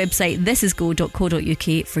to our website,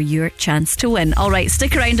 thisisgo.co.uk, for your chance to win. Alright,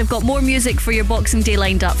 stick around. I've got more music for your Boxing Day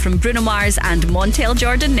lined up from Bruno Mars and Montel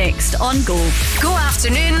Jordan next on Go. Go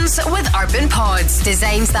afternoons with Urban Pods.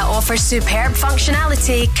 Designs that offer superb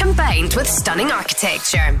functionality combined with stunning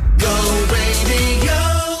architecture. Go Radio.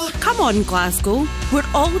 Come on, Glasgow. We're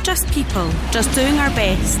all just people, just doing our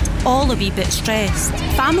best. All a wee bit stressed.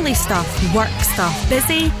 Family stuff, work stuff,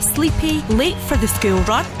 busy, sleepy, late for the school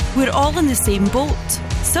run. We're all in the same boat.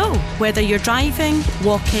 So, whether you're driving,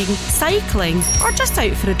 walking, cycling, or just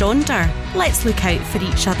out for a donder, let's look out for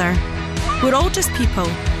each other. We're all just people,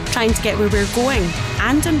 trying to get where we're going,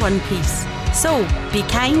 and in one piece. So, be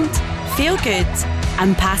kind, feel good,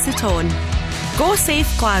 and pass it on. Go safe,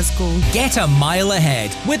 Glasgow. Get a mile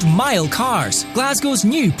ahead with Mile Cars, Glasgow's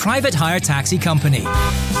new private hire taxi company.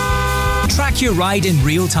 Track your ride in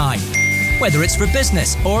real time. Whether it's for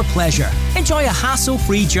business or pleasure, enjoy a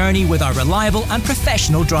hassle-free journey with our reliable and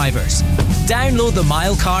professional drivers. Download the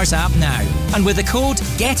Mile Cars app now, and with the code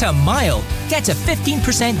GETAMILE, get a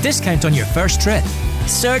 15% discount on your first trip.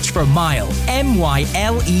 Search for Mile,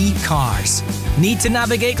 M-Y-L-E Cars. Need to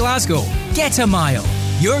navigate Glasgow? Get a Mile.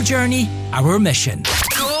 Your journey, our mission.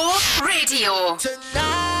 Go Radio.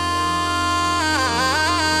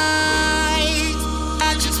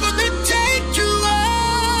 I just wanna take you higher.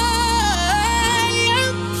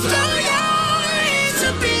 Throw your hands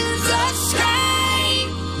up in the sky.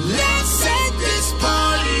 Let's set this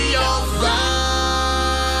party on fire.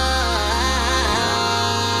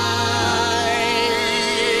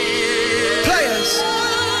 Players,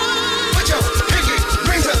 put your pinky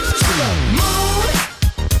rings up to the moon.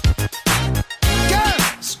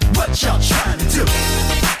 Girls, what y'all trying to do?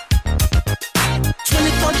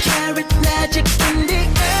 24 karat magic in the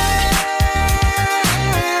air.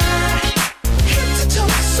 Head to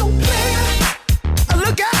toe, so clear.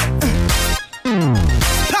 Look out!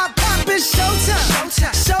 Pop, pop, it's showtime.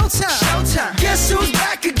 Showtime. Showtime. Showtime. Guess who's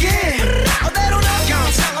back again? Oh, they don't know.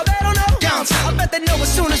 Downtown. Oh, they don't know. Downtown. I bet they know as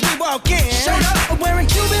soon as we walk in. Showed up. I'm wearing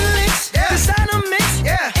Cuban links. Yeah. Designer mix.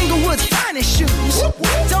 Yeah. Inglewood's finest shoes. Whoop,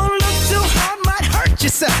 whoop. Don't look too hard, might hurt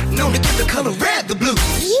yourself. Known to give the color red the blues.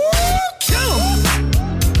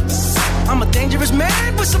 I'm a dangerous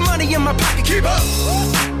man with some money in my pocket. Keep up.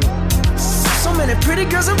 So many pretty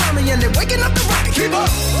girls around me and they're waking up the rocket. Keep up.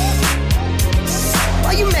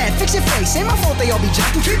 Why you mad? Fix your face. Ain't my fault they all be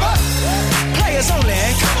jocking. Keep up. Players only.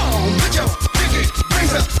 Come on, put your pinky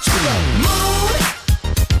rings up to the moon.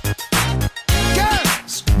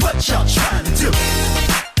 Girls, what y'all trying to do?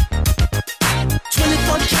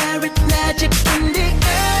 24 karat magic in the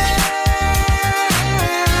air.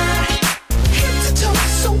 Head to toe,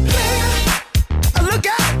 so clear. Look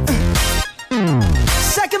out!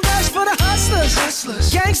 Second verse for the hustlers,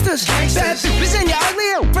 gangsters, bad bitches and your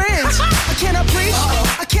ugly old friends. I cannot preach,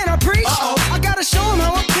 I cannot preach. I gotta show them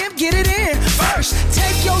how a pimp get it in. First,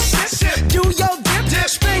 take your sip, do your dip,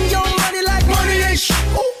 spend your money like money ain't shit.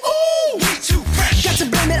 Ooh, ooh, we too fresh. Got to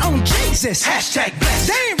blame it on Jesus. Hashtag blessed.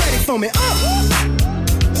 They ain't ready for me.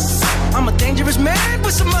 I'm a dangerous man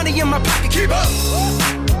with some money in my pocket. Keep up.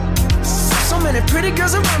 So many pretty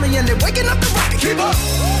girls around me and they're waking up the rocket. Keep up.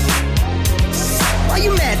 Why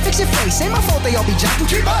you mad? Fix your face. Ain't my fault they all be jocking.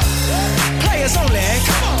 Keep up. Players only.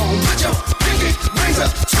 Come on, put your pinky rings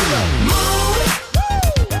up to the moon.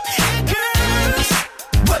 Girls,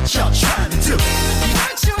 what y'all trying to do?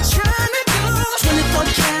 What you trying to do? 24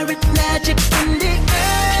 karat magic in the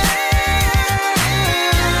air.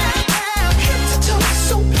 Head to toe,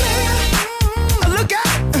 so clear. Look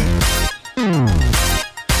out.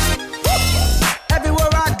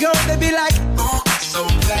 Everywhere I go, they be like, oh, so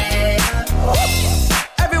bad.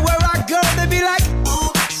 Everywhere I go, they be like,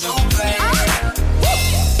 oh, so bad.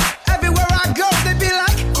 Everywhere I go, they be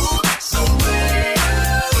like, oh, so bad.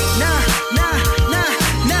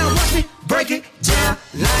 Now, watch me break it down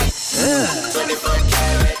like 24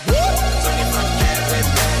 karat, 24 karat magic.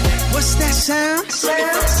 What's that sound?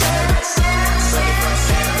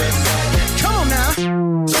 Come on now.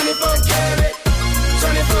 24 karat,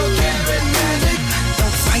 24 karat magic.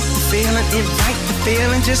 Don't fight the feeling, invite the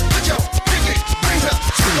feeling. Just put your pinky rings up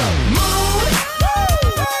to the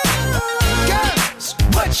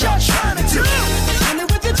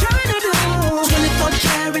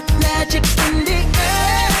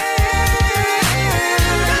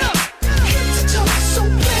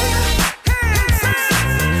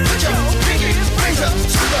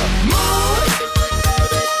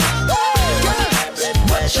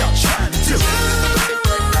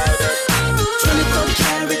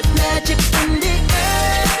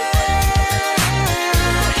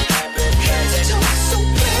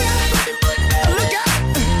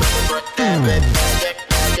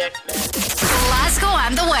Glasgow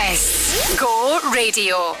and the West. Go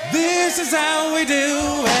Radio. This is how we do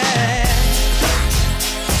it.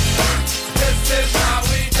 This is how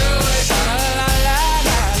we do it.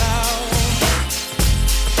 Sha-la-la-la-la-la.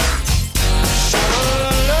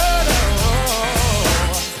 Sha-la-la-la-la.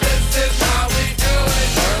 This is how we do it.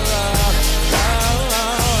 Sha-la-la-la-la.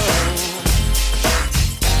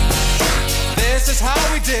 This is how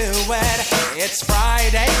we do it. It's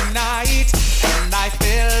Friday night and I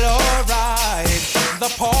feel alright. The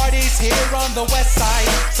party's here on the west side,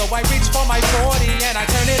 so I reach for my 40 and I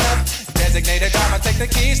turn it up. Designated driver, take the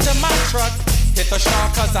keys to my truck. Hit the shop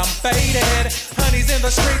cause I'm faded. Honey's in the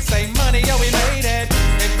streets, say money, yo, we made it.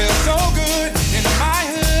 It feels so good in my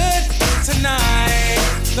hood tonight.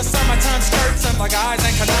 The summertime skirts and the guys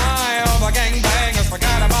ain't canine. All the gangbangers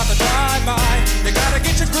forgot about the drive-by. You gotta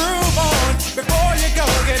get your groove on before you go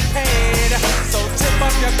get paid. So tip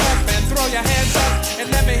up your cup and throw your hands up and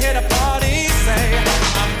let me hear the party say,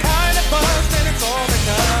 I'm kinda buzzed and it's all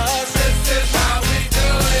because this is how we do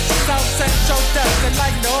it. South Central does it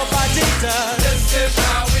like nobody does. This is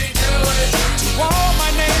how we do it. To all my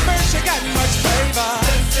neighbors, you got much flavor.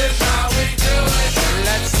 This is how we do it.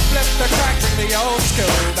 Let's flip the crack, bring the old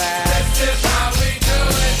school back. This is how we do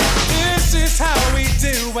it. This is how we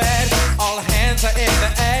do it. All hands are in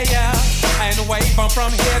the air and wave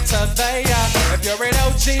from here to there. If you're an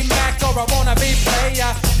OG Mac or a wannabe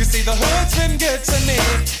player, you see the hood's been good to me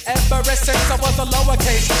ever since I was a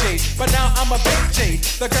lowercase G. But now I'm a big G.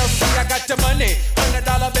 The girls see I got the money,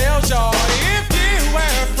 $100 bills, y'all. If you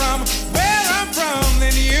were from where I'm from,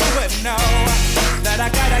 then you would know that I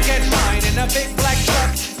gotta get mine in a big black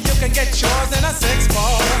truck. You can get yours in a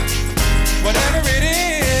 6-4. Whatever it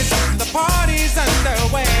is, the party's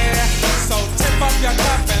underway. So tip up your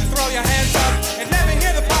cup and throw your hands up and let me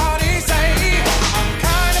hear the party say, I'm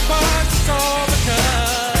kinda buzzed, so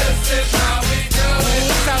because this is how we do it.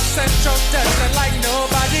 South Central does it like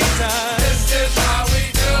nobody does. This is how we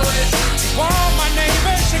do it. To all my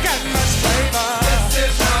neighbors, you got much flavor. This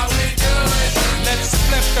is how we do it. Let's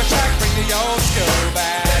flip the track, bring the old school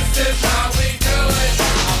back. This is how we do it.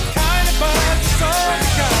 I'm kinda buzzed, so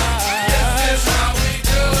because this is how we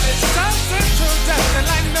do it. South Central does it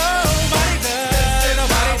like nobody does.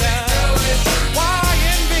 Nobody does.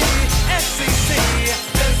 YNB, SEC.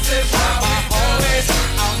 This is how we do it.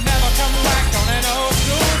 I'll never come back on an old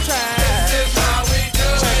school track. This is how we do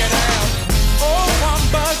it. Check it out. Oh, I'm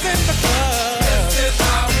buzzing the club. This is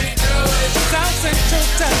how we do it. South Central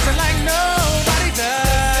does it like nobody does.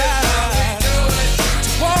 This is how we do it.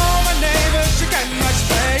 To all my neighbors, you got much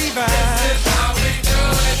flavor. This is how we do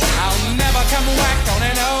it. I'll never come back on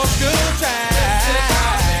an old school track. This is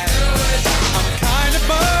how we do it. I'm kinda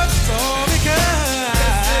buzzed, so because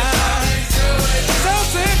this is how we do it. South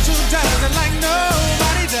Central does it like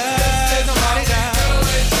nobody does. Nobody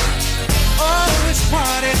does. Oh, it's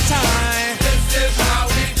party time. This is how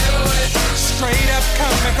we do it. Straight up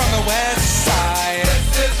coming from the west side.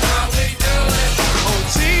 This is how we do it. Oh,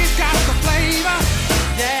 she's got the flavor.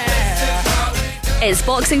 Yeah. It's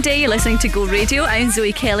Boxing Day, you're listening to Go Radio. I'm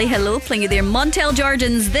Zoe Kelly. Hello, playing you there. Montel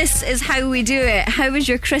Jordans, this is how we do it. How was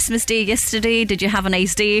your Christmas day yesterday? Did you have a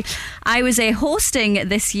nice day? I was hosting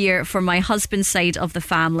this year for my husband's side of the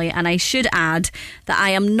family, and I should add that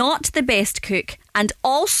I am not the best cook. And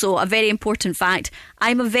also, a very important fact,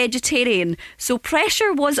 I'm a vegetarian. So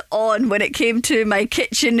pressure was on when it came to my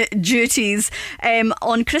kitchen duties.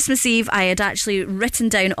 On Christmas Eve, I had actually written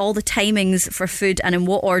down all the timings for food and in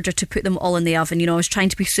what order to put them all in the oven. You know, I was trying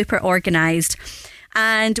to be super organised.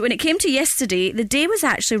 And when it came to yesterday, the day was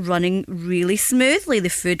actually running really smoothly. The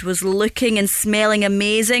food was looking and smelling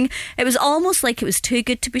amazing. It was almost like it was too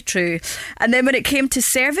good to be true. And then when it came to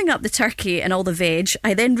serving up the turkey and all the veg,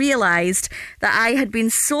 I then realised that I had been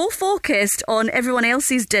so focused on everyone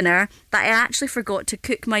else's dinner that I actually forgot to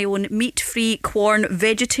cook my own meat-free corn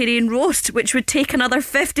vegetarian roast, which would take another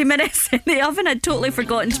 50 minutes in the oven. I'd totally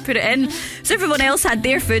forgotten to put it in. So everyone else had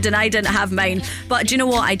their food and I didn't have mine. But do you know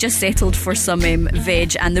what? I just settled for some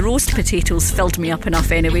veg, and the roast potatoes filled me up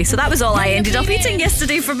enough anyway. So that was all I ended up eating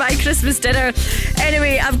yesterday for my Christmas dinner.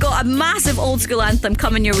 Anyway, I've got a massive old school anthem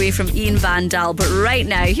coming your way from Ian Van Dahl. But right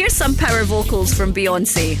now, here's some power vocals from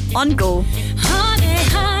Beyonce. On Go. Honey,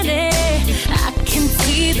 honey, I can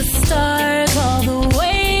see the stars all the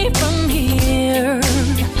way from here.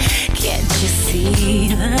 Can't you see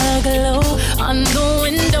the glow on the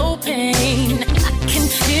window pane? I can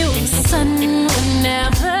feel the sun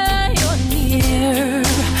whenever you're near.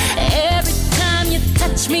 Every time you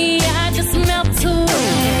touch me, I just melt away.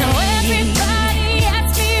 Now everybody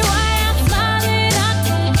asks me why I'm smiling out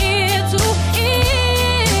from ear to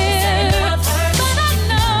ear, but I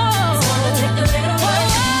know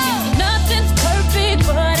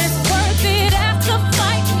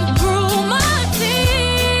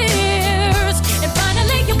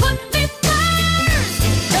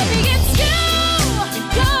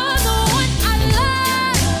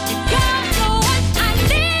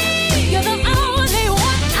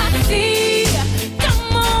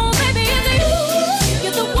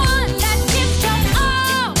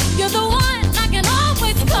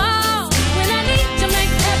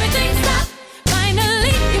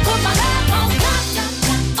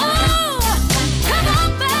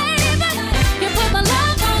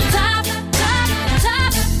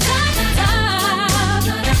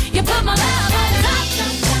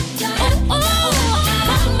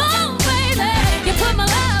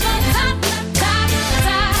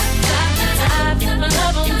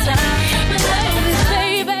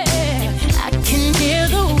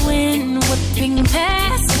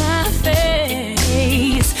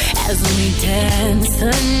dance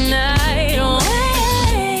the night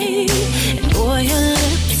away. And boy, your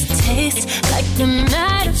lips taste like the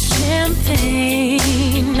night of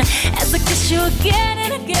champagne. As I kiss you again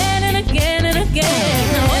and again and again and again.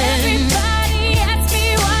 Now everybody asks me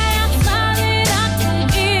why I'm smiling out from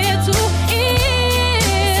ear to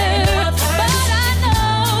ear, but I know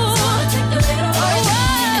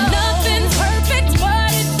nothing's perfect,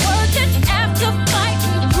 but it's worth it after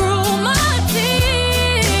fighting through my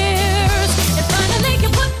tears. And finally you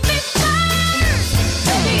put me first.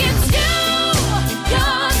 Baby, it's you.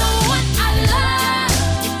 You're the one I love.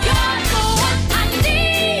 You're the one I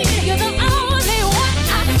need. You're the only one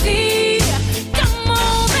I see. Come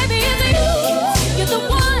on, baby, it's you. You're the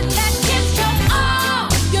one that gives your all.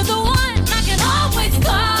 You're the one I can always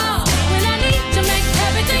call when I need to make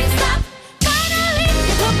everything stop. Finally,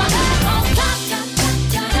 you put my love on top.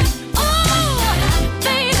 Oh,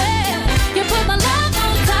 baby, you put my love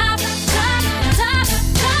on top, top, top,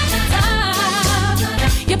 top, top.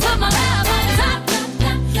 You put my love on top.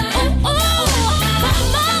 Oh,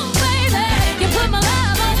 come on, baby, you put my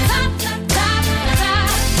love on top, top,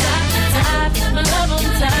 top, top, top. My love on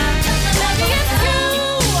top. Baby, it's you.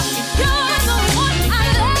 You're the one I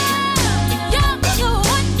love. You're the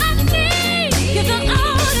one I need. You're the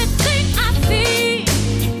only thing I see.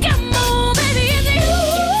 Come on, baby, it's you.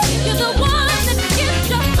 You're the one that gives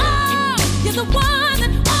your all. You're the one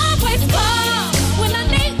that always calls when I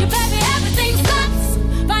need you, baby. Everything stops.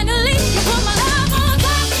 Finally, you put my love on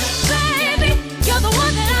top, baby. You're the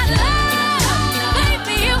one that I love,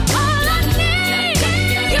 baby. You're all I need.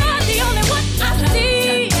 You're the only one I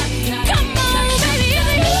see. Come on, baby,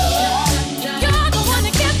 it's you. You're the one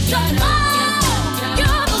that gives your all.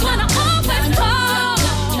 You're the one I always call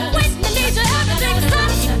when I need you. Everything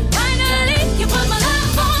stops. Finally, you put my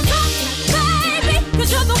love on top, baby. 'Cause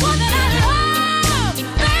you're the one that I love,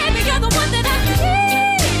 baby. You're the one that I need.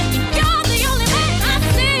 You're the only man I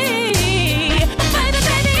see. Baby,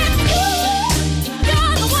 baby, it's you.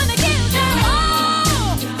 You're the one that gives your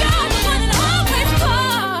all. You're the one that always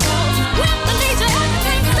calls when I need you.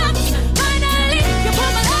 Everything stops. Finally, you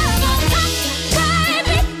put my love on top,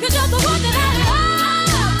 baby. 'Cause you're the one that I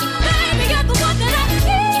love, baby. You're the one that I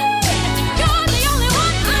need. You're the only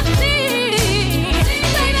one I see.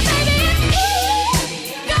 Baby, baby, it's you.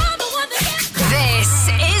 You're the one that This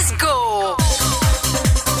is Go.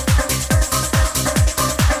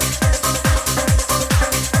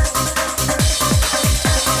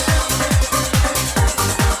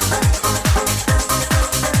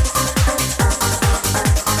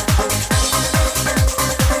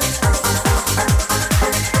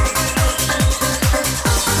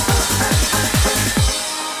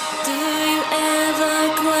 Do you ever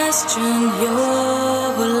question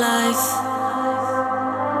your life?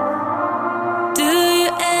 Do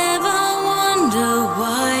you ever wonder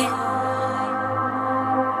why?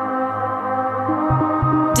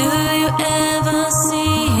 Do you ever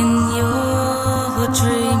see in your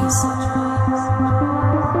dreams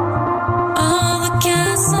all the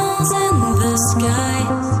castles in the sky?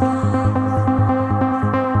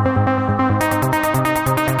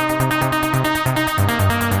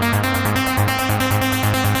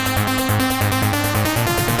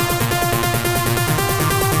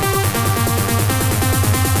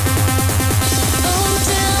 Oh,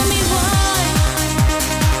 tell me why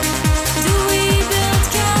do we build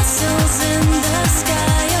castles in the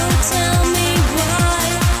sky? Oh, tell me why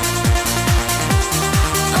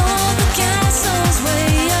all the castles way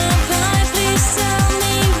up high. Please tell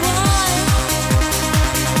me why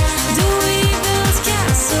do we build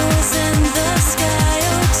castles in the sky?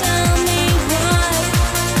 Oh, tell me why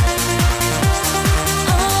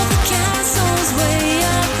all the castles way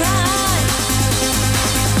up high.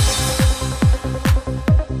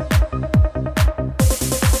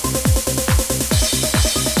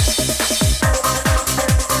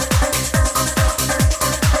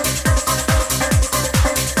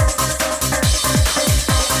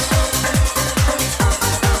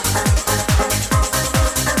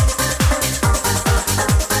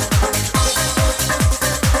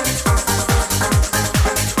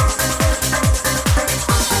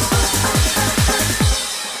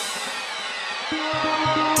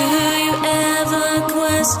 Do you ever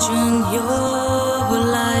question your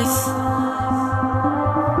life?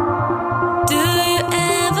 Do you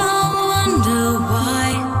ever wonder why?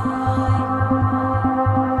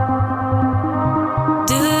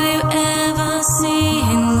 Do you ever see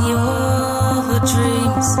in your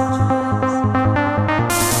dreams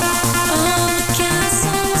all the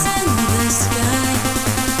castles in the sky?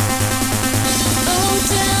 Oh,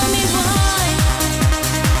 tell me why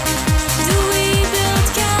do we build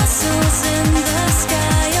castles in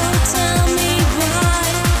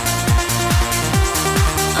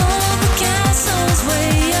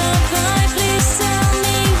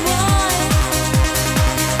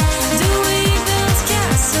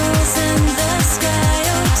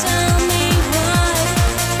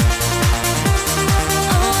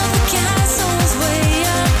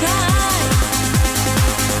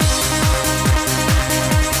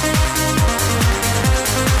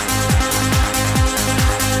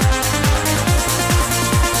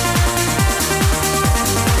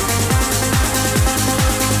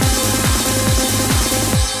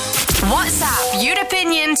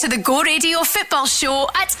to the Go Radio Football Show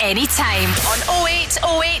at any time on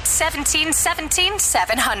 0808 17 17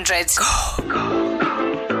 700.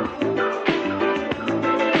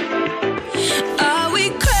 Are we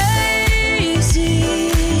crazy?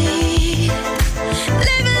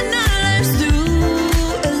 Living our lives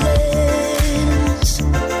through a lens.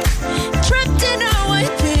 Trapped in our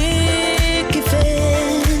white picket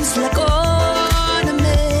fence like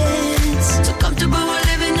ornaments. So comfortable we're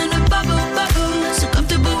living in a bubble. So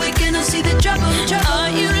comfortable we cannot see the trouble. Are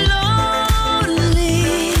you lonely?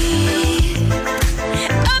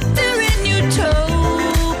 Up there in utopia,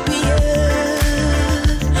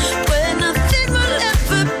 where nothing will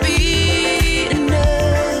ever be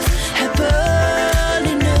enough,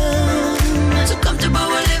 happily numb. So comfortable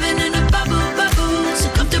we're living in a bubble. So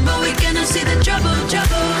comfortable we cannot see the trouble.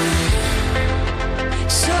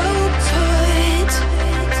 So put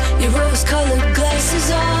your rose-colored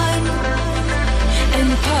glasses on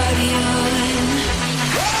and party on.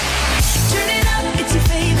 Turn it up, it's your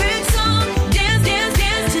favorite song. Dance, dance,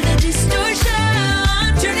 dance to the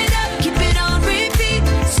distortion. Turn it up, keep it on repeat.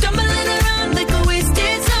 Stumbling around like a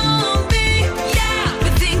wasted zombie. Yeah, we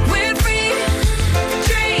think we're free.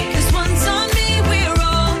 Drink this one's on me. We're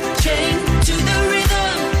all chained to the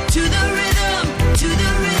rhythm, to the rhythm, to the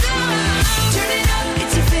rhythm. Turn it up,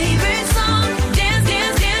 it's your favorite song. Dance,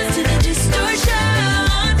 dance, dance to the distortion.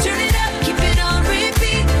 Turn it up, keep it on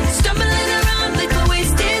repeat. Stumbling around like a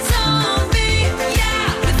wasted zombie. Yeah,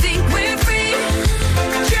 we think we're free.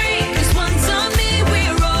 Drink this one's on me.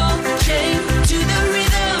 We're all chained to the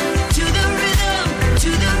rhythm, to the rhythm, to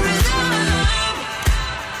the rhythm.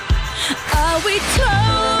 Are we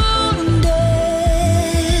tone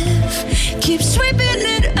deaf? Keep sweeping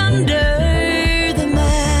it under the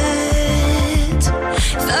mat.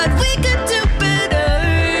 Thought we could do better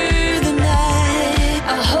than that.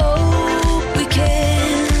 I hope we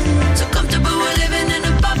can. So comfortable we're living in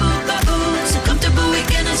a bubble. So comfortable we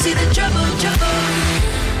cannot see the trouble.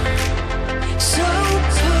 So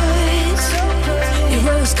put your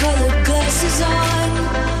rose-colored glasses on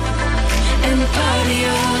and party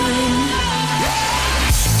on.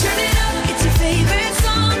 Turn it up, it's your favorite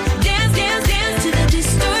song. Dance, dance, dance to the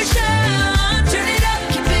distortion. Turn it up,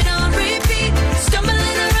 keep it on repeat.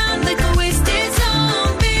 Stumbling around like a wasted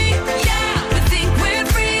zombie. Yeah, we think we're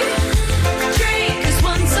free. Drink this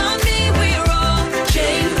one's on me. We're all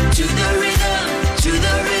chained to the rhythm, to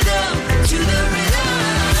the rhythm, to the rhythm.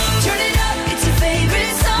 Turn it up, it's your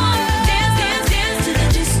favorite song. Dance, dance, dance to the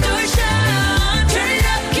distortion. Turn it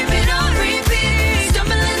up, keep it on repeat.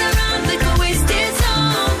 Stumbling around like a wasted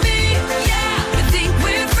zombie. Yeah, we think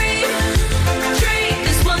we're free. Drink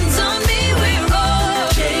this one's on me. We're all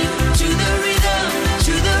chained to the rhythm,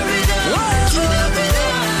 to the rhythm, to the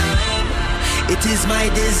rhythm. It is my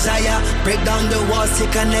desire, break down the walls to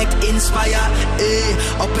connect, inspire.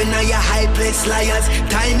 Up in your high place, liars.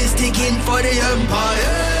 Time is ticking for the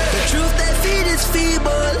empire. The truth they feed is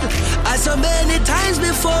feeble, as so many times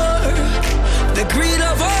before. The greed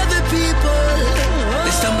of all the people.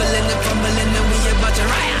 They stumbling and fumbling and we about to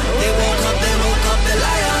riot. They woke up the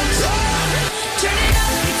lions. Turn it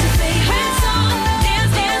up, it's your favorite song.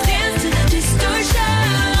 Dance, dance, dance to the distortion.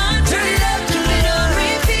 Turn it up, keep it on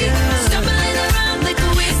repeat. Stumbling around like a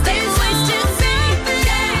wasted zombie.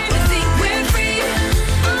 Yeah, we think we're free.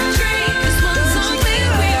 Drink this one's on me.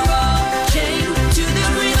 We're all chained to the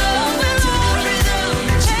rhythm, to the rhythm,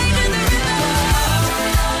 chained to the rhythm. On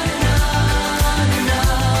and on and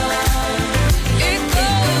on. It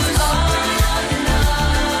goes on and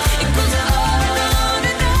on. It goes on and on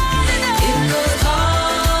and on and on. It goes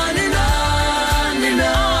on and on and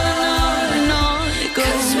on and on. It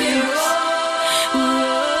goes we're all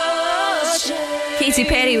chained. Katy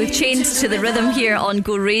Perry with Chains to the Rhythm here on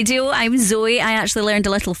Go Radio. I'm Zoe. I actually learned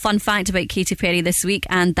a little fun fact about Katy Perry this week,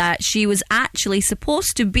 and that she was actually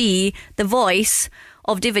supposed to be the voice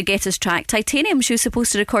of David Guetta's track Titanium. She was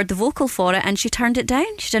supposed to record the vocal for it and she turned it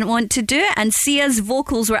down. She didn't want to do it, and Sia's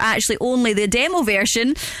vocals were actually only the demo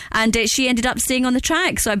version, and she ended up staying on the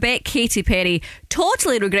track. So I bet Katy Perry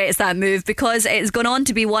totally regrets that move, because it's gone on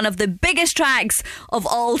to be one of the biggest tracks of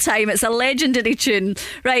all time. It's a legendary tune.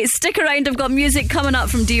 Right, stick around, I've got music coming up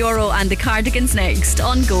from Dioro and the Cardigans next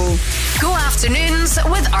on Go. Go afternoons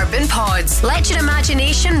with Urban Pods. Let your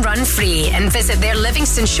imagination run free and visit their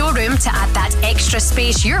Livingston showroom to add that extra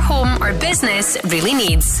space your home or business really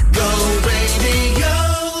needs. Go radio.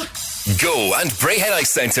 Go and Braehead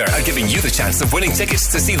Ice Centre are giving you the chance of winning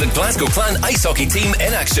tickets to see the Glasgow Clan ice hockey team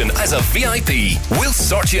in action as a VIP. We'll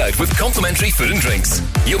sort you out with complimentary food and drinks.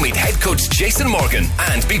 You'll meet head coach Jason Morgan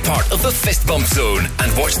and be part of the fist bump zone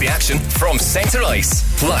and watch the action from centre ice.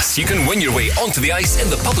 Plus, you can win your way onto the ice in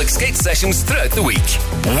the public skate sessions throughout the week.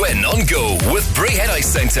 Win on Go with Braehead Ice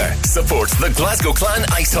Centre. Support the Glasgow Clan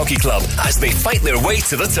Ice Hockey Club as they fight their way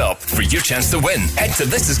to the top. For your chance to win, head to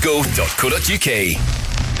thisisgo.co.uk.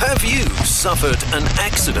 Have you suffered an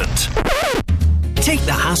accident? Take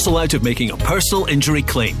the hassle out of making a personal injury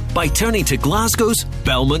claim by turning to Glasgow's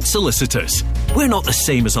Belmont Solicitors. We're not the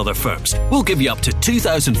same as other firms. We'll give you up to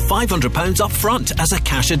 £2,500 up front as a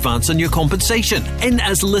cash advance on your compensation in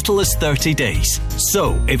as little as 30 days.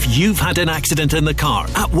 So, if you've had an accident in the car,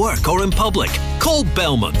 at work or in public, call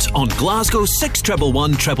Belmont on Glasgow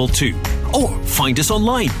 6111 222 or find us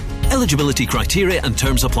online. Eligibility criteria and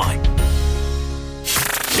terms apply.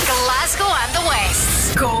 Glasgow and the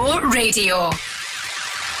West. Go Radio.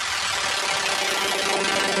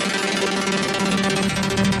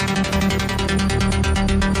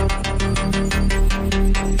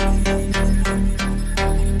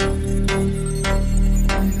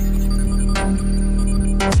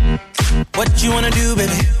 What you wanna do,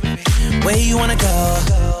 baby? Where you wanna go?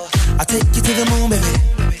 I'll take you to the moon, baby.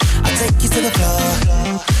 I'll take you to the floor.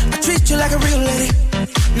 I treat you like a real lady,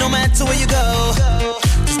 no matter where you go.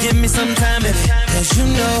 Just give me some time, baby. Cause you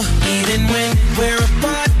know, even when we're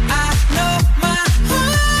apart, I know my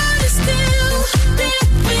heart is still there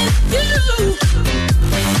with you.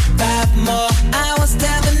 5 more hours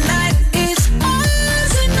down the night is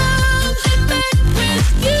ours, and I'm back with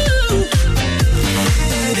you.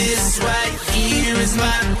 This right here is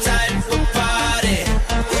my type of party.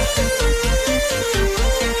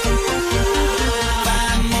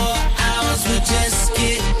 5 more hours, we're just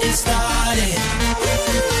getting started.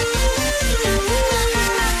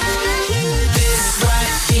 This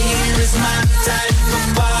right here is my type of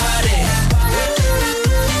party.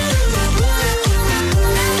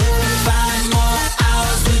 5 more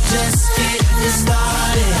hours, we're just getting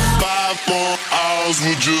started. 5 more hours,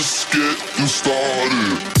 we're just getting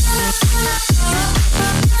started.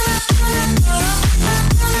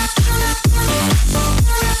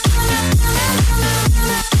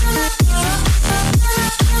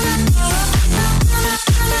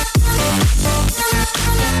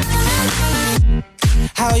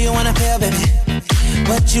 How you wanna feel, baby?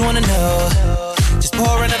 What you wanna know? Just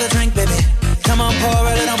pour another drink, baby. Come on, pour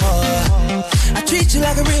a little more. I treat you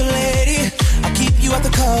like a real lady. I'll keep you out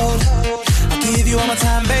the cold. I'll give you all my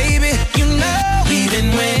time, baby. You know,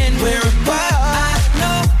 even when we're apart, I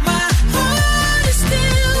know my heart is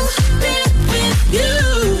still there with you.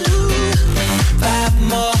 5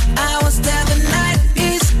 more hours down the night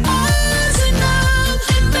is ours, and I'm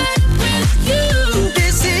back with you.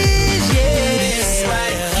 This is, yeah. This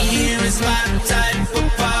right here is my type of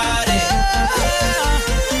party.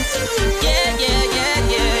 Yeah, yeah, yeah,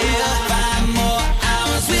 yeah. 5 more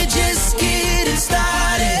hours, we're just getting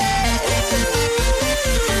started.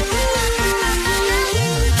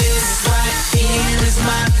 This right here is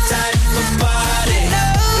my type of party. No,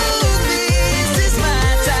 this is my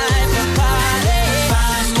type of party.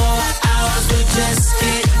 5 more hours, we're just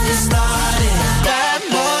getting started. 5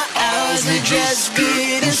 more hours, we're just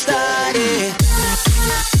getting started.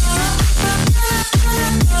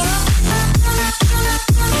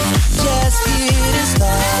 Just getting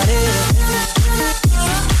started.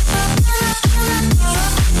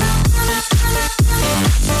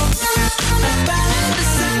 I find the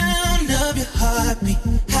sound of your heartbeat,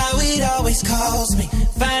 how it always calls me,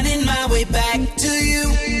 finding my way back to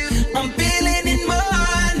you. I'm feeling it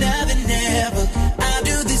more now than ever. I'll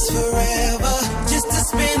do this forever, just to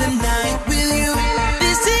spend the night with you.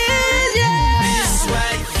 This is, yeah. This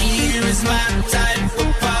right here is my type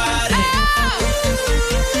of party.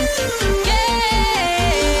 Yeah.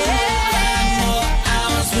 5 more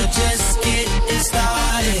hours, we're just getting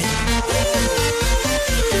started.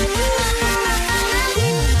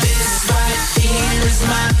 This right here is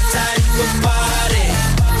my type of party.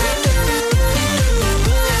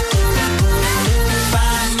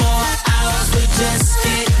 5 more hours, we're just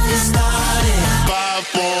getting started. 5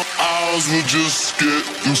 more hours, we're just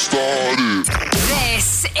getting started.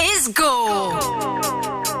 This is Go.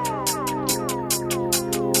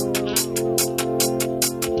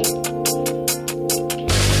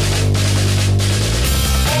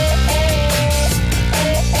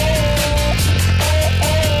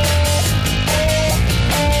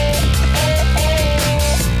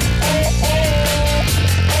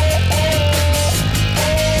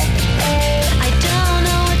 I don't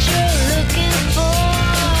know what you're looking for.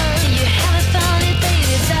 You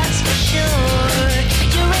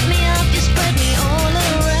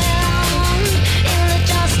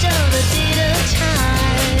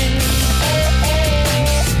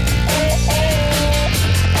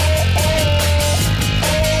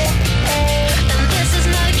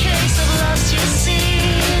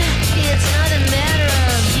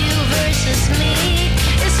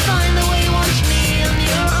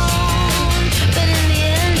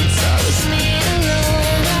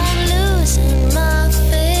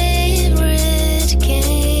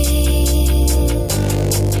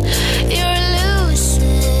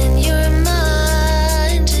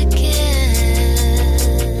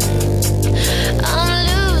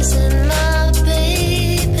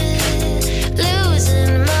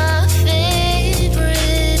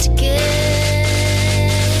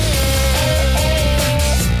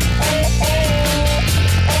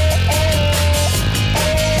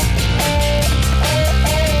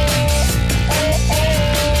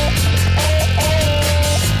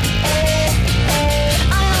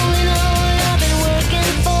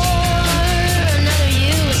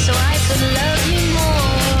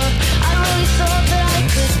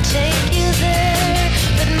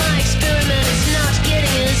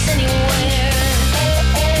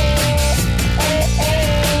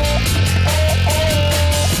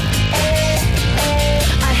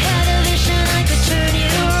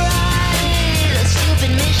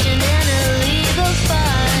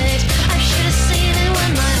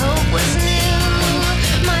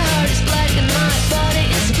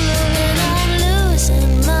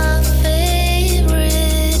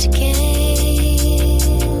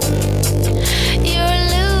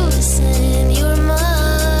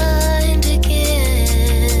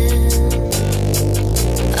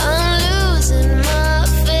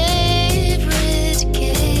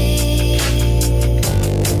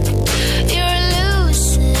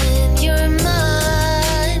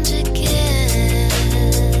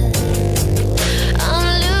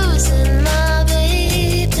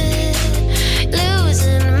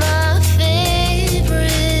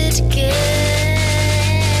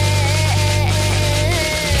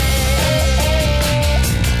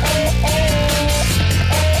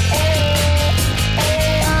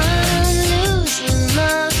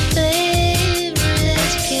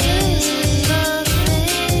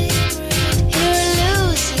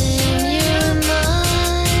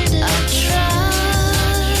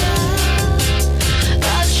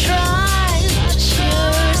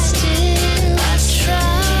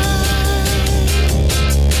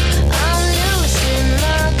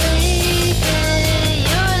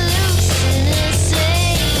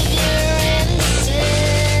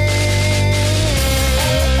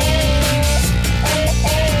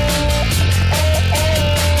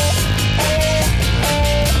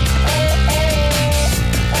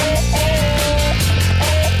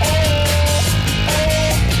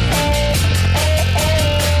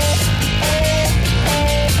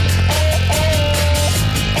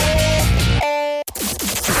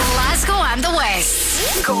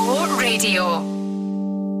Radio.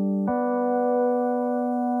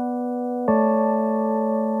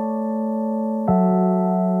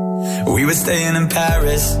 We were staying in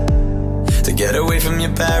Paris to get away from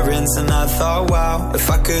your parents, and I thought, wow,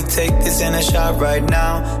 if I could take this in a shot right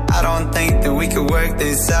now, I don't think that we could work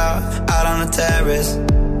this out on the terrace.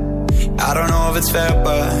 I don't know if it's fair,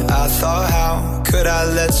 but I thought, how could I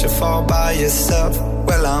let you fall by yourself?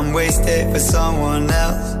 Well, I'm wasted with someone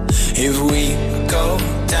else. If we go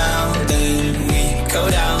down, then we go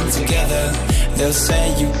down together. They'll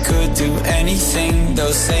say you could do anything.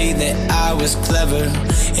 They'll say that I was clever.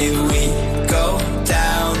 If we go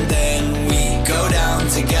down, then we go down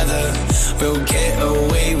together. We'll get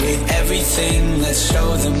away with everything. Let's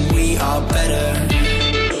show them we are better.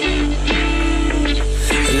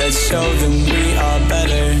 Let's show them we are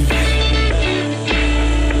better.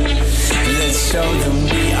 Let's show them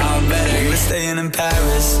we are better. We were staying in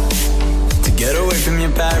Paris to get away from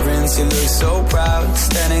your parents. You look so proud,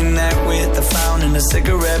 standing there with a frown and a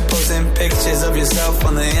cigarette, posting pictures of yourself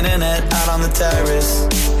on the internet, out on the terrace.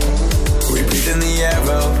 We breathe in the air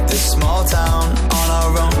of this small town on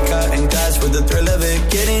our own, cutting glass with the thrill of it,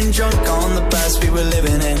 getting drunk on the past we were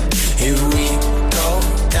living in. If we go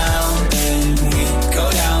down, then we go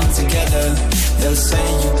down together. They'll say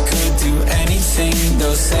you could do anything.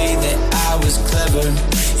 They'll say that I was clever.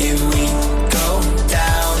 If we go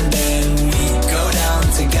down, then we go down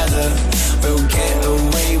together. We'll get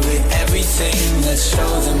away with everything. Let's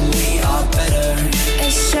show them we are better.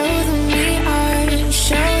 Let's show them we are.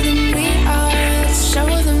 Show them we are. Show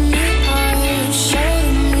them we are. Show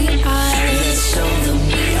them we are. Let's show them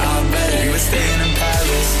we are better. We were staying in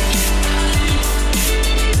Paris.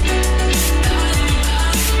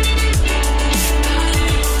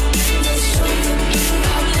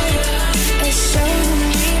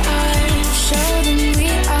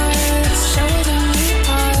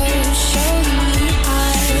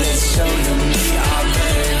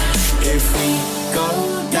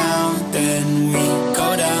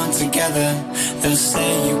 They'll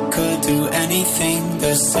say you could do anything.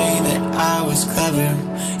 They'll say that I was clever.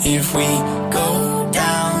 If we go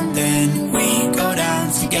down, then we go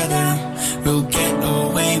down together. We'll get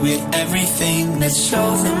away with everything. Let's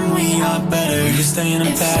show them we are better. We were staying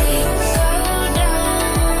in Paris.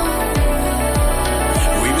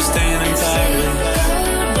 We were staying in Paris.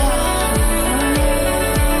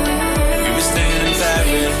 We were staying in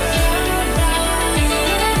Paris.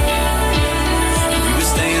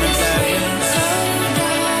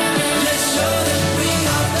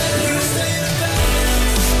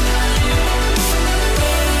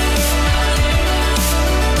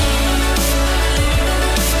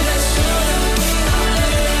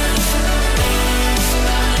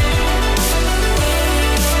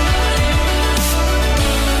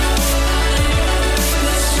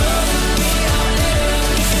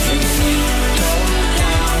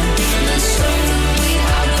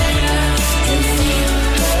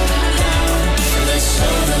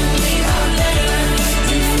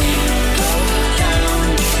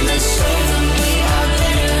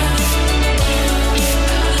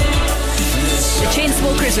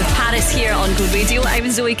 With Paris here on Go Radio. I'm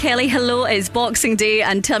Zoe Kelly. Hello, it's Boxing Day,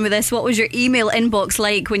 and tell me this, what was your email inbox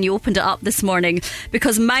like when you opened it up this morning?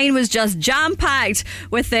 Because mine was just jam-packed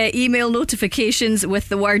with email notifications with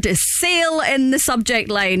the word sale in the subject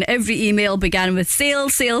line. Every email began with sale,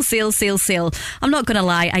 sale, sale, sale, sale. I'm not going to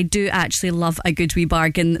lie, I do actually love a good wee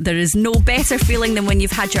bargain. There is no better feeling than when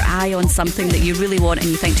you've had your eye on something that you really want and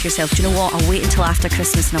you think to yourself, do you know what, I'll wait until after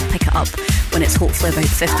Christmas and I'll pick it up when it's hopefully about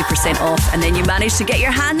 50% off, and then you manage to get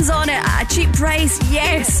your hands on it at a cheap price.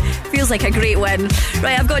 Yes, feels like a great win.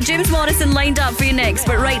 Right, I've got James Morrison lined up for you next,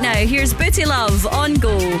 but right now here's Booty Love on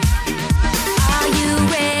Go. Are you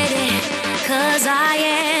ready? 'Cause I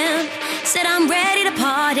am. Said I'm ready to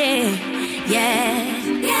party. Yeah.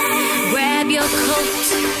 Grab your coat,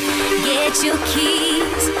 get your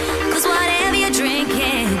keys, 'cause whatever you're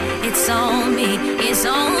drinking, it's on me, it's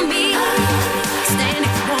on me. Stand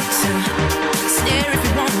if you want to, stare if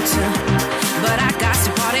you want to, but I got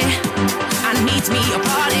to party. I need me a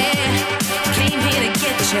party. Came here to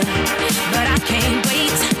get you, but I can't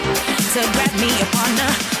wait to grab me a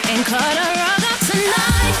partner and cut a rug up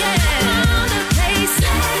tonight. Yeah, found a place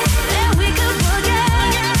that we could boogie.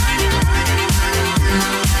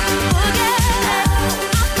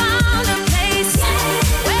 I found a place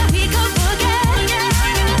where we could boogie.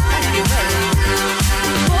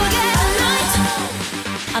 Boogie all night.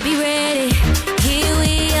 I'll be ready. Here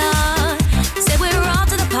we are. Said we're off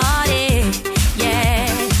to the party. Yeah,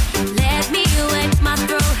 let me wet my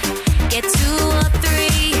throat. Get 2 or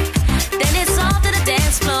 3, then it's off to the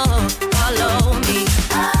dance floor. Follow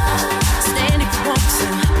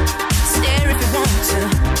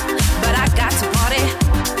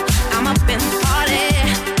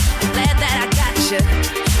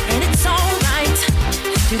and it's alright.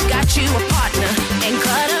 You got you a partner and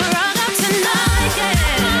cut a rug up tonight. Yeah,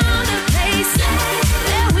 found a place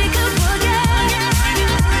that we could forget.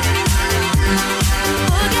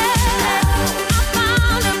 I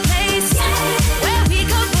found a place where we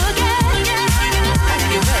could forget.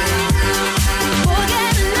 You ready? Forget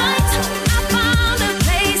the night. I found a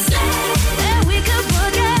place that we could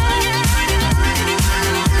forget.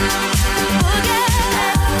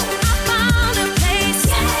 I found a place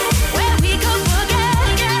where we could forget.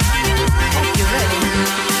 Hope you're ready.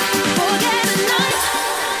 Forget the night.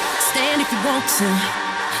 Stand if you want to,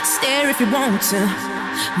 stare if you want to,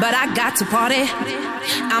 but I got to party.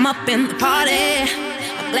 I'm up in the party.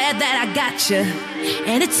 I'm glad that I got you,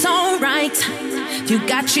 and it's alright. You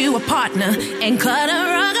got you a partner and cut a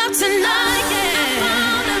rug up tonight. Yeah, I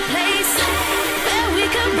found a place that we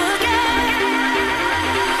could forget.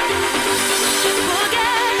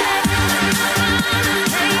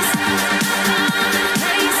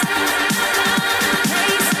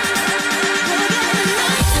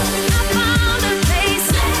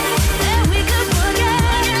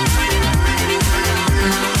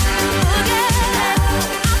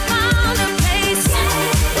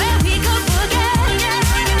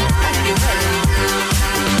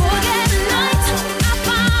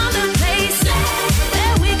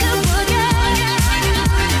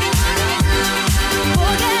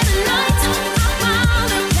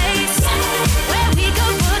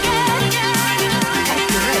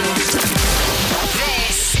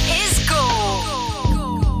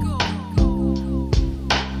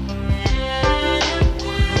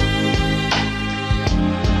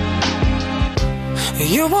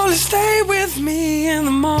 You only stay with me in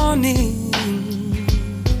the morning.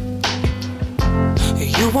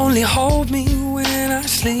 You only hold me when I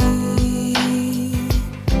sleep.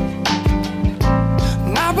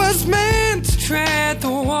 And I was meant to tread the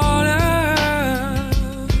water,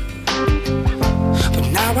 but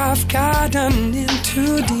now I've gotten in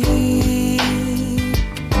too deep.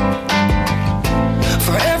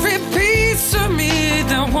 For every piece of me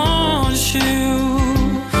that wants you,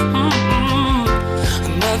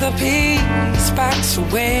 another piece backs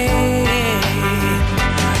away.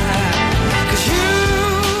 'Cause you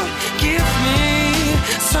give me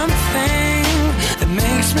something that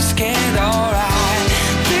makes me scared, alright.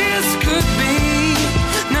 This could be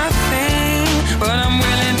nothing, but I'm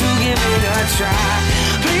willing to give it a try.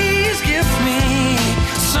 Please give me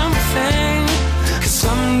something, 'cause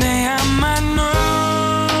someday I might know.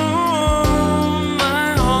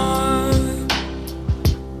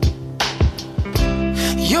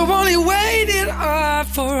 You only waited up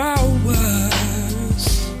for hours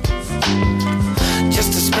just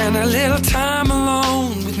to spend a little time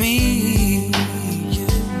alone with me.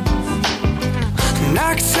 And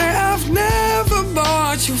I can say I've never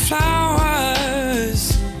bought you flowers.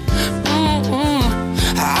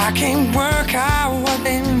 I can't work out what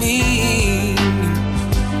they mean.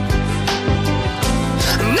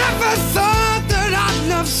 I never thought that I'd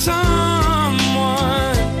love someone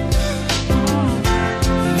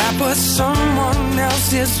but someone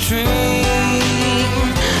else's dream.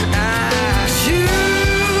 You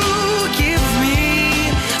give me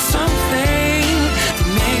something that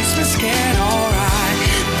makes me scared, alright.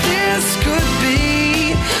 This could be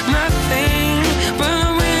nothing, but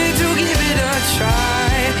I'm willing to give it a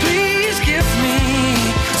try. Please give me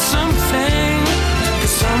something,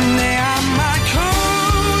 'cause someday I might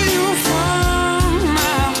call you from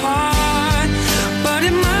my heart, but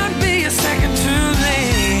it might be a second too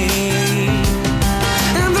late.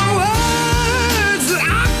 And the words that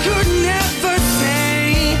I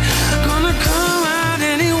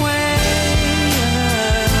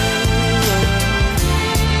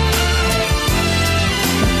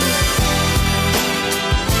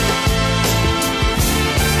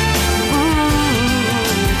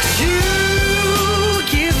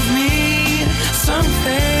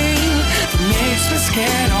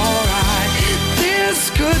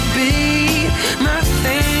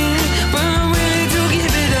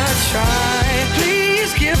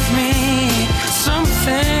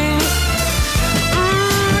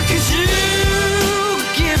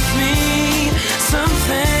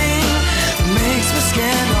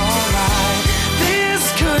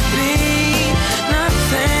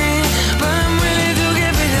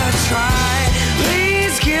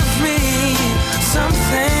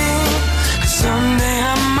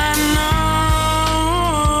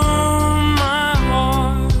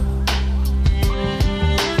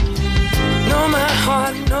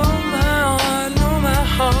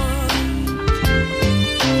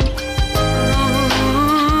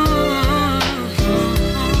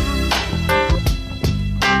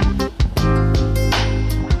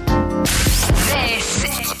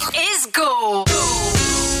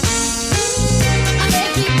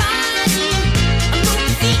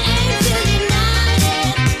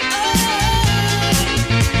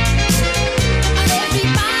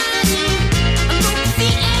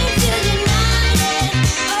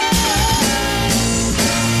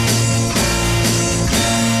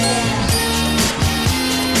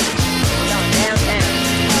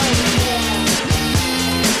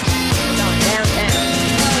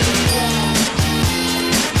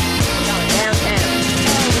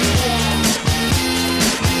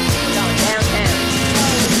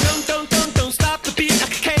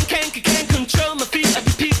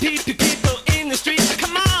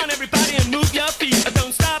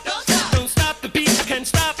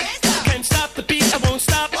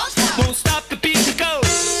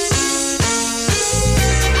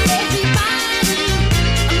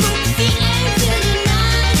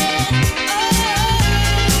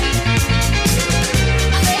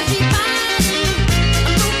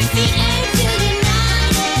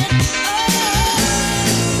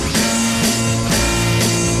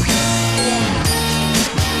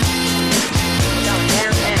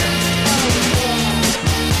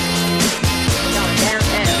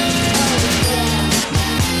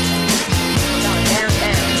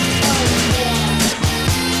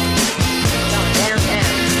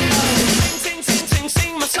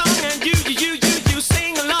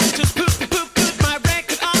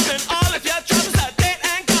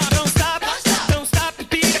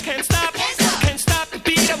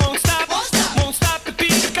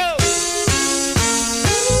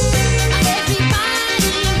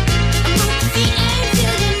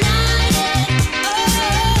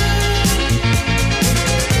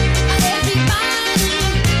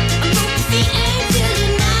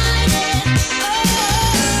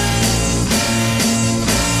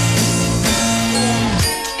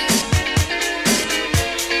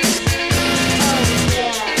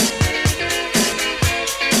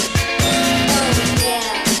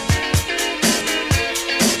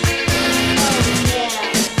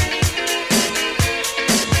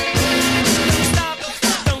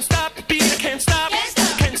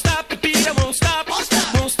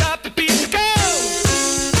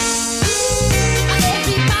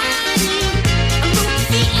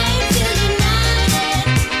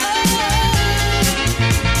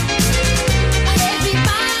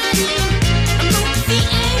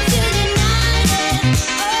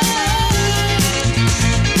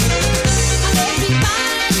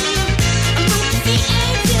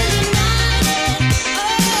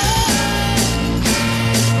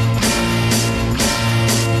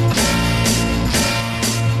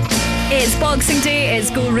Boxing Day,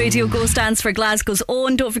 it's Go Radio. Go stands for Glasgow's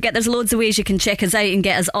own. Don't forget there's loads of ways you can check us out and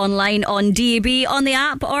get us online on DAB, on the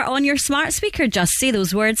app or on your smart speaker. Just say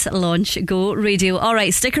those words, launch Go Radio.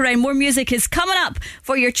 Alright, stick around, more music is coming up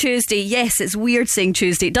for your Tuesday. Yes, it's weird saying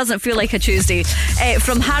Tuesday, it doesn't feel like a Tuesday.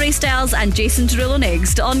 From Harry Styles and Jason Derulo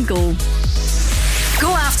next on Go.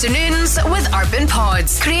 Go afternoons with Urban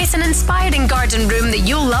Pods. Create an inspiring garden room that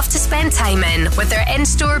you'll love to spend time in with their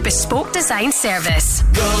in-store bespoke design service.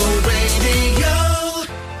 Go Radio.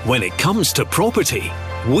 When it comes to property,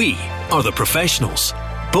 we are the professionals.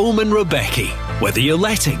 Bowman Rebecki. Whether you're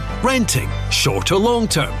letting, renting, short or long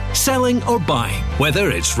term, selling or buying, whether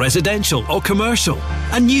it's residential or commercial,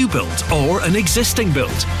 a new build or an existing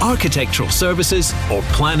build, architectural services or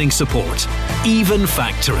planning support, even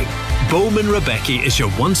factoring. Bowman Rebecki is your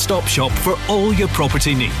one-stop shop for all your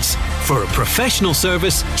property needs. For a professional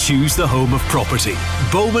service, choose the home of property.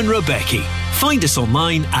 Bowman Rebecki. Find us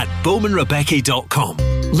online at bowmanrebecki.com.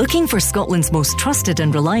 Looking for Scotland's most trusted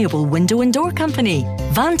and reliable window and door company?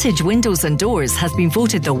 Vantage Windows and Doors has been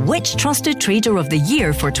voted the Which Trusted Trader of the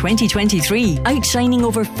Year for 2023, outshining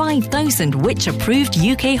over 5,000 Which-approved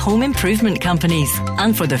UK home improvement companies.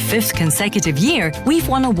 And for the 5th consecutive year, we've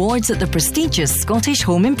won awards at the prestigious Scottish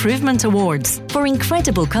Home Improvement Awards. For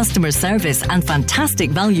incredible customer service and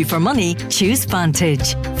fantastic value for money, choose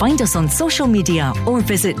Vantage. Find us on social media or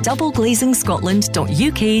visit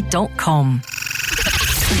doubleglazing.scotland.uk.com.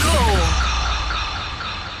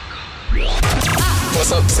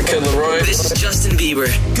 What's up, it's the Kid Leroy. This is Justin Bieber.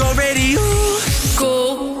 Go Radio.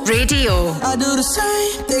 Go Radio. I do the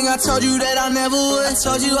same thing I told you that I never would. I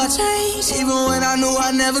told you I changed, even when I knew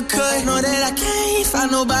I never could. Know that I can't find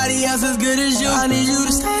nobody else as good as you. I need you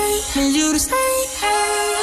to stay, need you to stay.